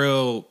like a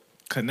real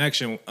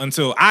connection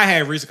until I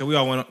had recently.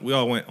 Cause we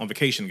all went on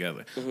vacation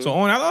together. So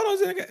I thought, oh,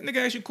 this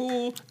nigga actually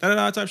cool,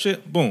 type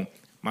shit. Boom.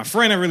 My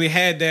friend never really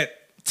had that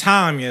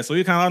time yet, so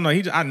he kind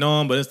of I know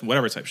him, but it's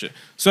whatever type shit.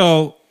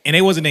 So, and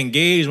they wasn't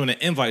engaged when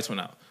the invites went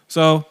out.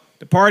 So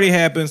the party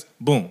happens,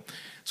 boom.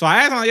 So I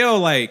asked him, yo,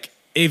 like,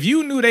 if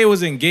you knew they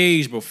was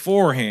engaged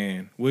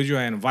beforehand, would you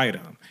have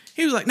invited him?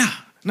 He was like, nah,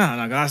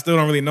 cause I still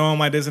don't really know him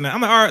like this and that.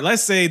 I'm like, all right,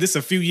 let's say this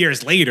a few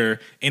years later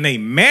and they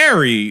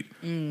married,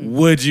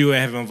 would you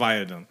have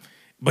invited them?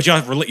 But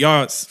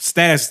y'all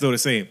status is still the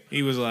same.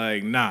 He was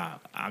like, nah,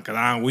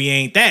 cause we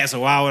ain't that,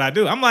 so why would I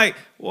do it? I'm like,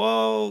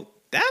 well,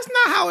 that's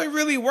not how it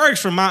really works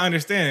from my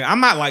understanding. I'm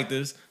not like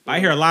this, but I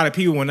hear a lot of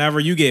people whenever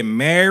you get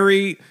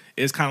married,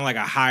 it's kind of like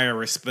a higher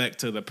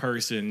respect to the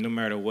person no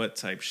matter what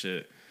type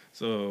shit.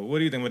 So what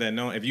do you think with that?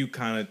 Knowing if you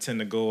kind of tend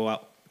to go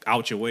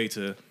out your way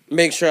to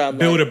make sure I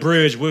build a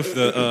bridge with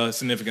the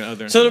significant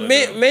other. So the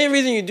main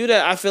reason you do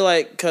that, I feel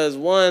like, because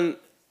one,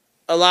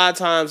 a lot of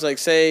times, like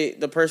say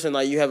the person,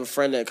 like you have a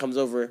friend that comes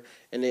over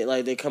and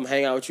they come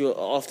hang out with you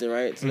often,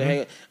 right? So they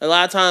hang. A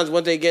lot of times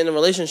when they get in a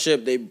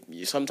relationship,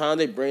 sometimes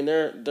they bring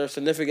their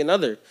significant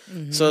other.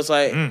 So it's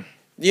like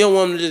you don't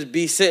want them to just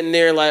be sitting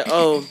there like,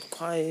 oh,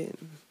 quiet.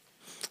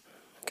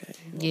 Okay.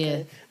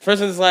 Yeah.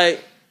 Person's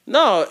like,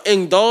 no,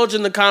 indulge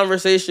in the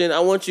conversation. I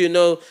want you to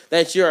know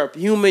that you're a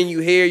human. You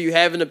hear, you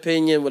have an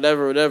opinion,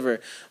 whatever.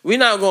 We're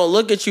not going to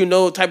look at you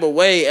no type of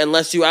way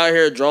unless you out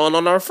here drawing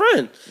on our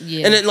friend.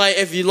 Yeah. And then, like,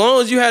 as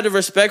long as you have the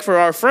respect for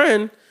our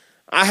friend,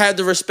 I have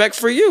the respect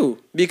for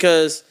you,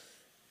 because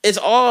it's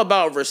all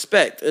about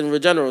respect in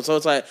general. So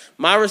it's like,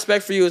 my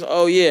respect for you is,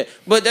 oh, yeah.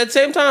 But at the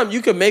same time,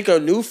 you can make a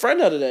new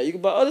friend out of that. You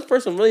can be like, oh, this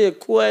person really a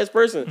cool-ass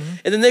person.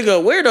 And the nigga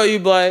a weirdo, you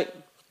be like,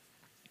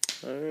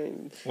 all right.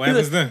 What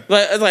happens then?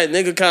 But it's like,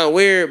 nigga kind of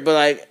weird, but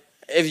like,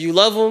 if you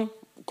love him,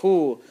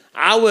 cool.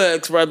 I would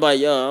express like,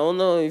 yo, I don't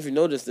know if you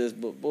noticed this,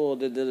 but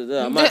bull,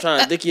 I'm not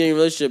trying to dick you in a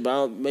relationship,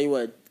 but I maybe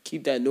want to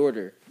keep that in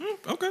order.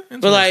 Okay.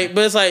 But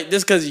it's like,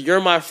 just because you're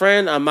my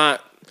friend, I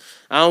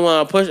don't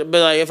want to push it.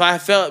 But like, if I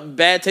felt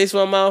bad taste in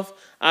my mouth,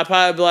 I'd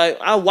probably be like,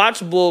 I'll watch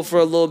Bull for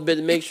a little bit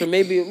to make sure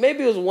maybe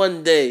it was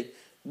one day.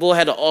 Bull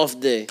had an off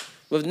day.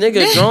 With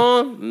nigga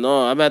drawn,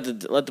 no, I'm about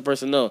to let the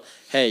person know,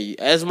 hey,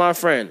 as my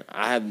friend,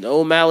 I have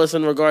no malice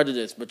in regard to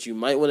this, but you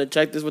might want to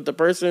check this with the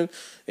person.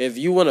 If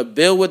you want to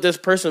build with this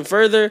person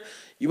further,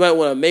 you might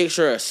want to make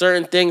sure a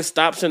certain thing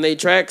stops in their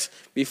tracks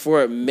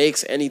before it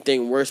makes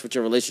anything worse with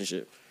your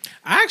relationship.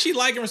 I actually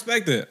like and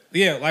respect it.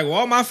 Yeah, like with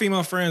all my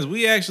female friends,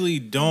 we actually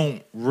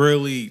don't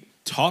really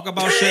talk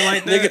about shit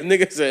like that.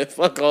 Nigga said,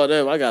 fuck all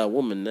them. I got a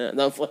woman now.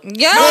 No, fuck.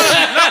 Yeah.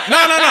 No.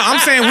 I'm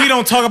saying we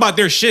don't talk about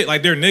their shit,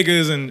 like their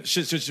niggas and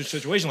shit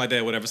situation like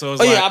that, whatever. So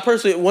it's yeah, I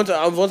personally, once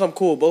I'm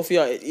cool, both of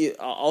y'all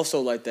are also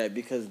like that,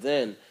 because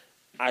then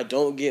I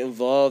don't get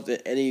involved in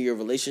any of your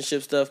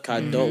relationship stuff,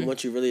 because I don't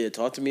want you really to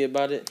talk to me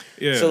about it.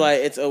 Yeah. So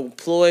like, it's a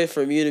ploy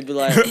for me to be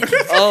like,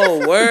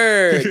 oh,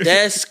 word,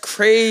 that's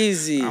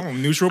crazy. I'm a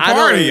neutral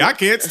party. I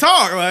can't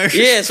talk. Like,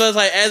 yeah, so it's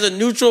like, as a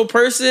neutral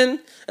person,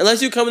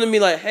 unless you come to me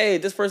like, hey,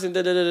 this person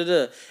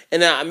da-da-da-da-da.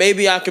 And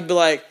maybe I could be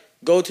like,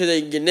 go to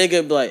your nigga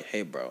and be like,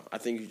 hey, bro, I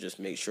think you just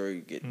make sure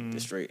you get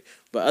this straight.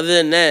 But other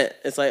than that,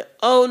 it's like,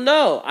 oh,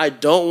 no, I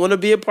don't want to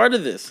be a part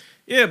of this.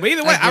 Yeah, but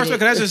either way, I respect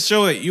that. Just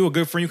show that you a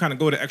good friend. You kind of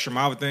go the extra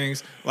mile with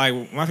things. Like,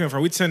 my female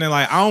friend, we tend to,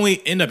 like, I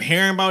only end up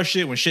hearing about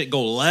shit when shit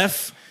go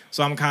left.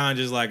 So I'm kind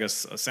of just like a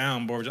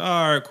soundboard.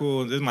 All right,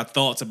 cool. This is my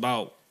thoughts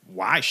about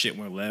why shit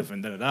went left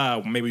and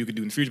da-da-da. Maybe we could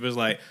do in the future. But it's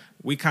like,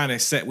 we kind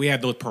of we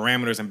have those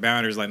parameters and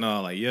boundaries. Like,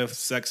 no, like, your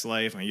sex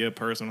life and your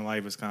personal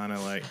life is kind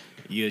of like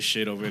your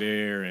shit over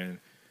there. And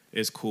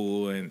it's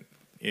cool. And,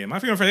 yeah, my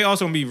female friend, they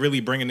also be really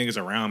bringing niggas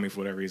around me for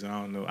whatever reason.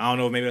 I don't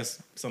know. Maybe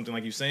that's something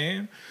like you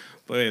saying.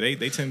 But yeah,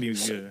 they tend to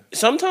be good.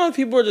 Sometimes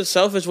people are just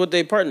selfish with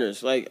their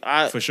partners. Like,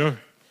 For sure.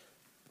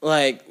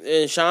 Like,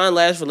 in Sean's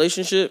last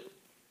relationship,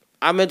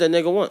 I met that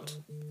nigga once.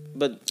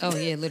 But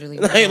literally.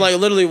 like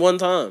literally one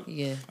time.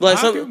 Yeah. But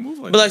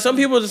some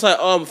people are just like,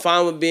 oh, I'm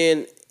fine with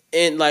being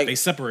in, like, they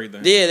separate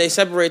things. Yeah, they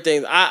separate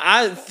things.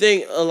 I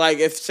think like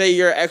if say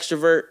you're an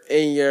extrovert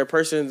and your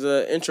person's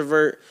an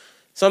introvert,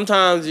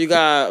 sometimes you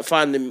gotta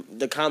find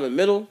the common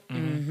middle.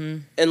 Mm-hmm.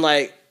 And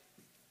like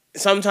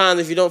sometimes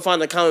if you don't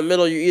find the common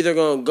middle, you're either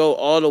gonna go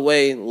all the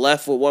way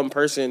left with one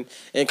person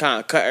and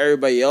kind of cut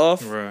everybody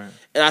off. Right.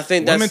 And I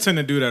think women tend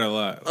to do that a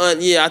lot.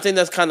 Yeah, I think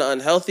that's kind of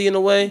unhealthy in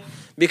a way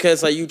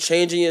because like you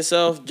changing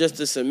yourself just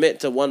to submit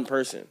to one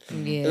person.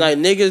 Yeah. And, like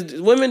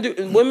women do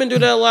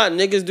that a lot.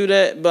 Niggas do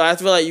that, but I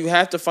feel like you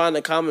have to find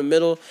a common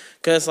middle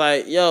because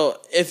like yo,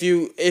 if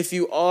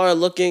you are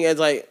looking at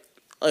like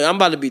I'm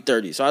about to be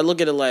 30, so I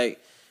look at it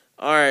like,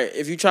 all right,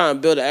 if you trying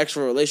to build an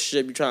actual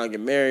relationship, you trying to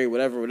get married,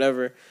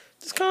 whatever.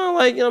 It's kind of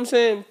like, you know what I'm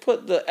saying,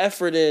 put the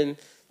effort in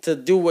to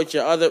do what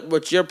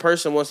your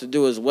person wants to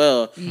do as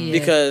well. Yeah.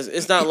 Because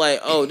it's not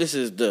like, oh, this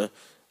is the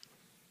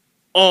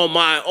on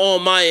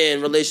my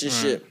end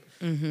relationship.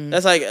 Right. Mm-hmm.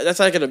 That's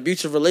like an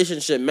abusive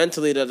relationship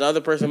mentally that the other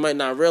person might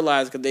not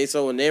realize because they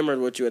so enamored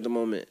with you at the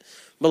moment.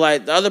 But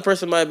like the other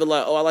person might be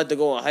like, oh, I like to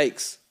go on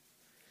hikes.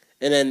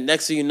 And then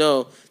next thing you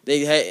know,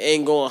 they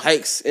ain't going on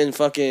hikes in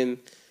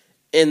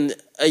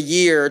a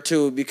year or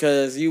two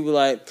because you be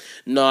like,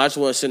 no, I just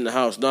want to sit in the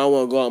house. No, I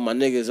want to go out with my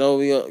niggas.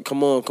 Oh,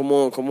 come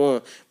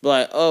on. But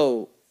like,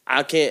 oh,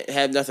 I can't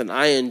have nothing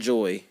I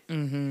enjoy.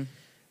 Mm-hmm.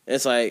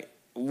 It's like,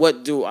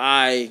 what do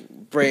I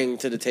bring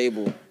to the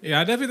table? Yeah,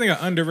 I definitely think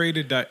an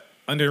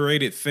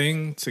underrated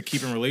thing to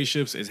keep in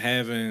relationships is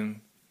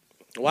having.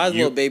 Why is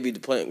little baby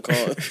playing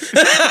cards?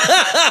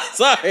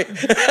 Sorry.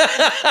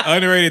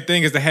 Underrated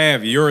thing is to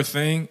have your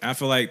thing. I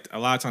feel like a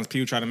lot of times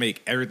people try to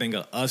make everything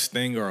a us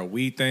thing or a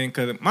we thing.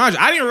 Because mind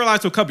you, I didn't realize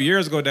till a couple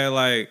years ago that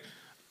like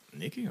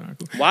Nikki. Right,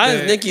 cool. Why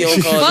is Nikki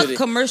on Call of Duty?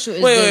 Fuck commercial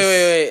is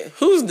wait.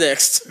 Who's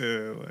next?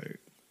 Yeah, like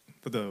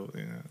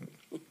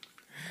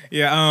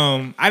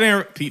I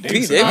didn't Pete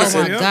Davidson. Oh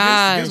my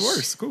gosh, it gets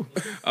worse. Cool.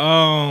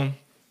 I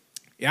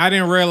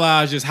didn't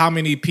realize just how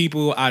many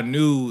people I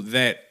knew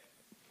that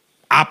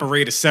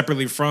operated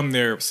separately from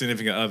their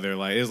significant other.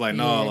 Like it's like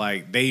no,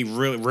 like they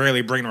really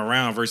rarely bring them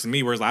around versus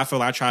me. Whereas like, I feel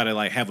like I try to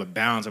like have a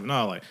balance of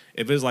no, like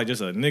if it's like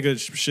just a nigga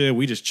shit,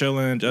 we just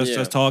chilling,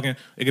 just talking,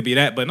 it could be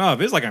that. But no,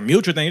 if it's like a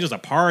mutual thing, just a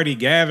party,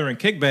 gathering,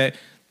 kickback,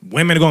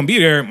 women are gonna be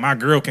there. My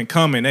girl can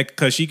come and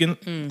because she can,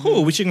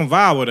 she can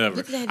vibe,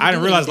 whatever. I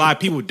didn't realize a lot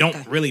of people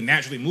don't really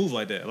naturally move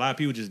like that. A lot of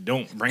people just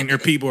don't bring their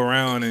people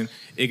around, and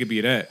it could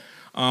be that.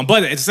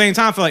 But at the same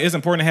time, I feel like it's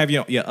important to have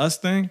your us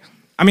thing.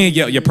 I mean,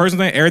 your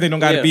personal thing, everything don't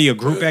got to be a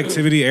group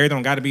activity. Everything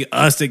don't got to be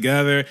us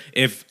together.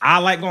 If I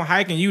like going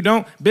hiking, you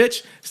don't,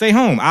 bitch, stay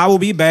home. I will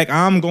be back.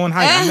 I'm going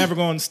hiking. I'm never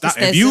going to stop.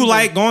 If you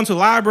like going to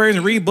libraries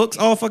and read books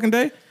all fucking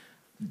day,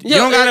 you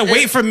don't got to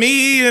wait for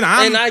me. And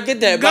I get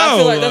that. But I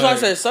feel like that's why I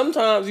said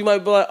sometimes you might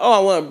be like, oh, I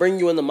want to bring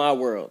you into my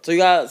world.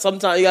 So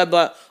sometimes you got to be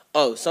like,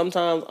 oh,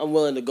 sometimes I'm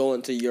willing to go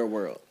into your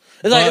world.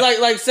 It's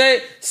like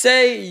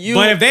say you.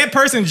 But if that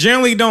person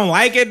generally don't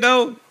like it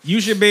though, you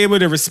should be able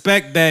to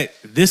respect that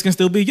this can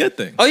still be your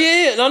thing. Oh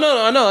yeah. No,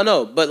 I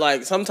know. But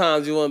like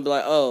sometimes you want to be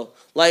like, oh,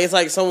 like it's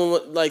like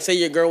someone like say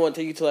your girl want to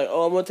take you to like,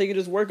 oh, I'm gonna take you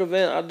to this work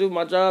event. I'll do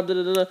my job.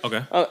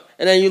 Okay. And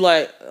then you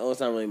like, oh, it's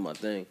not really my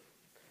thing.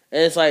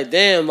 And it's like,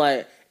 damn,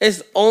 like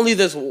it's only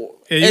this.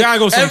 Yeah, you gotta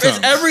go sometimes.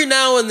 It's every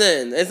now and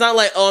then. It's not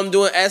like, oh,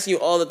 I'm asking you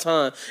all the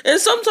time. And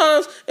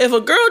sometimes, if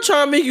a girl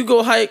trying to make you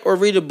go hike or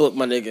read a book,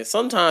 my nigga,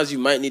 sometimes you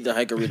might need to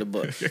hike or read a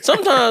book.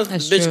 Sometimes,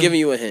 bitch giving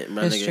you a hint,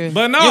 my nigga. True.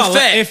 But no, you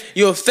fat.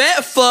 You a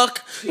fat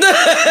fuck.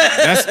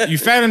 You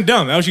fat and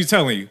dumb. That's what she's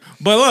telling you.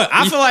 But look,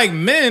 I feel like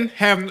men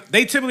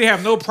they typically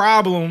have no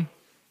problem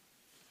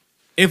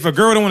if a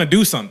girl don't want to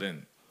do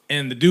something.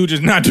 And the dude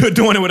just not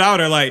doing it without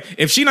her. Like,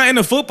 if she not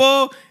into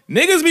football,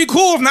 niggas be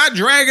cool if not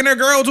dragging their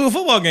girl to a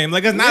football game.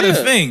 Like, it's not a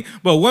thing.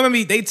 But women,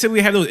 they typically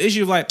have those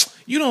issues like,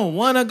 you don't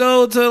want to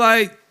go to,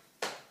 like,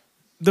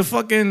 the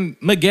fucking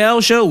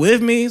Miguel show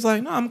with me? It's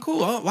like, no, I'm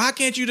cool. Oh, why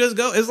can't you just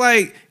go? It's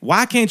like,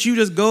 why can't you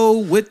just go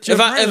with your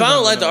friends? If I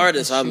don't like the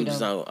artist, I'm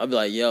just not. I'll be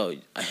like, yo,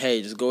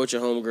 hey, just go with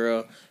your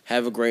homegirl.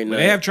 Have a great night.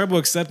 They have trouble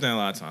accepting a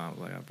lot of times.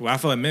 Like, I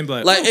feel like men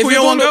be like if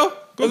you want to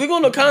go? If we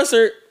go to a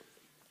concert,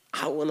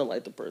 I want to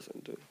like the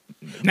person too.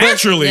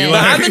 Naturally. But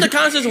I've been to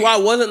concerts where I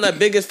wasn't the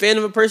biggest fan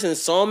of a person and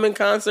saw him in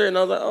concert, and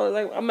I was like, oh,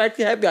 like I'm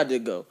actually happy I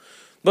did go.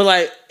 But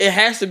like, it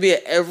has to be an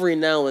every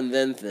now and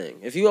then thing.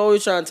 If you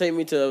always try to take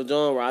me to a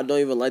genre where I don't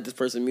even like this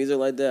person's music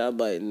like that, I'm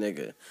like,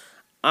 nigga,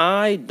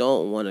 I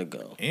don't want to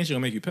go. And she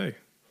gonna make you pay.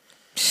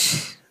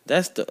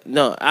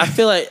 No. I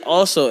feel like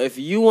also if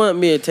you want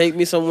me to take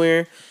me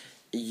somewhere,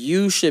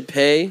 you should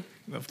pay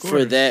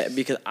for that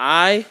because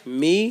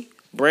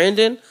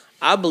Brandon,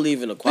 I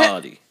believe in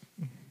equality.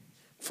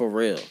 For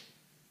real.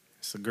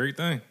 It's a great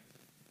thing.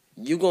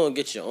 You gonna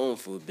get your own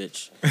food,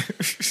 bitch.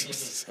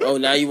 Oh,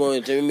 now you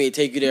want me to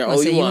take you there? Oh,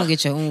 you want to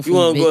get your own food, you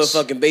want to go to a bitch.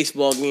 fucking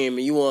baseball game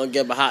and you want to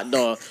get a hot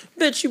dog,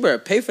 bitch? You better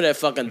pay for that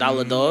fucking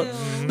 $1 dog.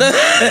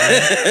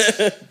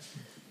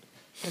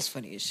 That's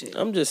funny as shit.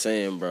 I'm just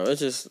saying, bro. It's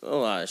just a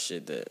lot of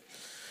shit that.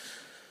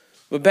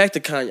 But back to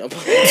Kanye.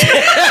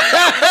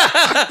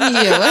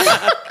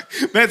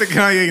 Back to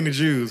Kanye and the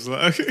Jews.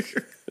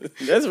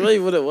 That's really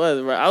what it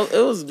was, bro.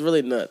 It was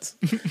really nuts.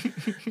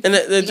 And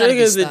the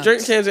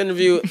Drink Champs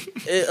interview,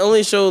 it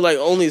only showed like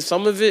only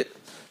some of it,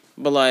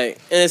 but like,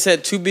 and it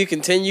said to be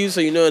continued,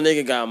 so you know a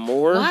nigga got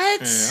more.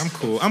 What? Yeah, I'm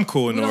cool. I'm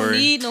cool, Nori. We don't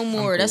need no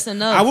more. That's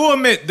enough. I will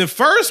admit, the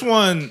first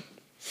one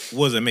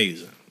was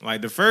amazing.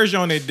 Like the first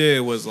one they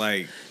did was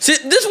like. See,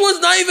 this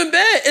one's not even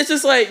bad. It's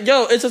just like,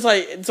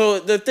 so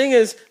the thing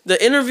is,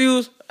 the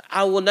interviews,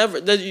 I will never.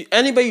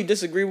 Anybody you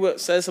disagree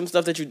with says some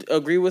stuff that you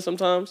agree with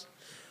sometimes.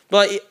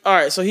 But like, all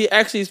right, so he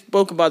actually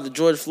spoke about the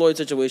George Floyd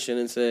situation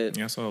and said,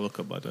 "Yeah, I saw a look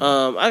up about that."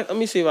 Let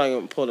me see if I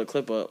can pull the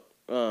clip up.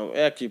 It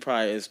actually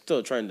probably is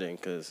still trending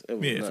because it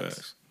was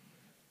nuts.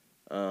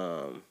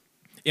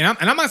 Yeah,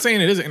 and I'm not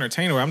saying it is an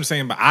entertainer. I'm just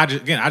saying, but I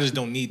just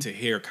don't need to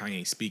hear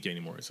Kanye speak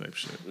anymore. Type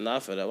shit.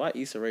 Not for that. Why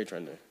Issa Rae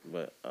trending?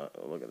 But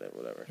look at that.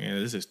 Whatever. Yeah,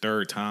 this is his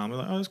third time. I'm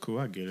like, oh, that's cool.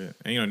 I get it.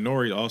 And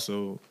Nori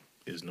also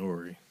is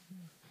Nori.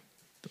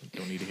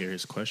 Don't need to hear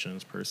his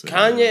questions per se.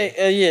 Kanye,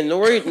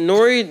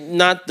 Nori,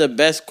 not the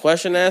best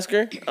question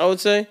asker, I would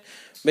say,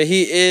 but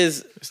he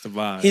is. It's the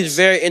vibes. He's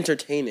very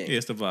entertaining. Yeah,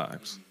 it's the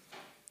vibes.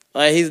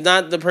 Like he's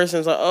not the person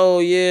that's like, oh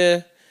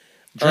yeah.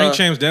 Drink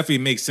Champs definitely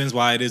makes sense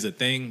why it is a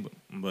thing,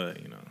 but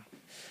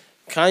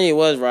Kanye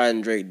was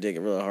riding Drake dick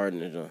really hard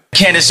in the joint.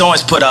 Candace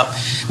Owens put up.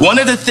 One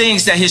of the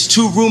things that his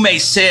two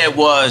roommates said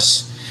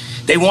was,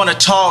 they want a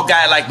tall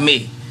guy like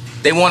me.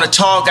 They want a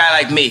tall guy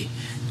like me.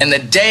 And the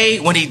day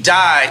when he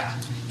died,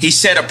 he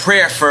said a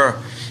prayer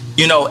for,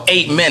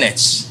 8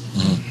 minutes.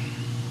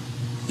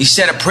 Mm-hmm. He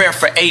said a prayer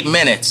for 8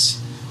 minutes.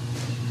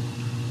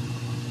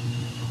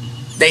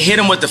 They hit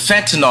him with the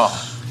fentanyl.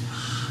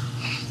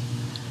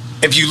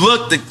 If you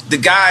look, the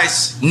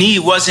guy's knee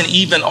wasn't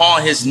even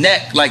on his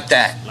neck like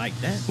that. Like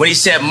that? When he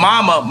said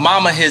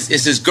mama is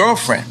his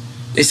girlfriend.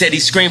 They said he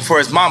screamed for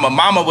his mama.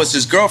 Mama was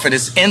his girlfriend.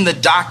 It's in the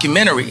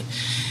documentary.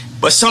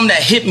 But something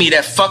that hit me,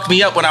 that fucked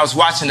me up when I was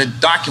watching the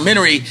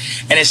documentary,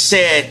 and it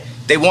said,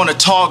 they want a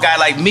tall guy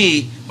like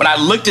me. When I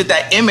looked at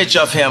that image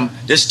of him,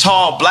 this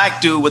tall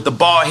black dude with the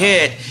bald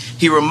head,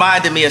 he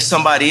reminded me of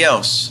somebody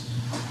else.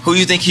 Who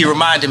you think he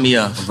reminded me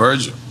of?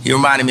 Virgil. He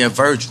reminded me of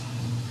Virgil.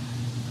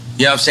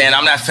 You know what I'm saying?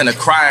 I'm not finna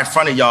cry in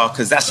front of y'all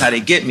because that's how they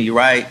get me,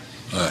 right?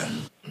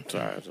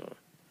 Sorry.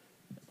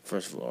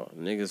 First of all,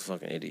 nigga's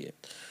fucking idiot.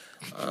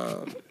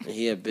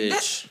 He a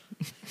bitch.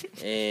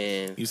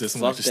 And you said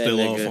someone should still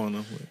off on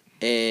him.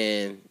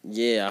 And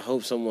yeah,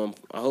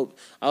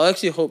 I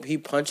actually hope he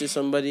punches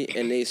somebody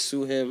and they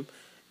sue him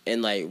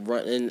and like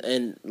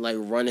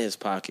run his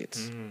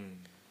pockets.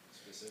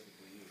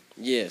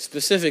 Yeah,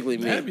 specifically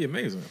me. That'd be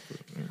amazing.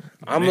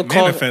 I'm gonna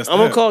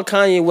call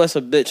Kanye West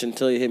a bitch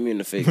until he hit me in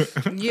the face.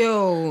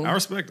 Yo, I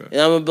respect that.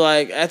 And I'm gonna be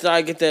like, after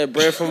I get that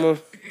bread from him,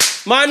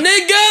 my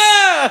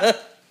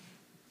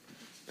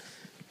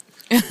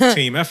nigga.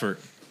 Team effort,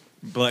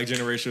 black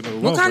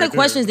generational. What kind of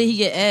questions did he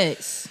get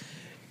asked?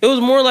 It was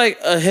more like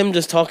a him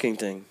just talking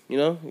thing,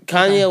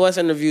 Kanye West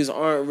interviews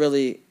aren't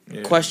really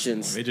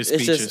questions. They're just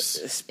it's speeches.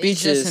 just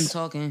speeches. It's just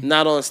him talking.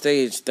 Not on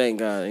stage, thank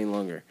God, any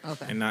longer.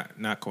 Okay. And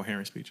not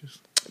coherent speeches.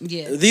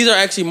 Yeah. These are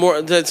actually more.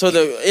 So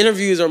the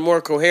interviews are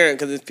more coherent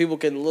because people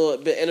can a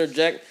little bit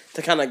interject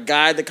to kind of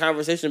guide the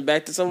conversation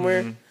back to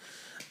somewhere.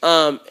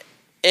 Mm-hmm.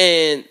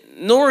 And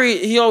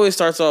Nori, he always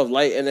starts off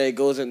light and then it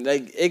goes in.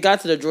 Like it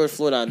got to the George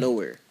Floyd out of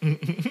nowhere.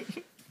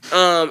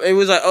 It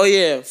was like, oh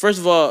yeah. First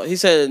of all, he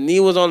said knee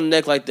was on the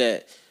neck like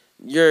that.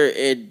 You're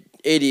an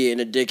idiot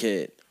and a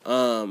dickhead.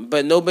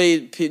 But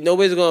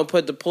nobody's gonna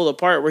pull the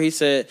part where he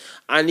said,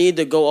 I need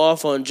to go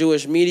off on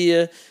Jewish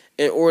media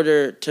in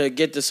order to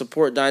get the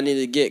support that I need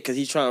to get because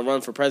he's trying to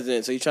run for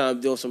president, so he's trying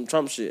to do some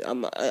Trump shit.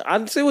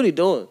 I see what he's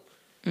doing.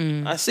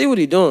 I see what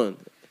he's doing.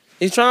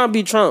 He's trying to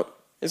be Trump.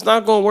 It's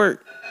not going to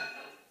work.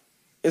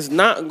 It's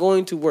not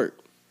going to work.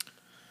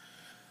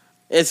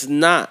 It's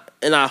not.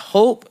 And I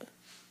hope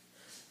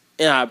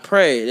and I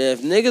pray that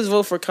if niggas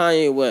vote for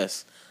Kanye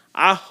West,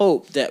 I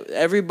hope that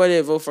everybody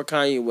that vote for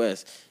Kanye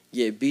West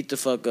get beat the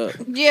fuck up.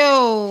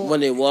 Yo.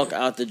 When they walk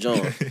out the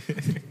joint.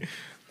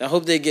 I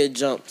hope they get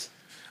jumped.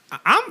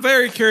 I'm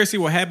very curious to see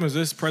what happens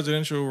this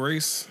presidential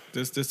race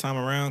this time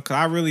around because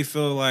I really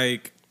feel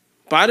like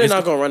Biden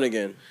not gonna run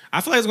again.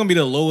 I feel like it's gonna be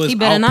the lowest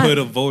output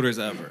of voters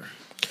ever.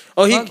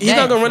 Oh, he's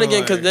not gonna run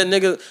again because that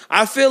nigga.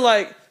 I feel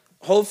like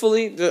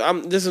hopefully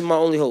this is my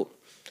only hope.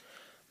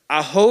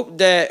 I hope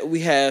that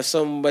we have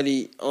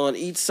somebody on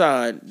each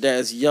side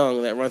that's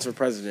young that runs for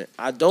president.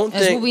 That's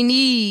what we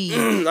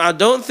need. I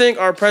don't think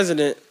our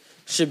president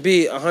should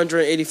be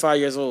 185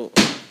 years old.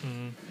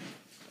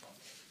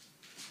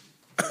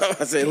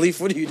 I said, Leaf,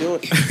 what are you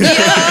doing?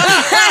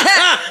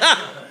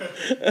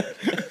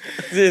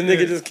 This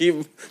nigga just keep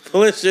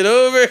pulling shit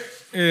over.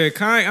 Yeah,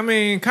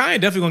 Kanye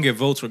definitely gonna get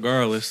votes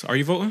regardless. Are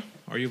you voting?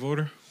 Are you a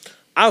voter?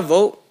 I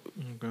vote.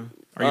 Okay.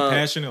 Are you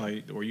passionate?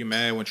 Like, were you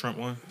mad when Trump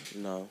won?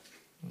 No.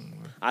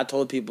 I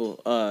told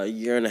people a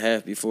year and a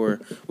half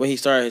before when he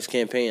started his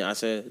campaign, I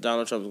said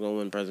Donald Trump was going to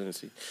win the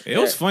presidency. It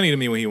was funny to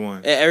me when he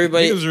won.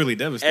 Everybody was really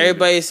devastated.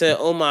 Everybody said,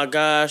 "Oh my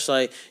gosh,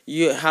 like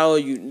how are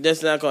you?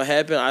 That's not going to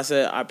happen." I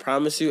said, "I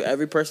promise you,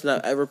 every person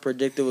I've ever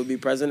predicted would be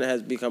president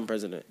has become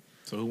president."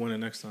 So who won it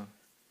next time?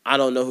 I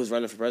don't know who's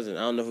running for president.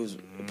 I don't know who's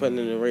putting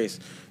in the race.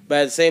 But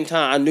at the same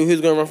time, I knew he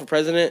was going to run for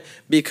president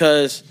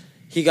because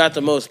he got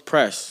the most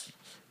press,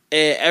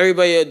 and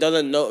everybody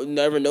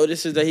never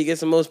notices that he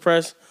gets the most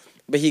press.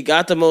 But he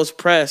got the most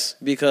press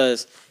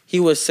because he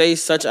would say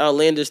such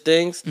outlandish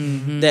things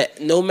that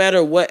no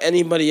matter what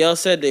anybody else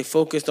said, they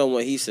focused on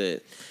what he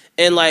said.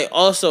 And like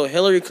also,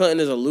 Hillary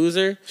Clinton is a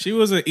loser. She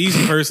was an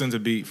easy person to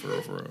beat for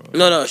real.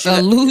 No, she's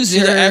a loser.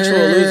 She's an actual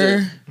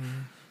loser.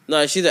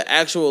 No, she's an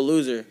actual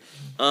loser.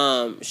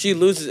 She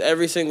loses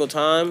every single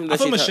time. I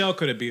thought Michelle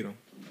could have beat him.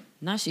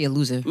 Now she a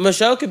loser.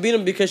 Michelle could beat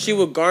him because she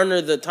would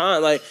garner the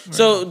time. Like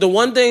so, the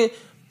one thing.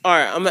 All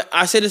right,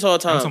 I say this all the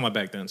time. I'm talking about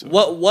back then too.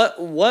 What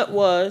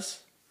was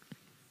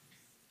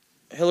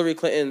Hillary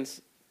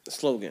Clinton's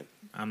slogan?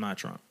 I'm not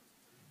Trump.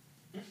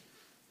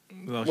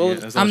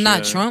 I'm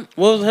not Trump.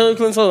 What was Hillary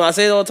Clinton's slogan? I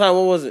say it all the time.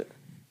 What was it?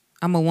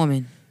 I'm a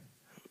woman.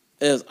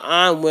 It was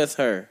I'm with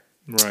her.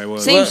 Right. Well,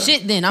 Same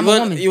shit then. I'm a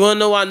woman. You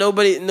wanna know why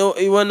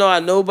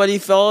nobody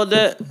followed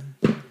that?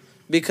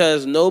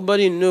 Because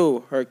nobody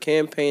knew her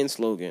campaign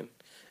slogan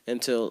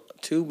until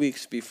 2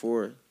 weeks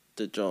before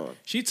the John.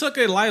 She took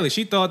it lightly.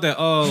 She thought that,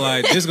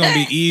 this is gonna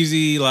be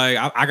easy. Like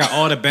I got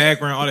all the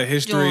background, all the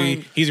history.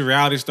 John. He's a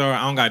reality star.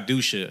 I don't gotta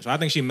do shit. So I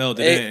think she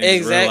melted in.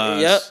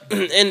 Exactly. Yep.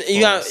 And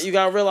you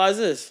gotta realize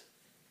this: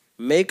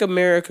 Make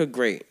America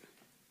Great.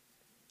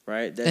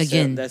 Right.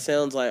 That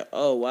sounds like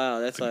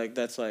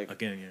that's like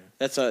again.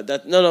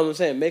 Yeah. No. I'm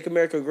saying Make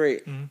America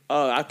Great. Mm-hmm.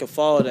 Oh, I could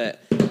follow that.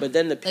 But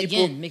then the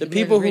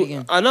people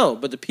who I know,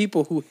 but the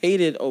people who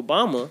hated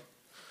Obama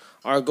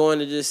are going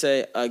to just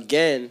say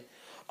again.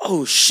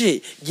 Oh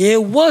shit! Yeah,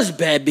 it was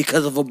bad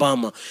because of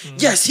Obama. Mm-hmm.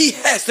 Yes, he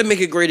has to make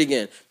it great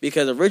again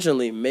because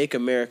originally "Make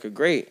America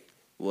Great"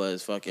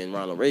 was fucking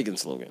Ronald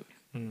Reagan's slogan.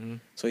 Mm-hmm.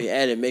 So he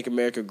added "Make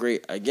America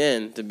Great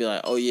Again" to be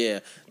like, oh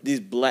yeah, this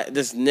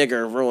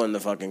nigger ruined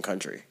the fucking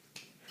country.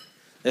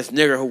 This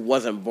nigger who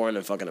wasn't born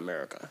in fucking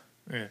America.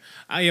 Yeah,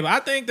 but I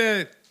think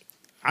that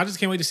I just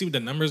can't wait to see what the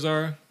numbers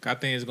are. I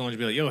think it's going to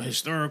be like,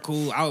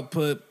 historical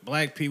output,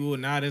 black people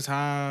not as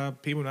high,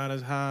 people not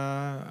as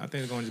high. I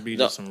think it's going to be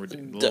just some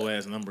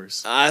low-ass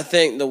numbers. I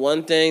think the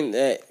one thing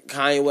that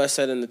Kanye West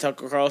said in the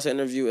Tucker Carlson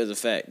interview is a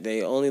fact.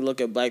 They only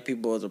look at black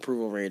people as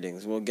approval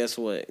ratings. Well, guess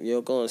what?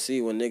 You're going to see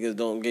when niggas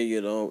don't give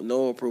you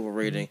no approval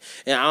rating.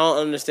 Mm-hmm. And I don't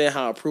understand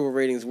how approval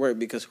ratings work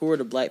because who are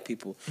the black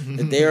people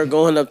that they are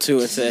going up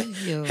to and say,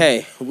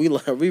 hey, we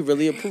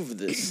really approve of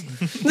this.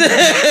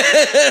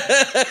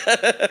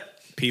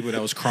 People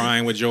that was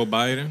crying with Joe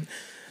Biden.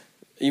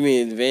 You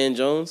mean Van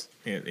Jones?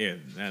 Yeah,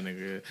 that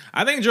nigga.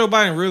 I think Joe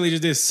Biden really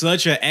just did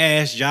such an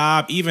ass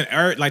job. Even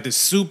like the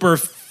super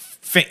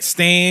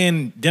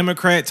stand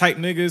Democrat type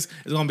niggas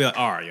is gonna be like,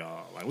 all right,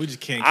 y'all, like we just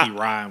can't keep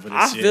riding for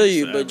this shit. I feel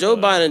you, but Joe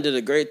Biden did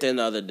a great thing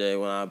the other day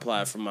when I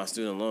applied for my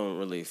student loan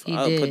relief.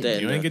 I'll put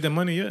that. You ain't get the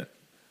money yet.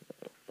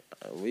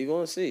 We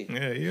gonna see.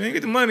 Yeah, you ain't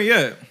get the money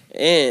yet.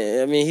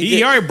 And I mean,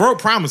 he already broke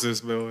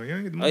promises, bro. You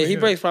ain't get the money he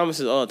breaks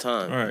promises all the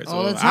time. All right,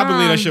 so I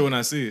believe that shit when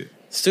I see it.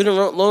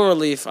 Student loan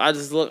relief. I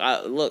just look.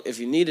 If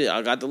you need it,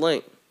 I got the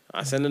link.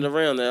 I send it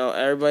around to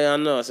everybody I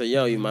know. I say,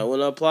 yo, you might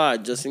want to apply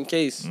just in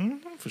case.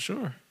 For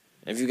sure.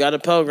 If you got a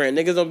Pell Grant,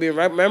 niggas don't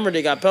remember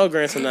they got Pell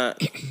Grants or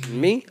not.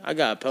 Me, I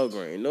got a Pell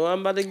Grant. You know what I'm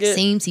about to get?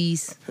 Same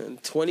tees.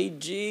 20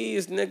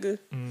 G's, nigga.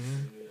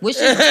 Mm-hmm.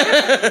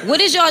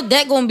 What is y'all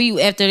debt gonna be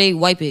after they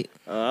wipe it?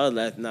 I'll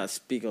not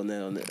speak on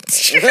that.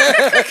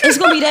 It's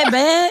gonna be that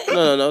bad?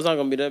 No, it's not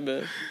gonna be that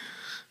bad.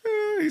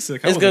 It's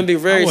gonna be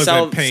very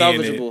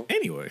salvageable.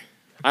 Anyway,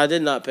 I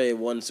did not pay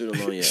one student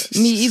loan yet.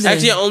 Me either.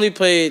 Actually, I only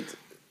paid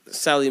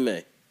Sally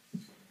Mae.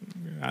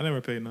 I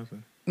never paid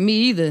nothing. Me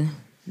either.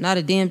 Not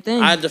a damn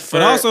thing. I defer.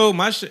 But also,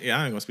 my shit. Yeah,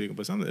 I ain't gonna speak.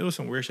 But it was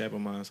some weird shit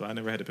on mine, so I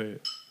never had to pay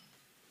it.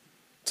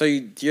 So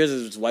yours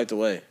is wiped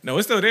away. No,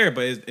 it's still there,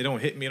 but it don't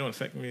hit me. It don't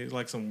affect me. It's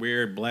like some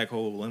weird black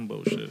hole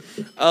limbo shit.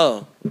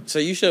 Oh, so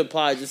you should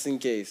apply just in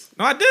case.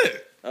 No, I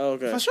did. Oh,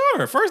 okay. For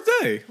sure. First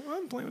day. Well,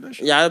 I'm playing with that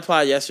shit. Yeah, I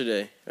applied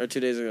yesterday or 2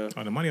 days ago.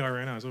 Oh, the money already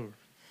ran out. It's over.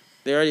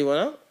 They already went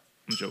out?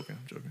 I'm joking.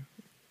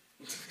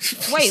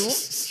 Wait.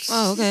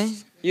 Oh, okay.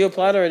 You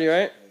applied already,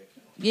 right?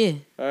 Yeah.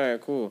 All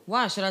right, cool.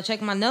 Why? Should I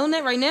check my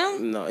Nelnet right now?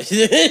 No.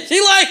 she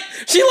like,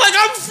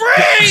 I'm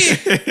free.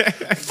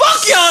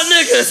 Fuck y'all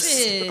niggas.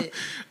 Shit.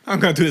 I'm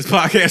gonna do this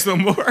podcast no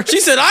more. She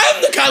said, I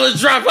am the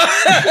college dropout.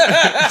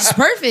 It's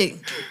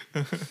perfect.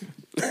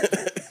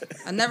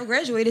 I never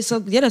graduated,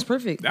 so yeah, that's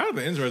perfect. That would have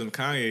been interesting if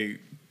Kanye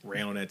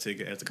ran on that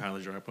ticket as a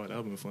college dropout. That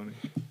would have been funny.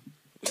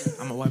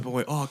 I'm gonna wipe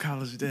away all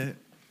college debt.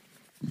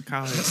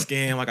 College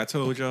scam, like I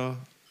told y'all.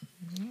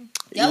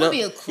 That would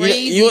be a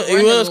crazy. You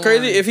know what's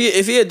crazy? If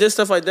he had did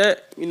stuff like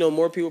that,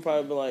 more people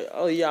probably be like,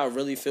 "Oh yeah, I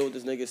really feel what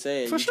this nigga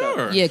saying." For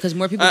sure. Yeah, because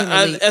more people can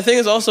relate. I think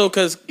it's also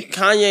because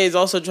Kanye is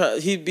also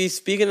he'd be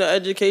speaking of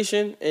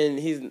education, and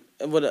he's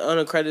with an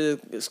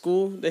unaccredited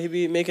school that he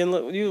be making.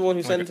 Look, you the one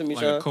who sent it to me,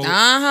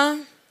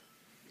 Sean.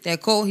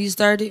 That quote he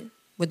started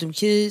with them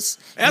kids.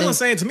 That's what I'm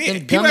saying. To me,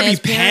 people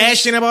that be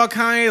passionate about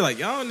Kanye, like,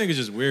 y'all niggas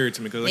just weird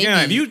to me. Because,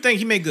 again, if you think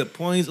he make good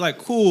points, like,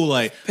 cool.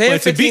 Like, pay him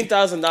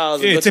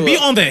 $15,000. Yeah, to be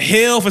on the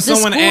hill for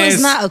someone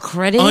as not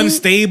accredited,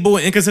 unstable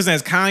and inconsistent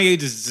as Kanye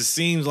just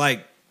seems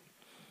like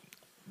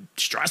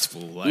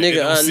stressful. Like,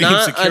 nigga,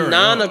 a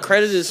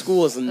non-accredited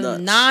school is nuts.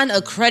 A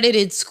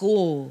non-accredited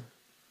school.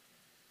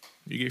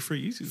 You get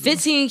free Yeezys.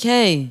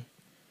 $15K.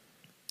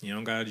 You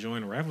don't gotta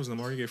join the raffles no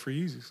more. You get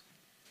free Yeezys.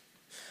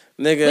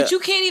 Nigga. But you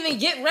can't even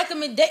get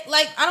recommendation.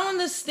 Like, I don't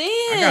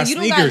understand. You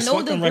don't sneakers,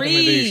 got no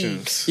degree.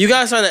 You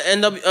guys signed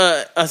an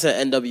I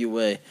said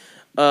NWA.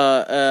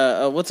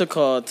 What's it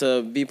called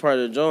to be part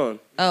of John?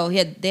 Oh,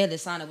 they had to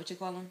sign up. What you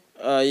call them?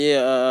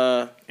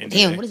 Yeah.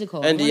 Damn, what is it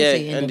called?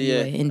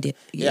 NDA.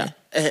 Yeah.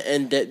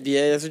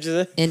 NDA. That's what you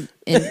said.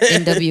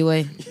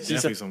 NWA.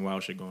 Definitely some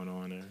wild shit going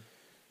on there.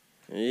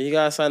 You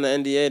gotta sign the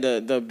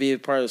NDA to be a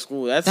part of the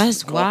school.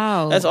 That's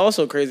wow. That's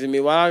also crazy to me.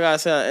 Why I gotta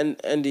sign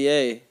an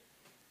NDA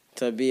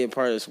to be a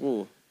part of the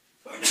school?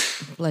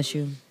 Bless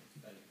you.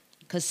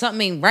 Cause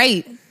something ain't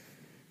right.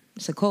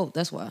 It's a quote.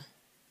 That's why.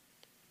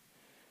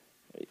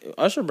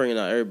 Usher bringing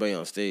out everybody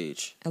on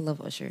stage. I love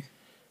Usher.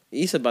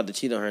 Issa about to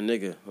cheat on her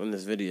nigga on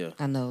this video.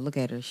 I know. Look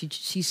at her.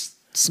 She's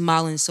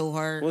smiling so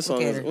hard. What song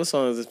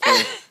is this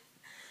playing?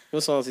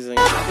 What song is he singing?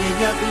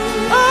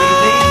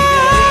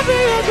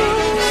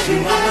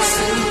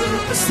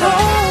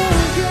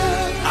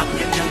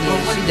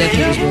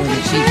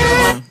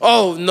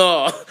 Oh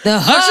no! The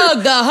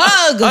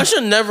hug.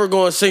 Usher never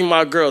gonna sing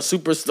 "My Girl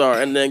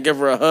Superstar" and then give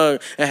her a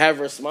hug and have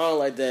her smile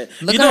like that.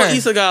 Look you know, at her.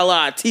 Issa got a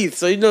lot of teeth,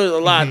 so you know there's a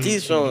lot of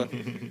teeth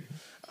showing.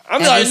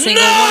 I'm Every like,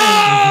 single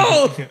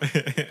no!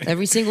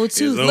 Every single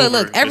tooth. It's Look,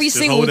 over. every Just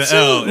single hold the tooth.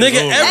 L. It's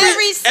Nigga,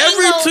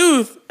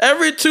 over.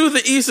 every tooth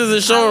of Issa's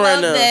is showing right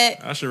now.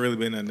 That. I should really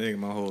been that nigga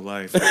my whole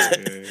life.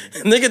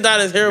 Nigga dyed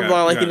his hair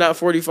blonde like he not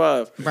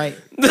 45. Right.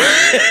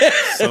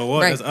 So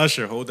what? Right. That's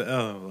Usher. Hold the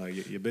L. Like,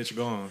 your bitch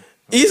gone.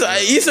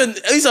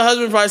 Issa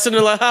husband probably sitting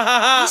there like, ha ha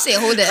ha. You said,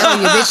 hold the L,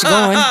 your bitch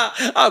going.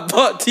 I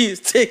bought these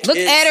tickets. Look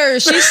at her.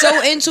 She's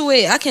so into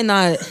it. I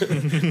cannot.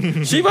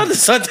 She about to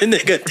suck the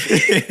nigga.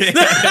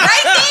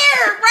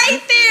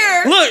 Right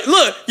there.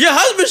 Look, your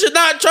husband should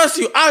not trust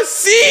you. I've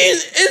seen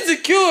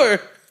Insecure.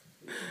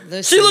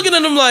 Listen. She looking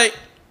at him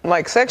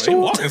like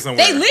sexual. Walking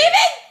somewhere. They leaving?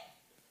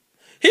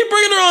 He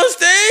bringing her on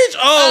stage?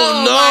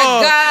 Oh no.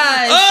 My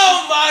God.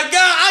 Oh my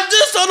God. I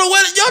just saw the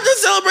wedding. Y'all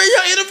just celebrated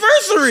your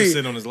anniversary. She's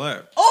sitting on his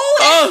lap. Oh,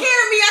 that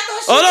scared me. I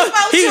thought she was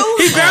about to.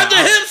 He grabbed the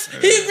hips.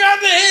 He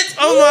grabbed the hips.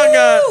 Oh my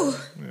God.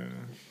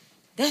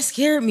 That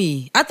scared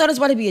me. I thought it was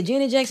about to be a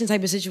Janet Jackson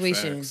type of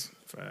situation.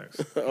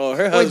 Facts. Oh,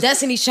 her Or husband.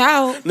 Destiny's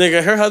Child.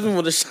 Nigga, her husband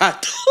would have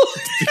shot. The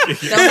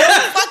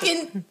whole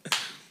fucking...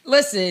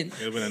 Listen. It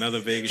would have been another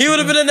Vegas. He would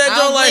have been in that I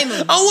joint don't like, blame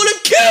him. I want to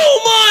kill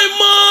my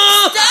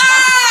mom. Stop!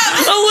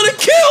 I want to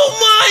kill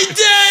my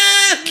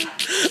dad.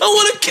 I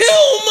want to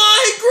kill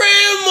my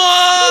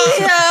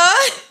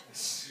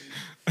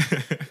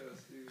grandma.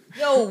 Yeah.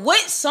 Yo,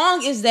 what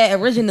song is that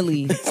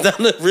originally? It's not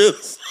a real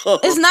song.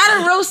 It's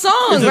not a real song,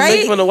 It's right?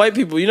 making fun of white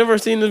people. You never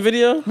seen the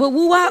video? With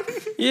Woo Wop?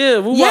 Yeah,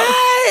 Woo Wop.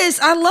 Yes,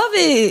 I love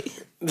it.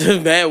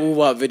 The mad Woo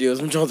Wop videos.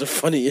 Them joints are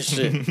funny as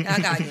shit. I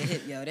gotta get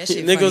hit, yo. That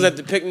shit Niggas funny. at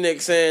the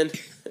picnic saying,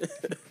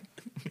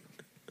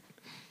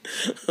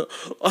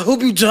 I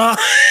hope you die.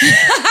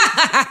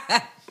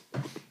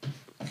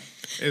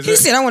 He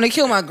said, I want to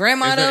kill my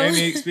grandma, though.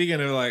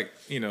 Speaking of, like,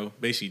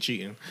 basically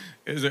cheating,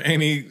 is there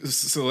any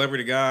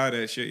celebrity guy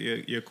that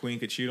your queen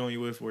could cheat on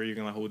you with where you're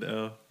going to hold the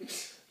L?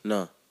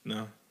 No.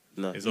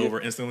 It's over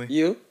instantly?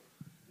 You?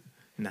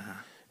 Nah.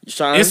 It's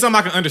something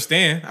I can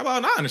understand. How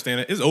about not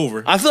understand it? It's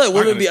over. I feel like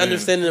women be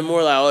understanding it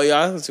more like, oh,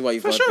 yeah, I can see why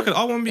you For sure, because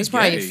all women be It's gay.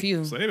 probably a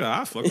few. So they be like,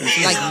 I fuck with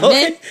you. Like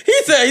men.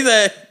 He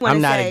said, I'm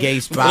not a gay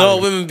spouse.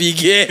 all women be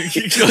gay.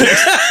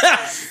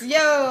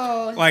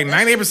 Yo. Like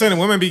 98% of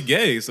women be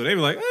gay. So they be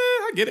like,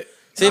 I get it.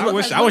 See, I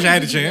wish I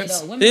had the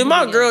chance. If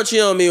my girl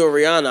cheat on me with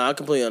Rihanna, I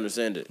completely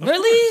understand it.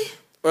 Really?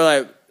 Or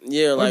like,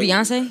 yeah, Or like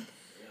Beyonce?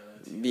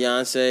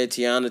 Beyonce,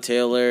 Tiana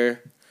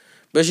Taylor.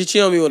 But she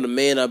cheat on me with a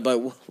man, I'd be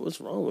like,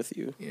 what's wrong with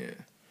you? Yeah.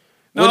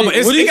 No, but what do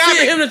you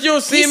see in him that you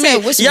don't see in me?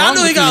 What's yeah, I wrong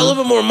know he with got you? a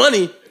little bit more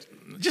money.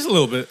 Just a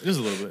little bit. Just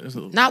a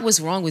little bit. Not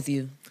what's wrong with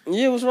you.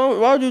 Yeah, what's wrong?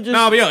 Why would you just?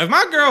 No, but yo, if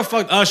my girl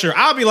fucked Usher,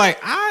 I'll be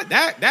like,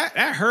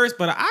 that hurts,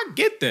 but I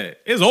get that.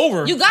 It's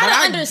over. You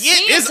gotta understand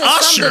it's to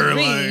Usher, some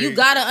degree. like, You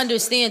gotta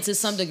understand to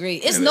some degree.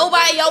 It's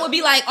nobody y'all would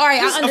be like, all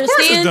right, I understand. Of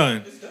course it's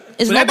done.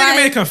 It's but nobody. That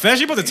nigga made a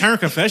confession. You supposed to turn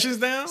confessions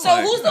down? So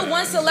who's the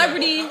one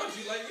celebrity? Who's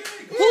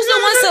the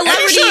one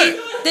celebrity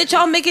that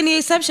y'all making the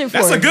exception for?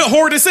 That's a good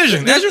whore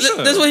decision. That's your shit.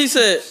 That's what he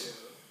said.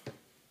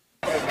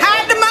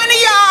 Hide the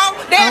money, y'all.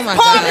 There's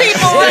poor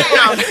people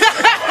around.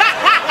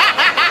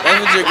 That's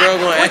what your girl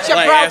gonna act your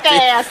like broke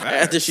ass.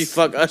 after she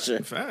fuck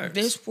Usher. Facts.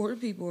 There's poor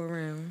people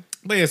around.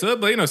 But yeah, so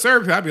you know,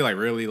 certain people, I'd be like,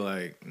 really,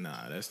 like,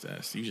 nah, that's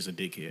you just a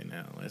dickhead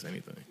now. That's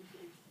anything.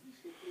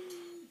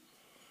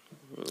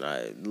 All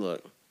right,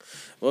 look.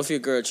 What if your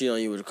girl cheat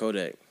on you with a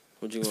Kodak?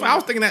 What you? I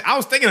was thinking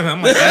of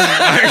him.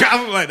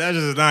 I'm like, that's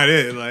just not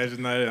it. Like, it's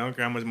just not it. I don't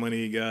care how much money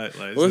he got.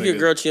 Like, what if your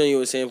girl cheat on you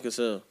with Sam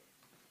Cassell?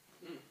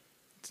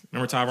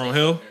 Remember Tyrone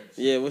Hill?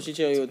 Yeah, what she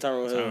cheat on you with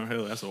Tyrone Hill? Tyrone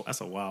Hill.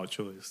 That's a wild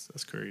choice.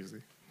 That's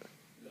crazy.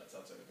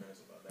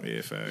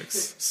 Yeah,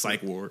 facts.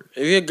 Psych ward.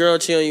 If your girl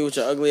cheat on you with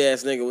your ugly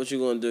ass nigga, what you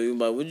gonna do? You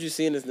like, what you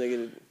see in this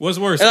nigga? What's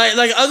worse? And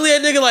like ugly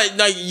ass nigga,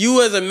 like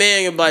you as a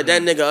man, and like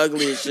that nigga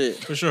ugly as shit.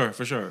 For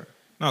sure.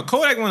 No,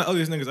 Kodak one of the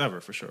ugliest niggas ever,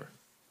 for sure.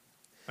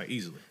 Like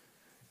easily.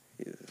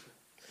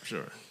 For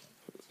sure.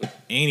 And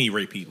he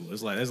rape people.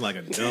 It's like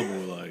a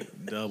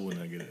double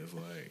negative.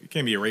 Like you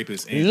can't be a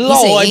rapist and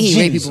Lord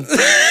Jesus.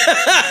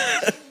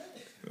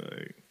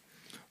 Like,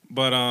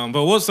 but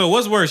what's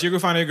worse? You gonna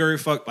find a girl who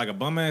fuck like a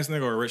bum ass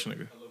nigga or a rich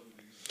nigga?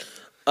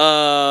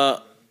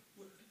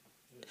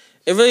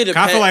 It really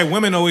depends. I feel like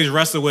women always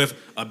wrestle with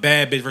a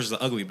bad bitch versus an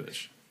ugly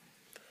bitch.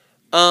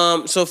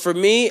 So for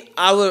me,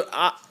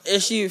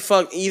 if she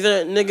fuck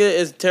either nigga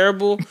is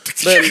terrible,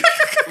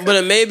 but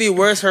it may be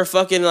worse her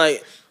fucking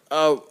like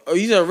are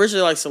you rich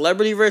or like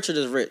celebrity rich or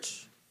just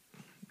rich?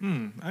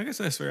 I guess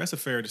that's fair. That's a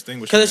fair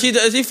distinction. Because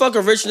if she fuck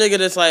a rich nigga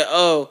that's like,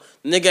 oh,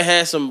 nigga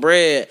has some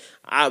bread,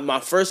 my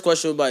first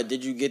question would be like,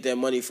 did you get that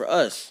money for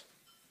us?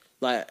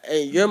 Like,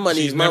 hey, your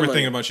money is my money. She's never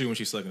thinking about you when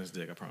she's sucking his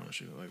dick, I promise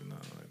you. Like, no,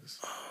 like this.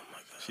 Oh my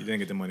god. She didn't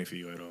get the money for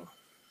you at all.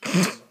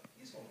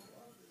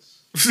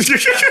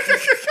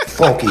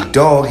 Funky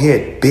dog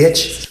head,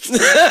 bitch.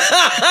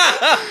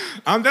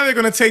 I'm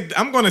definitely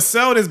gonna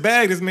sell this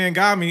bag this man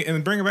got me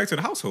and bring it back to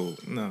the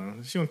household. No,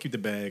 she won't keep the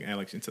bag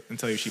and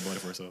tell you she bought it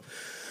for herself.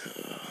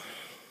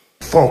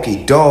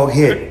 Funky dog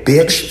head,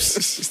 bitch.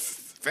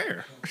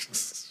 Fair.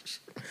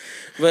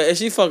 But if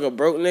she fuck a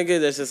broke nigga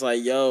that's just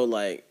like, yo,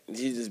 like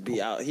he just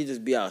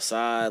be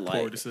outside, like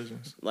poor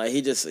decisions. Like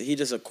he just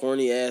a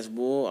corny ass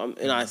bull.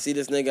 And I see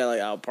this nigga like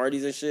out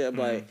parties and shit. I'm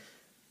like,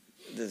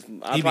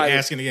 He be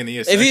asking again.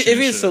 If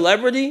he's a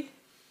celebrity,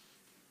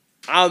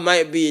 I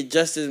might be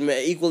just as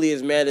equally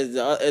as mad as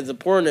the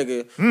poor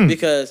nigga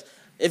because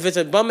if it's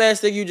a bum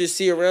ass nigga you just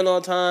see around all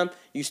the time,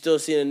 you still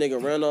see a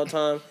nigga around all the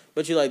time,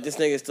 but you like this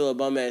nigga still a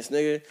bum ass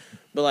nigga.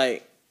 But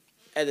like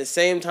at the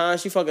same time,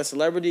 she fuck a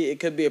celebrity.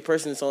 It could be a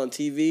person that's on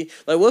TV.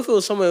 Like what if it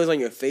was somebody who was on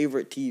your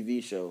favorite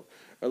TV show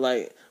or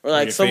like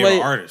somebody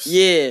artist.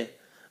 Yeah,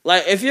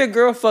 like if your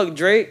girl fuck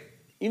Drake,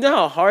 you know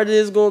how hard it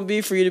is gonna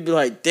be for you to be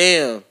like,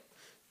 damn.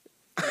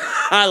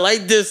 I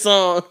like this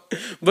song,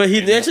 but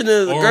he mentioned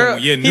the girl.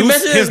 Yeah,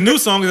 his new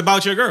song is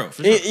about your girl.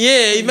 For sure.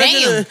 He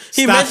mentioned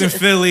stopped in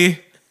Philly,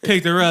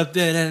 picked her up.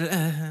 He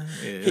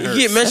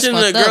keep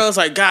mentioning the girl. It's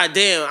like, God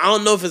damn, I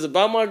don't know if it's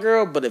about my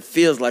girl, but it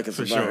feels like it's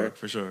about her.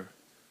 For sure.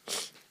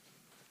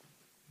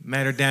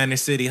 Met her down in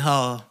City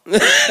Hall.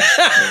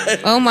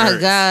 Oh my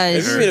gosh.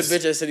 If you meet a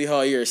bitch at City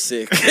Hall, you're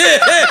sick.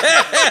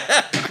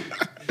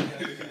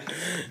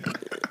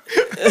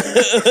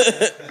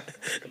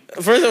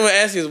 First I'm gonna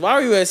ask you is why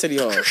were you at City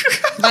Hall?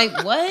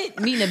 Like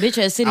what? Meeting a bitch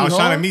at City Hall? I was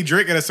trying to meet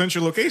Drake at a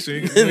central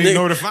location. You didn't know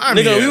where to find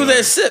me. Nigga, we was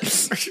at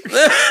Sips.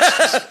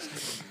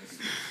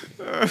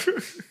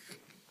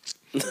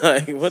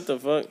 Like, what the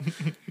fuck?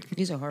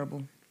 These are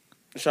horrible.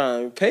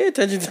 Trying to pay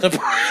attention to the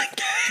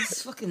podcast.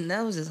 This fucking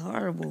nose is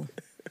horrible.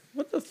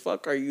 What the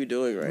fuck are you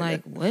doing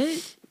right now?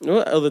 What?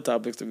 What other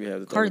topics do we have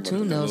to talk about?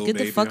 Cartoon nose. Get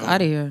the fuck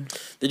out of here.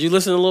 Did you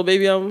listen to Lil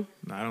Baby album?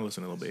 No, I don't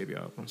listen to Lil Baby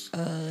albums.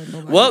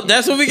 Well,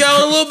 that's what we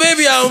got on the Lil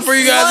Baby album for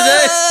you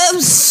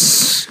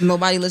guys today.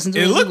 Nobody listened to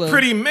it. It looked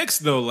pretty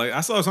mixed though. Like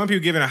I saw some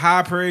people giving it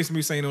high praise, some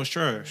people saying it was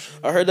trash.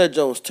 I heard that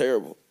joke was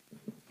terrible.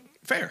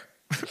 Fair.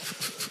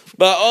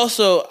 But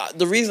also,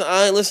 the reason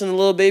I ain't listened to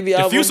Lil Baby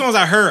album... The few songs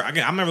I heard,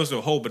 again, I've never listened to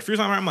a whole, but the few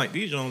songs I'm like,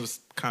 these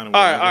Jones kind of...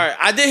 All right.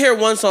 I did hear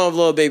one song of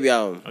Lil Baby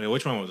album. Okay,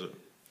 which one was it?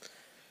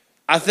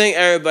 I think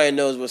everybody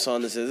knows what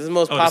song this is. This is the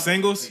most popular. The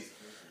singles?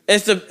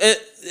 It's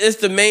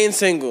the main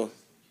single.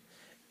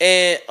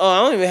 And,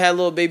 I don't even have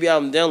Lil Baby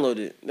album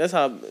downloaded. That's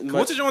how...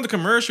 What's the joint with the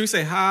commercial? He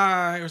say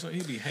hi or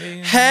something. He be hey.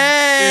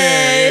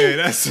 Hey!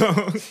 Yeah, that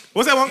song.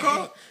 What's that one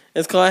called?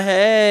 It's called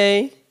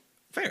Hey.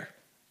 Fair.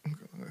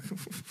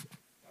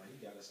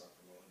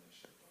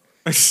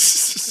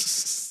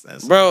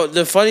 Bro,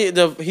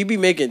 he be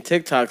making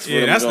TikToks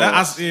for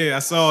I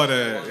saw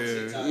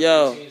that.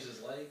 Yeah.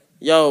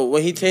 Yo,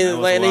 when he changed his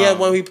light, and he had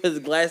one where he put his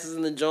glasses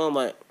in the joint,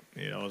 like,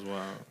 yeah, that was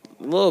wild.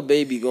 Lil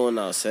Baby going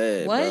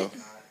outside, what?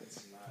 Bro.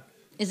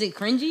 Is it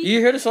cringy? You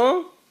hear the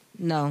song?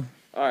 No.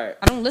 All right.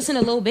 I don't listen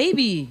to Lil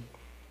Baby.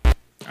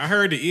 I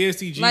heard the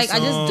ESTG like,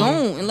 song. I just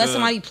don't unless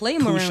somebody play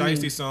them around me.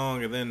 Shiesty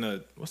song, and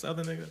then what's the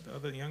other nigga? The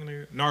other young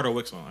nigga? Nardo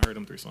Wick song. I heard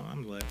them 3 songs.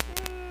 I'm glad.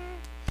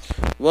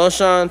 Well,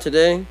 Sean,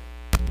 today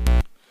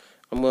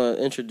I'm gonna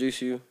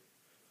introduce you.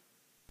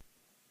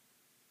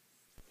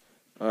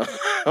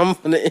 I'm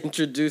gonna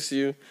introduce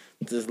you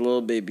to this Lil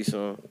Baby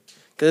song,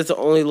 cause it's the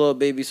only Lil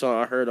Baby song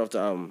I heard off the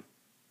album.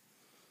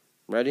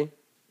 Ready?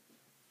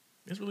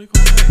 It's really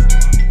cool.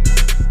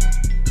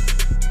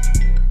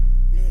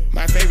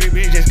 My favorite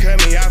bitch just cut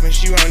me off and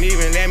she won't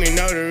even let me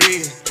know the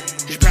reason.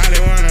 She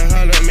probably wanna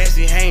hold up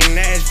messy, hating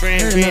ass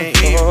friends being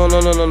evil. No.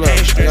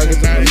 Ain't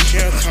stressing about it,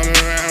 she'll come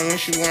around when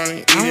she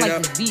wanna eat it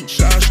up.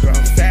 Slow scroll,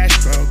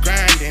 fast scroll,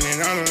 grinding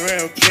and on the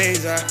real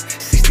pleaser.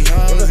 60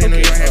 hoes in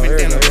New York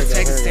having dinner,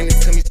 take a send it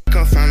to me.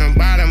 Come from the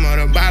bottom of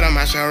the bottom,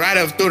 I shall right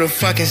up through the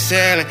fucking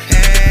ceiling.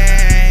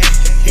 Hey,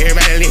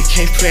 everybody lit,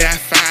 can't play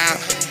that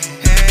file.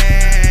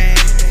 Hey,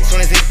 soon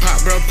as it pop,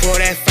 bro, pull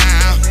that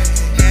file.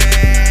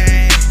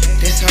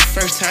 This her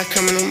first time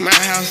coming to my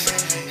house.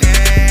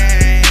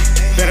 Hey,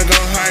 better go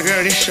hard,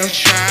 girl. This your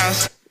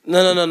trials.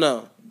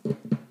 No.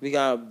 We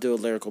gotta do a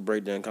lyrical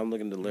breakdown. I'm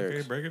looking at the lyrics.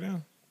 Okay, break it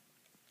down.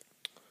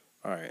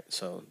 All right.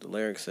 So the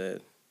lyrics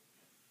said,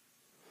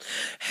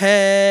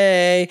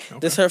 "Hey,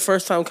 this her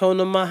first time coming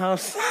to my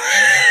house."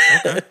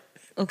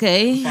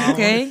 Okay.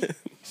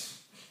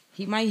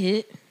 He might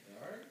hit.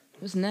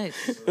 What's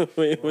next?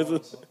 Wait, what's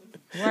it?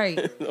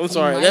 Right. I'm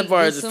sorry. That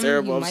bar is just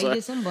terrible. I'm might sorry.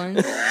 get some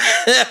buns.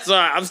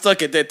 Sorry, I'm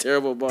stuck at that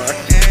terrible bar.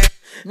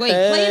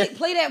 Wait,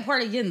 play that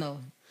part again though.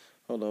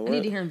 Hold on. I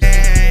need to hear him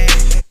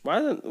sing. Why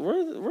didn't?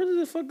 Where did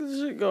the fuck this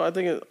shit go? I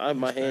think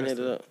my hand hit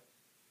it up.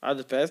 I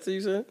just passed it.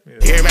 You said?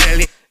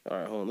 Yeah. All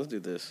right, hold on. Let's do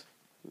this.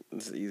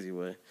 This is the easy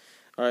way.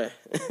 All right.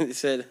 He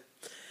said,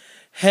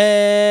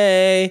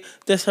 "Hey,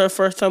 this her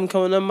first time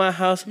coming to my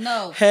house."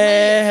 No.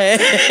 Hey.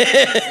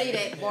 Say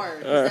that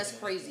part. That's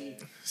crazy.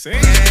 Say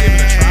it. Give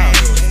it a trial.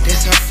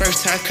 This her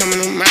first time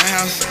coming to my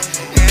house.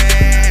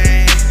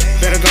 Hey,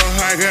 better go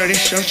hard, girl.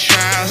 This your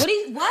trials.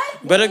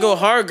 What? Better go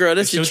hard, girl.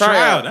 This your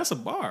trial. That's a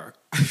bar.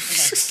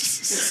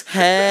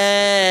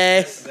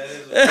 Hey. That's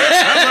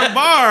a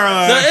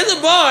bar. No, it's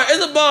a bar.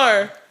 It's a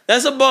bar.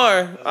 That's a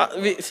bar.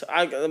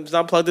 I'm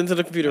not plugged into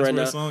the computer right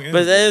now.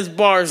 But that is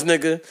bars,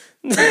 nigga.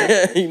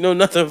 You know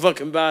nothing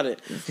fucking about it.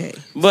 Okay.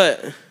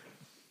 But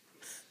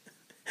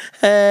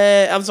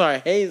hey, I'm sorry.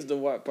 Hey is the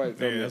part.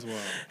 Yeah, that's wild.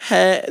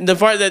 Hey, the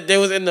part that they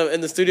was in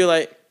the studio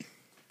like,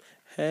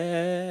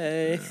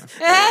 hey.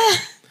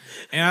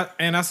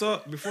 And I saw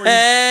before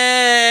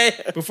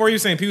you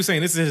saying people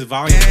saying this is his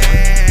volume 1.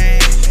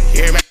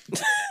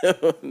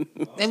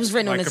 That was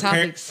written on the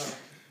topics.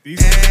 These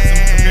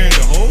comparing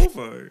to Hov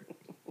or?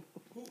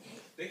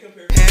 They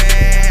compare.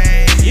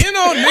 You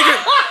know,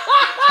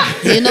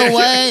 nigga. You know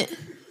what?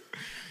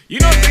 You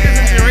know, niggas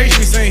in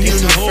generation saying he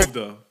was Hov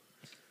though.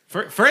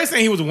 First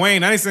saying he was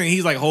Wayne, I ain't saying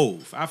he's like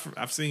Hov.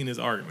 I've seen his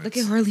arguments. Look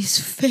at Harley's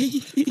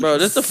face. Bro,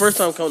 this is the first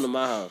time coming to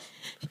my house.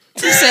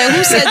 Who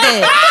said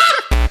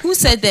that? Who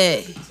said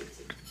that?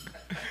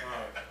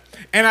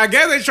 And I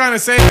guess they're trying to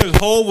say that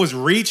Hov was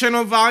reaching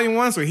on volume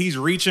 1, so he's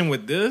reaching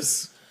with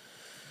this.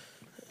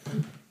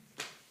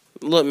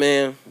 Look,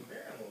 man.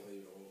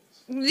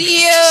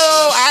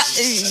 This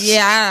is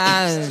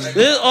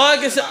all I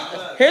can say.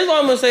 Here's what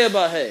I'm gonna say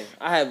about Hey.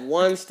 I have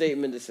one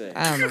statement to say.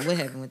 I don't know what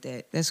happened with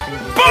that. That's cool.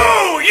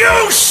 Boo!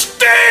 You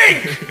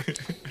stink!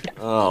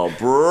 Oh,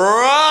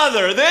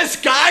 brother, this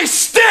guy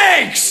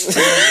stinks!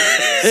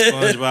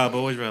 SpongeBob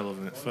always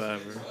relevant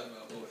forever.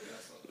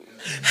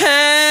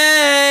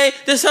 Hey,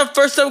 this is her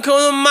first time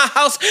coming to my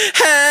house.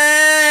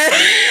 Hey.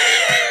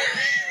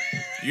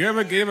 You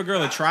ever gave a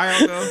girl a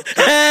tryout though?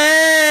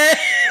 Hey.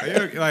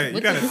 You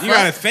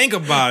gotta think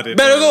about it.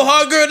 Better go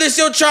hard, girl. This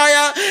your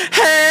tryout.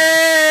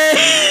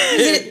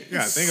 Hey. You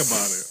gotta think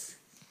about it.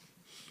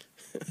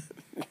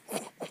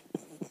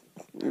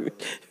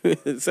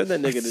 Send that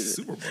nigga to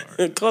Super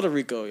bar. Call the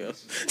Rico, yo.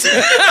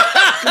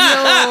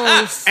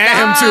 No,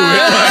 stop.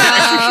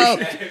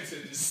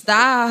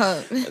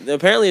 Stop.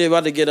 Apparently, they're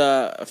about to get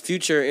a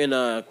Future in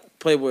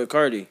Playboy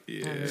Cardi.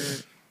 Yeah. A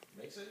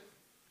Future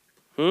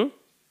in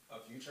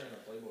a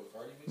Playboy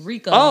Cardi?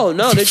 Rico. Oh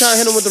no, they trying to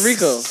hit him with the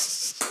Rico.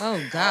 Oh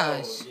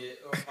gosh.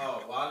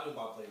 Well, I knew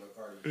about Playboy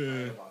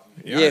Cardi.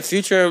 Yeah,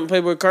 Future and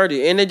Playboy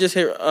Cardi, and they just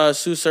hit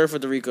Sue Surf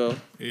with the Rico.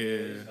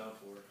 Yeah.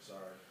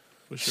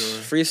 For sure.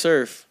 Free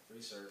Surf.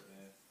 Free Surf,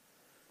 man.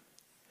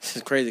 This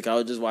is crazy. 'Cause I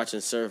was just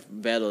watching Surf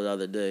battle the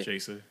other day.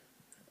 JC.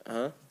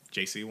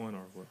 JC won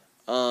or what?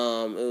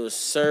 It was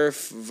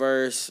Surf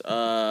versus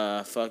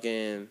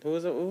fucking who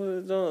was it? Who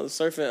was it doing?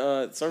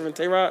 Surfing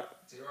Tay-Rock.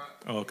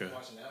 Oh, okay.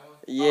 Watching that one?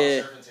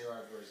 Yeah. Surfing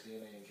Tay-Rock versus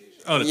DNA and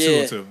K-Shop. Oh, the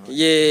yeah. 2-2.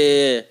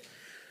 Yeah.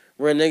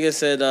 Where a nigga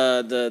said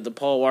the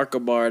Paul Walker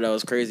bar that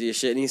was crazy as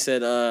shit, and he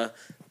said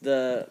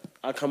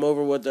I come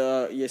over with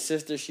your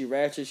sister, she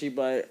ratchet, she be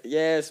like,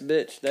 yes,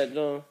 bitch, that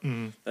done.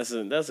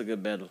 Mm-hmm. That's a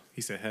good battle.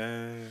 He said,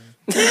 hey.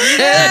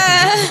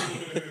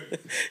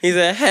 He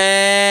said,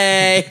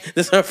 hey,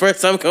 this is her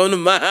first time coming to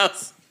my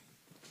house.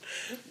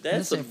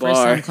 That's the a first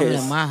bar. time coming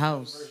to my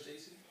house.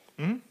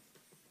 Hmm?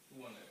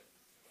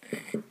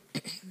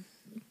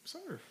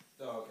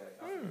 Oh, okay.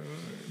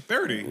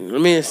 30. I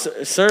mean,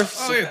 Surf.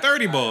 Oh yeah,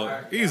 30 ball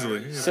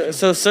easily.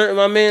 So Surf,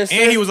 my man. Surf,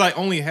 And he was like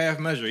only half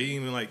measure. He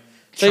didn't even like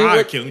so he try to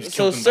went- kill him. He just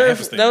So killed him by half a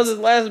Surf, stance. that was his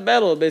last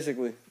battle,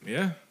 basically.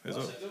 Yeah, That's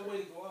a good way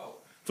to go out.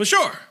 for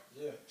sure.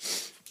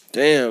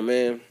 Damn,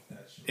 man.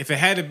 If it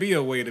had to be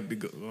a way to be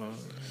good,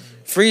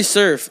 Free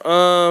Surf.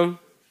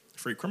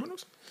 free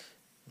criminals.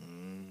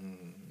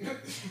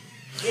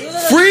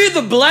 Free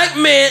the black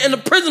man in the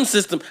prison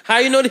system. How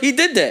you know that he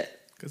did that?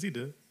 Cause he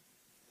did.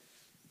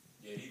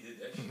 Yeah, he did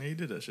that. Yeah, he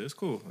did that shit. It's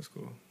cool. That's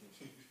cool.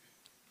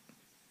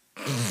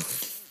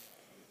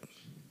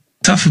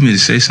 Tough for me to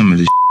say some of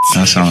this.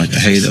 I sound like a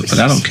hater, but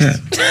I don't care.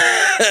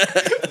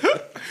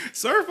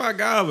 Surf my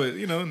guy, but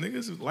you know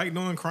niggas like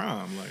doing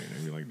crime. Like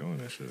they be like doing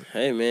that shit.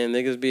 Hey, man,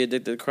 niggas be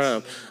addicted to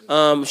crime.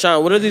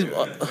 Sean, what are these?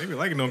 They be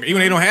like doing, even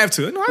they don't have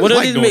to. No, I What just are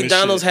like these doing this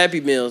McDonald's shit.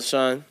 Happy Meals,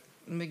 Sean?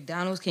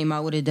 McDonald's came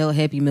out with adult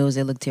Happy Meals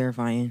that look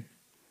terrifying.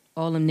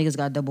 All them niggas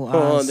got double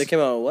Hold on, eyes. they came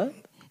out with what?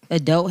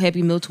 Adult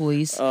Happy Meal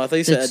toys. Oh, I thought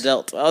you said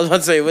adult. I was about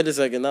to say, wait a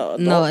second. No, adult.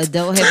 No,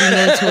 adult Happy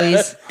Meal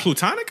toys.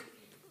 Plutonic?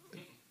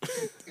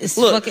 It's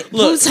Look, fucking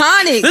look.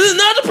 plutonic. This is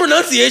not the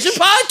pronunciation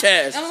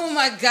podcast. Oh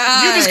my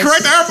god! You just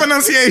correct our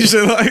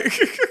pronunciation. Like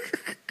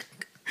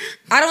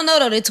I don't know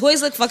though. The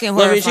toys look fucking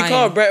Well, I horrifying. mean, she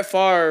called Brett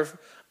Favre,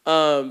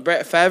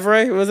 Brett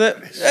Favre, was it?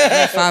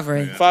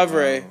 Favre.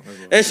 Favre.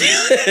 And she,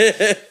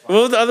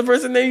 what was the other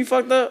person's name you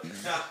fucked up?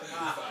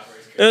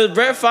 It was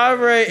Brett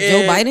Favre and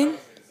Joe Biden.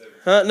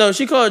 Huh? No,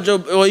 she called Joe.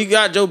 Well, you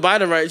got Joe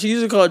Biden right. She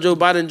usually called Joe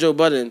Biden Joe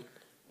Budden.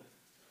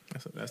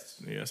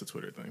 That's a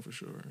Twitter thing for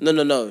sure.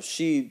 No.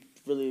 She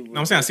really. No,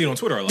 I'm saying I see it on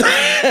Twitter a lot.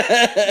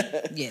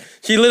 Yeah.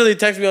 She literally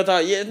texted me all the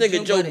time. Yeah, this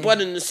nigga Joe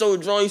Budden is so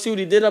drunk. You see what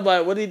he did? I'm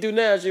like, what did he do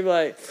now? She be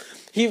like,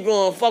 he's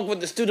gonna fuck with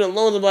the student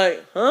loans. I'm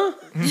like, huh?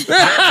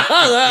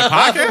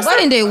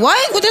 Budden did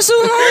what with the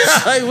student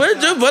loans? Like, what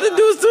did Joe Budden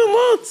do with student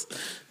loans?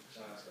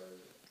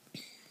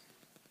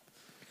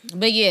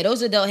 But yeah,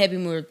 those adult Happy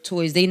Meal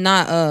toys, they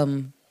not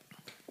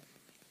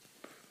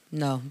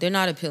no, they're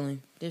not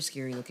appealing. They're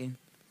scary looking.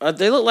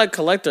 They look like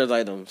collector's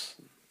items.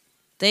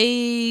 They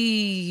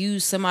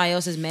used somebody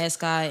else's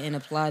mascot and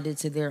applied it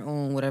to their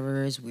own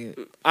whatever. It's weird.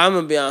 I'm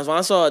gonna be honest. When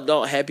I saw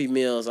adult Happy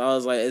Meals, I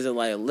was like, is it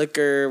like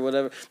liquor,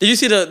 whatever? Did you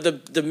see the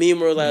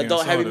meme where like Yeah,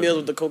 adult I saw Happy the- Meals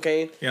with the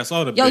cocaine? Yeah, I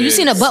saw the. Yo, you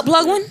seen a butt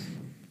plug one?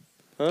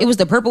 Huh? It was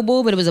the purple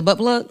bull, but it was a butt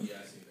plug.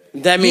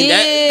 That mean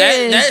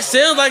that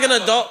sounds like an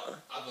adult.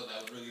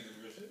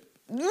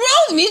 Bro,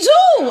 me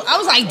too. I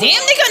was like,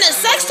 damn, nigga, in the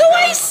sex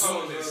toys?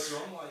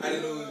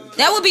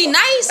 That would be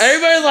nice.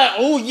 Everybody's like,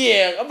 oh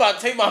yeah, I'm about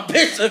to take my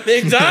bitch to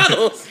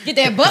McDonald's. Get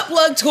that butt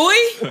plug toy.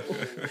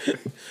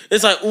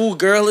 It's like, ooh,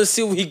 girl, let's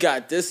see what we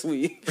got this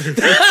week. They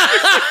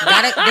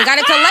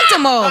gotta collect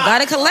them all.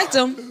 Gotta collect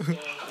them.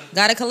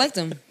 Gotta collect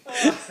them.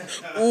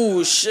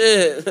 Ooh,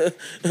 shit.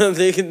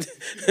 They can.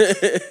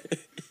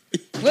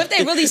 What if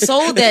they really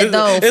sold that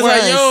though? It's for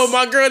like, us? yo,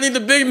 my girl need the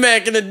Big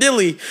Mac and the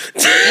dilly.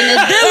 And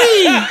the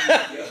dilly.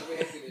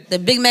 The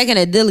Big Mac and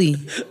a dilly.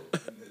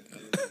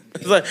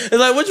 It's like,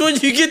 which one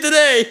you get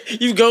today?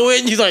 You go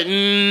in, he's like,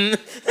 Like,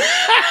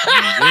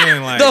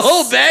 the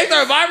whole bag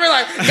start vibrating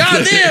like,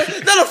 goddamn,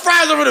 now the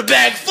fries over the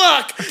bag,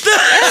 fuck.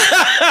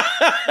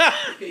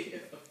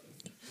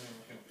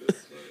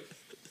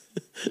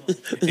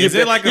 Is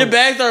it like your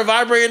bag start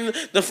vibrating,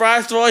 the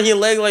fries throwing your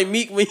leg like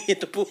meat when you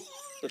hit the pool?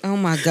 Oh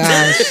my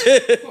gosh.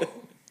 Is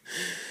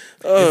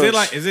it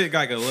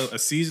like a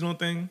seasonal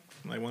thing?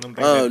 Like one of them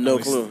things Oh, that no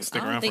only clue.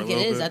 stick I around don't think for a it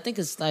little is. bit? I think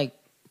it's like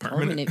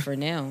permanent for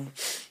now.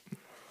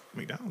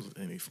 McDonald's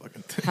any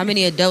fucking thing. How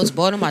many adults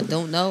bought them? I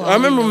don't know. I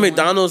remember only know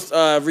McDonald's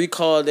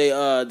recalled they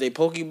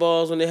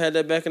Pokeballs when they had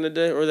that back in the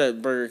day, or was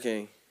that Burger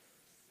King?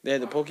 They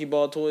had the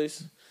Pokeball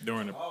toys.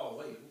 During the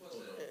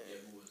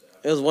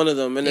It was one of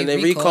them, and then They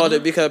they recalled recalled it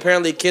them? because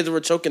apparently kids were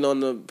choking on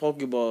the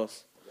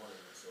Pokeballs.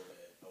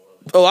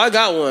 Oh, I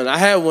got one. I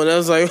had one. I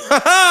was like,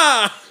 ha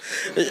ha!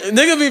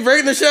 Nigga be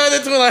breaking the shit out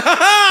of it, like, ha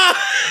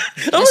ha!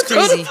 I'm gonna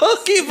throw the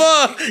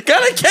Pokeball.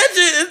 Gotta catch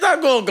it. It's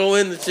not gonna go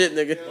in the shit,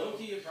 nigga.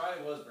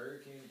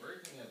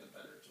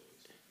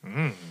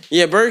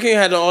 Yeah, Burger King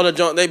had all the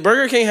junk.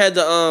 Burger King had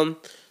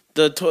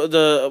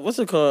the what's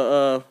it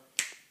called?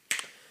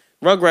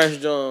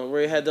 Rugrats John,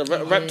 where he had the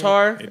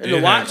Reptar and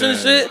the watch and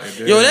shit.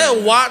 Yo,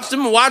 that watch,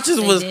 them watches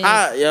was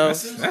hot, yo.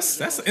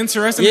 That's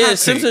interesting. Yeah, hot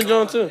Simpson take.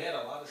 John too.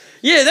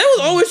 Yeah, they was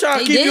always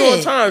trying to They keep you on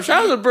did. time.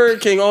 Shout out to Burger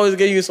King, always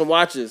give you some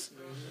watches.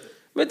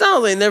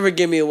 McDonald's ain't never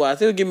give me a watch.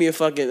 They'll give me a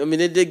fucking. I mean,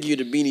 they did give you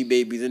the Beanie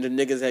Babies, and the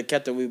niggas had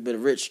kept them. We've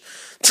been rich.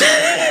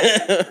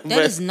 That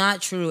is not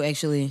true,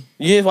 actually.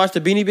 You didn't watch the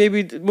Beanie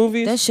Baby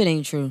movies? That shit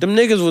ain't true. Them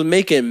niggas was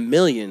making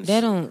millions.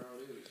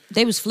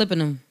 They was flipping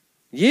them.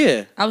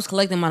 Yeah. I was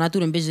collecting mine. I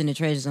threw them bitches in the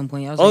trash at some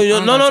point. I was Oh, like, yeah, I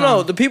don't no. got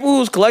time. The people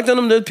who's collecting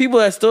them, the people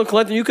that still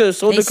collecting, you could have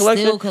sold They the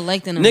collection. still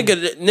collecting them.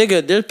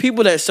 Nigga, there's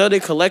people that sell their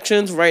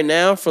collections right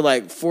now for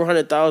like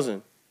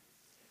 $400,000.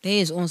 They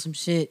is on some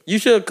shit. You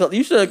should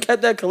have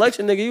kept that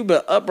collection, nigga. You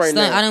been up right Son,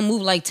 now. I done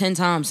moved like 10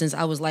 times since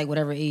I was like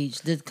whatever age.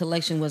 The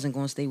collection wasn't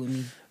gonna stay with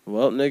me.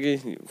 Well,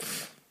 nigga,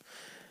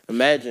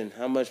 imagine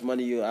how much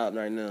money you out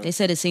right now. They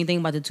said the same thing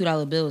about the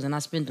 $2 bills, and I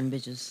spent them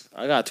bitches.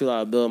 I got a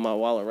 $2 bill in my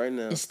wallet right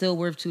now. It's still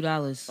worth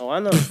 $2. Oh, I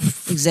know.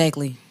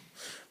 Exactly.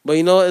 But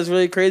you know what? It's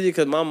really crazy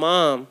because my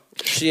mom,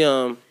 she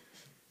had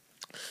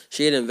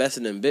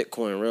invested in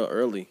Bitcoin real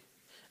early.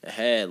 It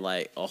had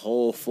like a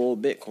whole full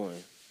Bitcoin.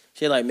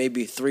 She had like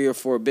maybe 3 or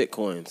 4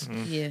 Bitcoins.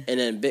 Yeah. And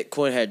then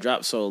Bitcoin had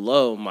dropped so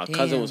low, my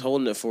cousin was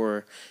holding it for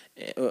her.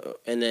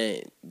 And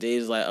then they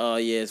was like, oh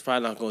yeah, it's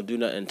probably not gonna do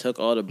nothing. And took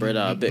all the bread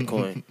out of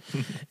Bitcoin.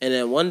 And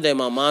then one day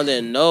my mom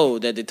didn't know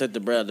that they took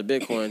the bread out of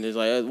Bitcoin. It's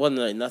like it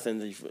wasn't like nothing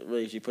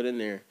that she put in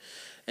there.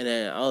 And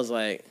then I was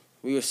like,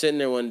 we were sitting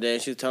there one day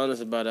and she was telling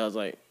us about it. I was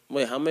like,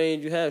 wait, how many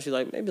did you have? She's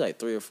like, maybe like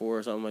 3 or 4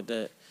 or something like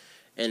that.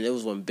 And it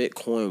was when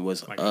Bitcoin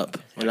was up.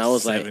 And I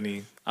was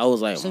 70.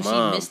 like, So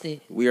Mom, she missed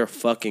it. we are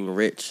fucking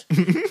rich.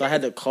 So I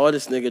had to call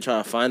this nigga try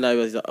to find out. He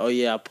was like, oh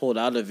yeah, I pulled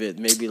out of it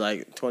maybe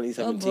like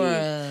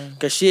 2017.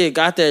 Because she had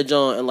got that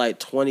joint in like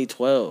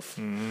 2012.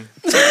 I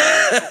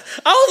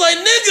was like,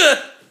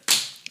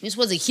 nigga. You're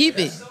supposed to keep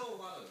it.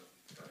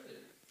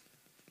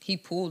 He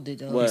pulled it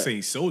though. You say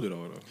he sold it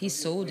all though. He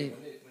sold it.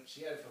 When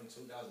she had it from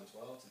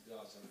 2012 to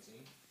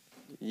 2017.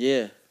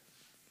 Yeah.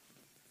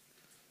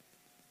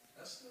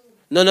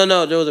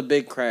 No. There was a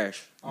big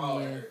crash.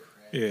 Oh,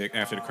 yeah.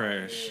 After the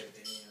crash.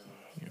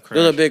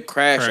 There was a big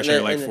crash. Crash and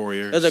had like 4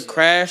 years. There was a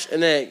crash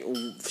and then it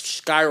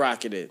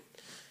skyrocketed.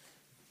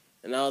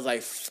 And I was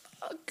like,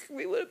 fuck,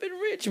 we would have been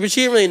rich. But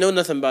she didn't really know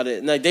nothing about it.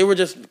 And like they were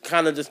just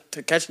kind of just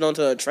catching on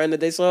to a trend that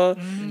they saw.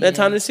 That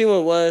time to see what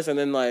it was. And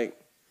then like,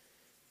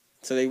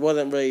 so they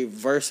wasn't really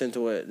versed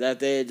into it.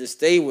 That they had just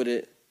stayed with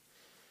it.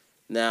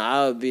 Now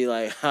I would be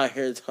like out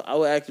here. I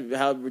would actually be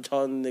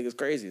calling niggas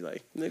crazy,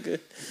 like nigga,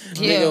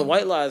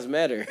 white lives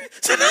matter.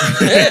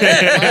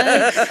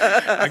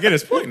 I get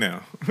his point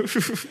now.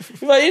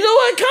 Like you know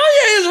what,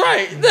 Kanye is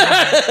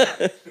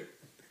right,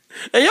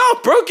 and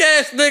y'all broke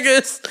ass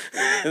niggas.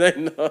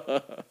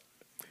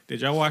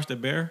 Did y'all watch The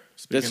Bear?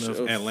 Speaking of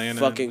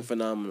Atlanta, fucking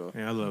phenomenal.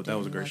 Yeah, I love that.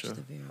 Was a great show.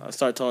 I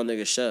started calling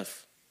niggas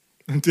chef.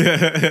 I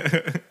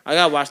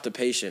gotta watch The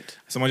Patient.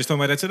 Someone just told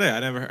me that today. I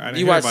didn't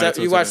you hear watch about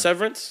it. You watch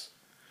Severance?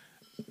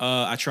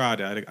 I tried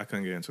it. I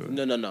couldn't get into it.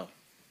 No.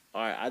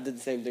 All right, I did the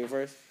same thing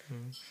first.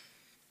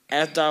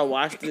 After I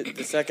watched it,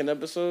 the second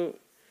episode,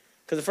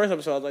 because the first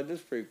episode I was like, "This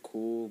is pretty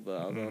cool," but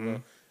I don't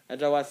know.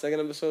 After I watched the second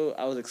episode,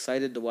 I was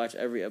excited to watch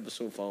every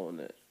episode following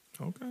it.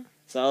 Okay.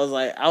 So I was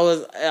like, I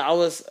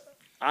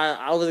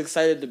was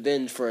excited to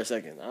binge for a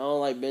second. I don't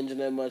like binging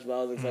that much, but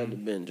I was excited to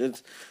binge.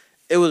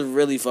 It was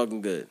really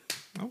fucking good.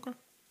 Okay.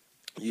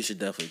 You should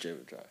definitely give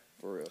it a try,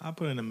 for real. I'll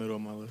put it in the middle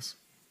of my list.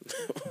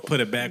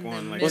 Put it back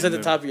on. Like what's at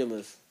the top of your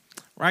list?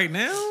 Right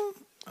now,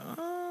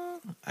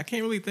 I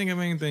can't really think of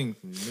anything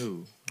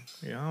new.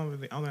 Yeah, I don't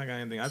think I got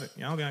anything.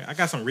 I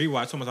got some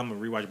rewatch. Almost I'm gonna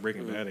rewatch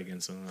Breaking Bad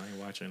again soon. I ain't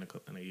watching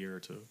in a year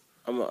or two.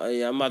 I'm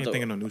about to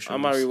think of no new shows.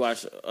 I'm about to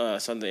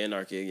rewatch Sons of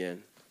Anarchy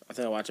again. I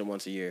think I watch it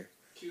once a year.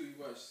 Q, you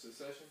watch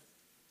Succession?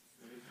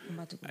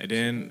 And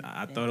then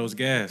I thought it was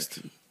gassed.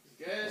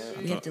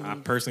 I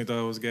personally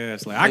thought it was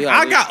gas. Like Yeah,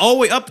 I got all the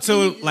way up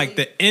to like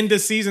the end of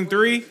season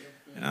 3,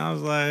 and I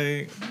was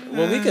like,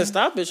 well, we can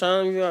stop it,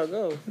 Sean. If you gotta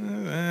go.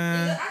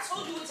 I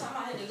told you what time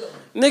I had to go.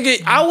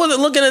 Nigga, I wasn't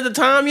looking at the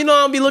time. You know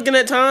I don't be looking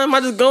at time. I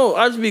just go.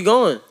 I just be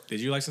going.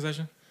 Did you like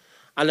Succession?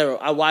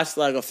 I watched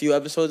like a few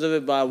episodes of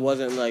it, but I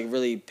wasn't like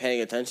really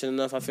paying attention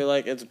enough. I feel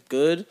like it's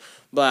good,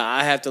 but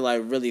I have to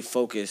like really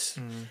focus.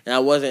 And I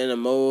wasn't in a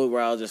mode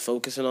where I was just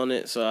focusing on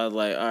it. So I was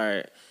like, all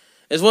right.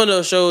 It's one of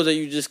those shows that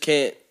you just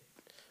can't.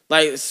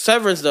 Like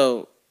Severance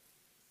though,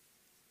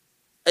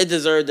 it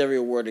deserved every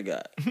award it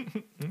got.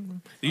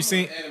 You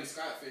seen Adam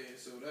Scott fan,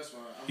 so that's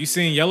why. You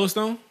seen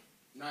Yellowstone?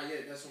 Not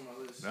yet. That's on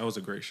my list. That was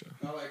a great show.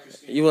 I like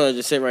Christine. You want to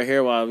just sit right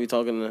here while we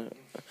talking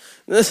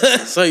to...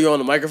 So you're on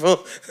the microphone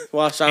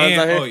while Sean's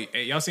out here? Oh,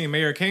 y'all seen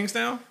Mayor of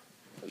Kingstown?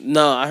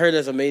 No, I heard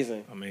that's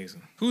amazing.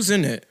 Amazing. Who's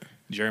in it?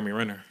 Jeremy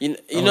Renner. You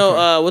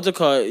know, what's it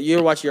called? You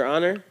ever watch Your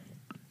Honor?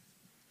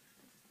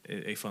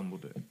 They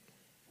fumbled it.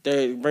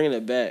 They're bringing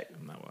it back.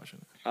 I'm not watching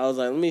it. I was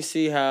like, let me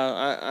see how...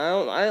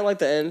 I didn't like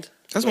the end.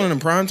 That's one of them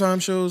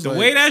primetime shows. The like,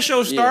 way that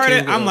show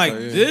started, I'm like, yeah.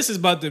 this is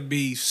about to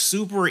be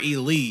super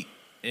elite.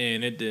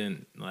 And it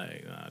didn't,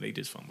 like, they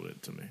just fumbled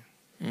it to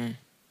me.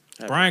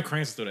 Bryan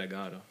Cranston's still that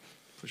guy, though,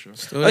 for sure.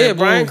 Oh, yeah,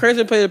 Bryan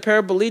Cranston played a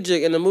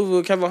paraplegic in the movie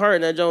with Kevin Hart,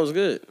 and that joint was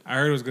good. I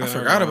heard it was good. I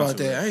forgot about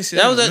that. I ain't seen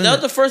that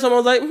was the first time I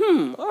was like,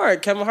 all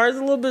right, Kevin Hart's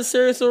a little bit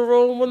serious of a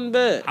role, wasn't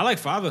bad. I like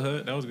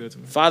Fatherhood. That was good to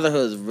me.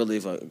 Fatherhood is really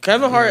fun.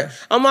 Kevin Hart,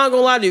 I'm not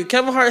gonna lie to you,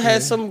 Kevin Hart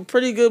has some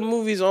pretty good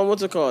movies on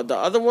what's it called? The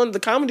other one, the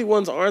comedy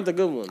ones aren't the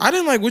good ones. I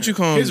didn't like what you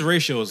call his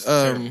ratio is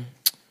terrible.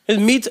 His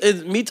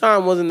me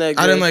time wasn't that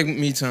good. I didn't like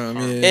Me Time,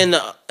 yeah.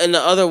 And the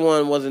other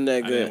one wasn't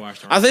that good.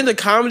 I think the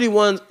comedy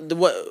ones,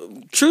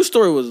 True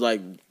Story was like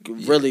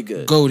really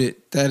good. Goated.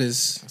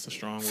 That's a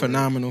strong word.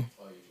 Phenomenal.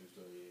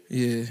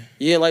 Yeah.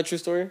 You didn't like True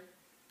Story?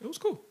 It was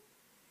cool.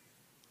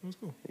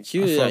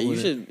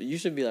 You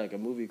should be like a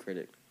movie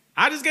critic.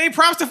 I just gave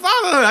props to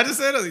Fatherhood. I just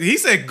said he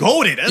said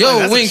goated.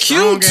 Yo, when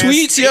Q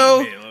tweets,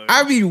 yo,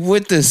 I be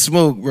with the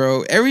smoke,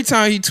 bro. Every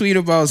time he tweet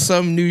about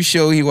some new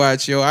show he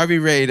watch, yo, I be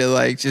ready to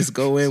like just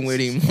go in with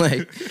him,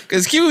 like,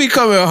 cause Q be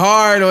coming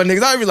hard on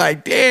niggas. I be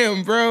like,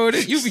 damn, bro,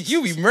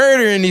 you be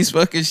murdering these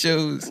fucking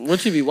shows.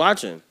 What you be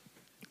watching?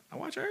 I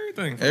watch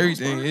everything.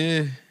 Everything,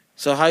 yeah.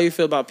 So how you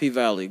feel about P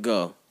Valley?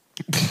 Go.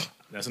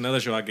 That's another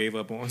show I gave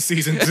up on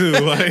season 2.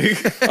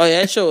 Like, oh yeah,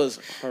 that show was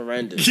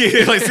horrendous.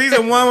 Yeah, like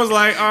season 1 was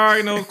like, all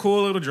right,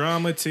 cool little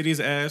drama, titties,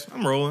 ass.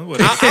 I'm rolling.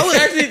 Whatever. I was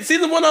actually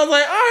season 1. I was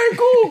like, all right,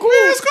 cool.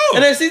 Yeah, it's cool.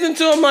 And then season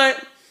 2, I'm like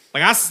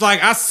I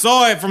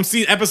saw it from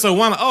episode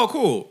 1. Like, oh,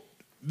 cool.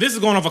 This is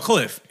going off a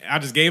cliff. I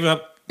just gave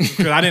up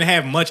because I didn't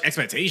have much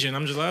expectation.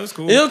 I'm just like, that's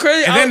cool. You know,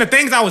 crazy. And then the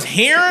things I was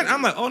hearing,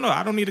 I'm like, oh no,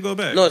 I don't need to go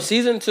back. No,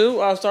 season 2.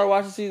 I started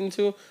watching season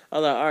 2. I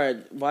was like, all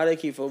right, why they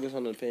keep focusing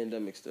on the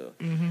pandemic still?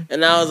 Mm-hmm.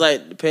 And I was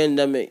like, the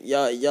pandemic,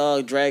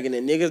 y'all dragging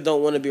it. Niggas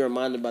don't want to be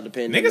reminded about the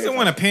pandemic. Niggas don't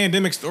want a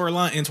pandemic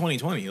storyline in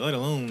 2020, let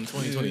alone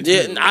 2022.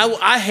 Yeah,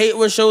 I hate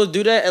when shows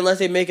do that unless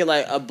they make it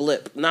like a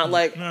blip, not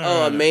like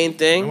a main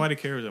thing. Nobody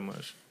cares that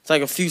much. It's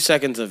like a few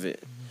seconds of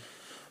it.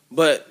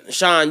 But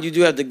Sean, you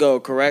do have to go,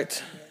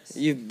 correct?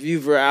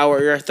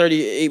 You're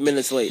 38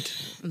 minutes late.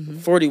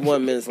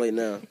 41 minutes late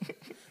now.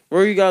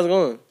 Where are you guys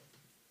going?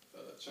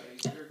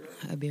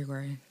 A beer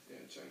garden.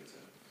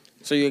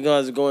 So you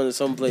guys are going to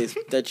some place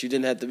that you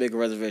didn't have to make a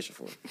reservation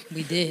for?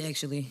 We did,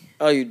 actually.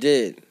 Oh, you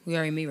did? We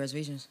already made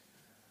reservations.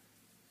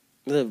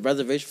 The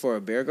reservation for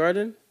a beer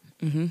garden?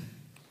 Mm-hmm.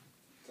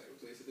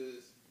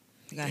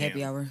 I got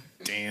happy hour.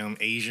 Damn,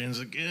 Asians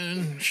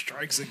again.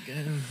 Strikes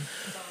again.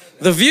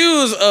 The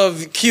views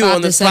of Q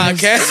on this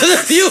podcast,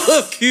 the view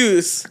of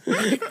Q's,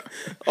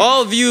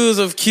 all views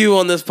of Q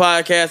on this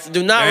podcast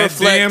do not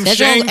reflect. That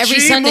goes every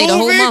Sunday, the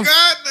whole month.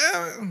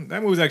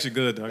 That movie's actually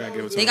good, though. I gotta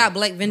give it to They got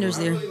black vendors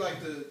there. I really like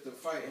the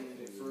fighting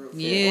in it, for real.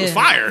 Yeah. It was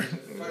fire. The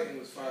fighting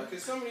was fire.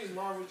 Because some of these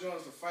Marvel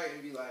Jones will fight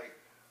and be like,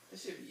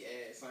 this shit be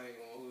ass. I ain't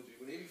gonna hold you.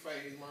 When they be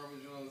fighting these Marvel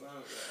Jones, I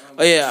don't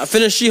Oh yeah, I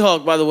finished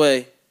She-Hulk, by the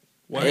way.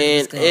 What?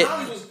 And it.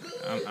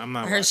 I'm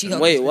not. I heard She-Hulk.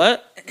 Wait,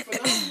 what?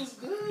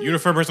 You're the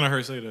first person I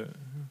heard say that.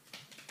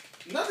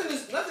 Nothing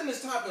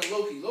is topping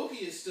Loki. Loki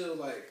is still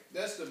like,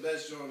 that's the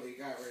best joint they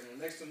got right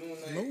now. Next to Moon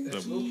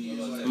Knight, Loki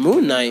is like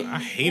Moon Knight. I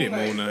hated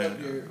Moon Knight. I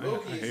hated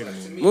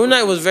Moon Knight. Moon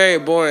Knight was very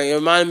boring. It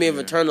reminded me of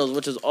Eternals,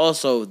 which is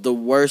also the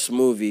worst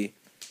movie.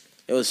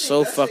 It was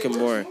so fucking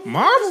boring.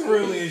 Marvel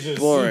really is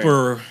just boring.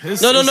 super.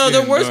 No.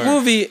 The worst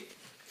movie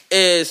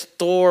is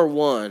Thor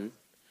 1.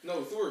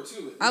 No, Thor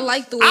 2. I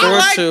like Thor. I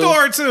like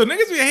Thor 2.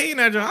 Niggas be hating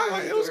that joint.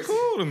 It was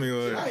cool to me.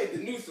 I hate the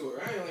new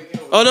Thor. I ain't like it.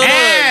 Oh no,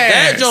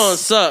 that joint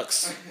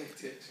sucks.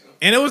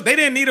 And they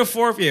didn't need a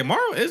fourth. Yeah,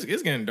 Marvel it's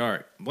getting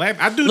dark. They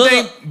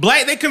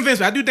convinced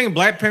me. I do think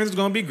Black Panther's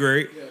gonna be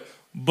great,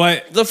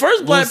 but the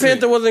first Black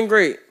Panther wasn't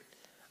great.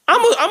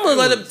 I'm gonna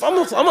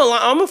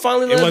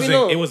finally let it be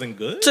known. It wasn't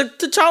good.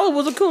 T'Challa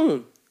was a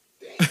coon.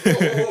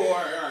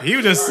 He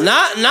was just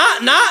not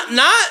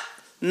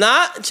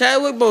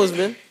Chadwick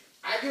Boseman.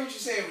 I get what you're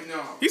saying, but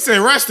no. He said,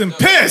 "Rest in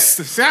piss."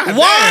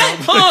 Why?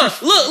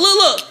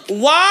 Look.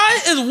 Why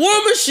is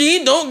War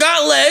Machine don't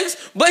got legs,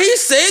 but he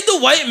saved the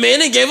white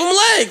man and gave him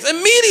legs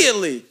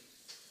immediately?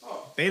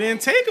 They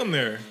didn't take him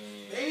there.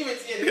 They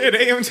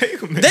didn't even take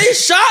him there. They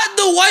shot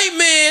the white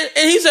man,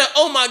 and he said,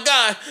 "Oh my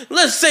God,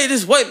 let's save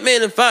this white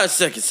man in 5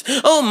 seconds."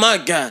 Oh my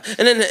God,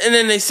 and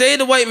then they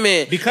saved the white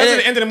man because at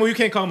the end of the movie. You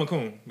can't call him a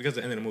coon because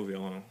at the end of the movie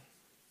alone.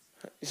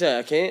 You said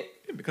I can't.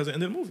 Because at the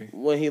end of the movie.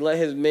 When he let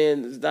his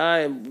man die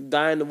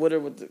in the water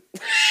with the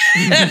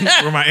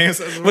where my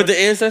ancestors were. With the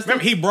ancestors?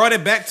 Remember, he brought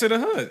it back to the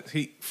hood.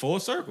 He full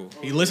circle.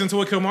 He listened to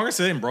what Killmonger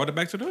said and brought it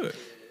back to the hood.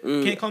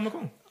 Can't call him a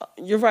coon.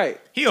 You're right.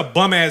 He a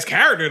bum ass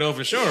character though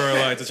for sure.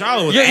 Like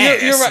T'Challa was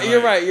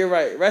You're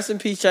right. Rest in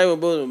peace,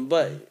 Chadwick Boseman.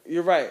 But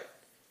you're right.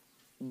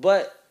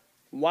 But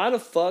why the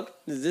fuck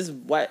does this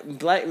black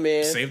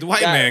man save the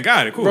white man?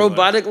 Got it. Cool.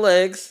 Robotic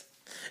legs.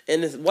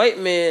 And this white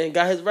man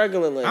got his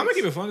regular legs. I'm gonna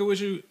keep it funky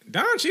with you.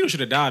 Don Cheadle should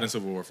have died in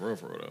Civil War for real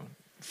though.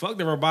 Fuck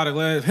the robotic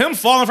legs. Him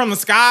falling from the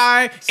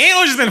sky. And it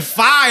would just been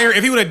fire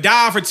if he would have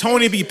died for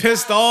Tony to be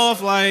pissed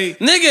off. Like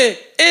nigga,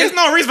 there's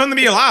no reason for him to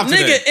be alive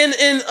today.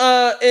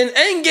 Nigga, in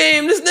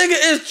Endgame, this nigga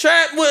is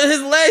trapped with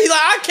his leg. He's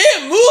like, I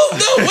can't move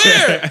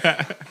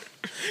nowhere.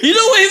 You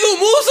know where he gonna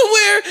move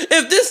somewhere?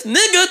 If this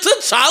nigga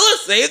T'Challa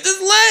saved his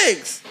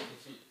legs.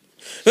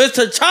 Because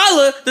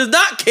T'Challa does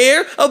not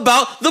care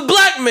about the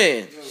black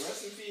man.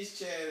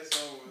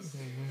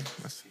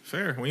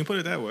 Fair, when you put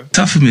it that way.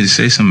 Tough for me to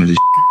say some of this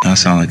I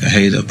sound like a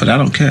hater, but I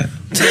don't care.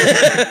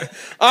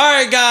 All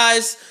right,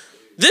 guys.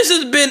 This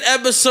has been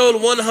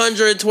episode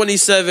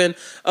 127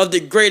 of the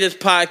greatest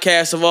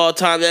podcast of all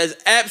time. That is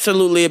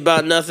absolutely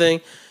about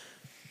nothing.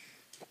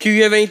 Q,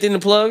 you have anything to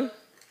plug?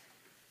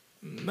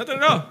 Nothing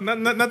at all.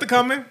 Nothing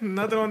coming.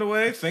 Nothing on the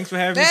way. Thanks for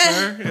having me,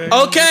 sir.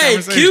 Yeah,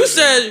 okay, Q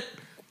said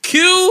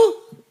Q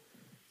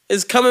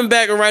is coming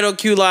back right on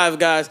Q Live,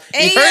 guys.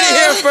 You heard it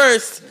here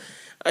first.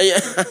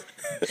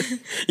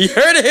 You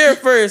heard it here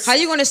first. How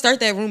you gonna start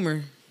that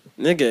rumor?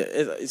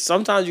 Nigga,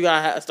 sometimes you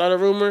gotta start a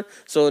rumor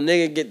so a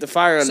nigga get the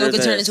fire under his it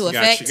can turn ass. into a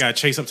fact. You gotta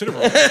chase up to the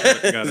rumor.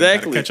 Exactly.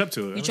 Gotta catch up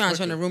to it. You trying to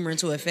turn a rumor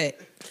into a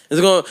fact.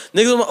 It's gonna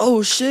niggas gonna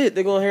oh shit.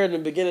 They're gonna hear it in the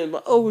beginning.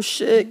 But, oh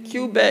shit.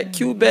 Q back.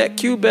 Q back.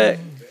 Q back.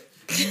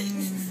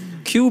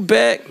 Q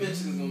back.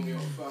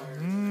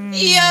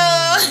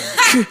 Yo.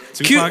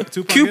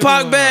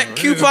 Q-Pac back.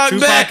 Q-Pac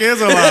back. Tupac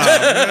is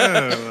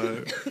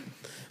alive.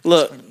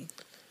 Look.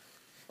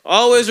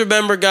 Always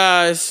remember,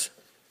 guys,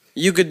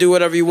 you could do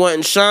whatever you want.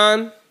 And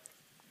Sean,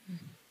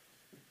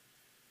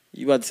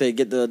 you about to say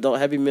get the adult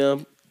Happy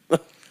Meal?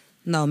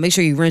 No, make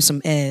sure you rim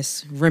some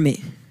ass. Rim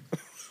it.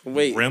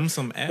 Wait. Rim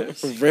some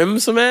ass? Rim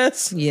some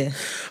ass? Yeah.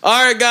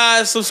 All right,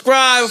 guys.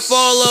 Subscribe,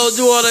 follow,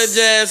 do all that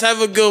jazz.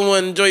 Have a good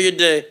one. Enjoy your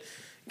day.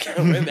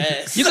 Rim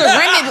ass. You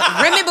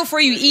can rim it before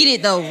you eat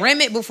it, though.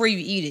 Rim it before you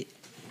eat it.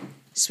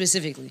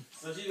 Specifically.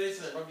 So you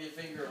basically rub your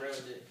finger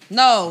around it.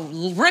 No,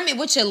 rim it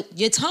with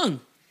your tongue.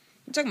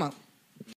 What you talking about?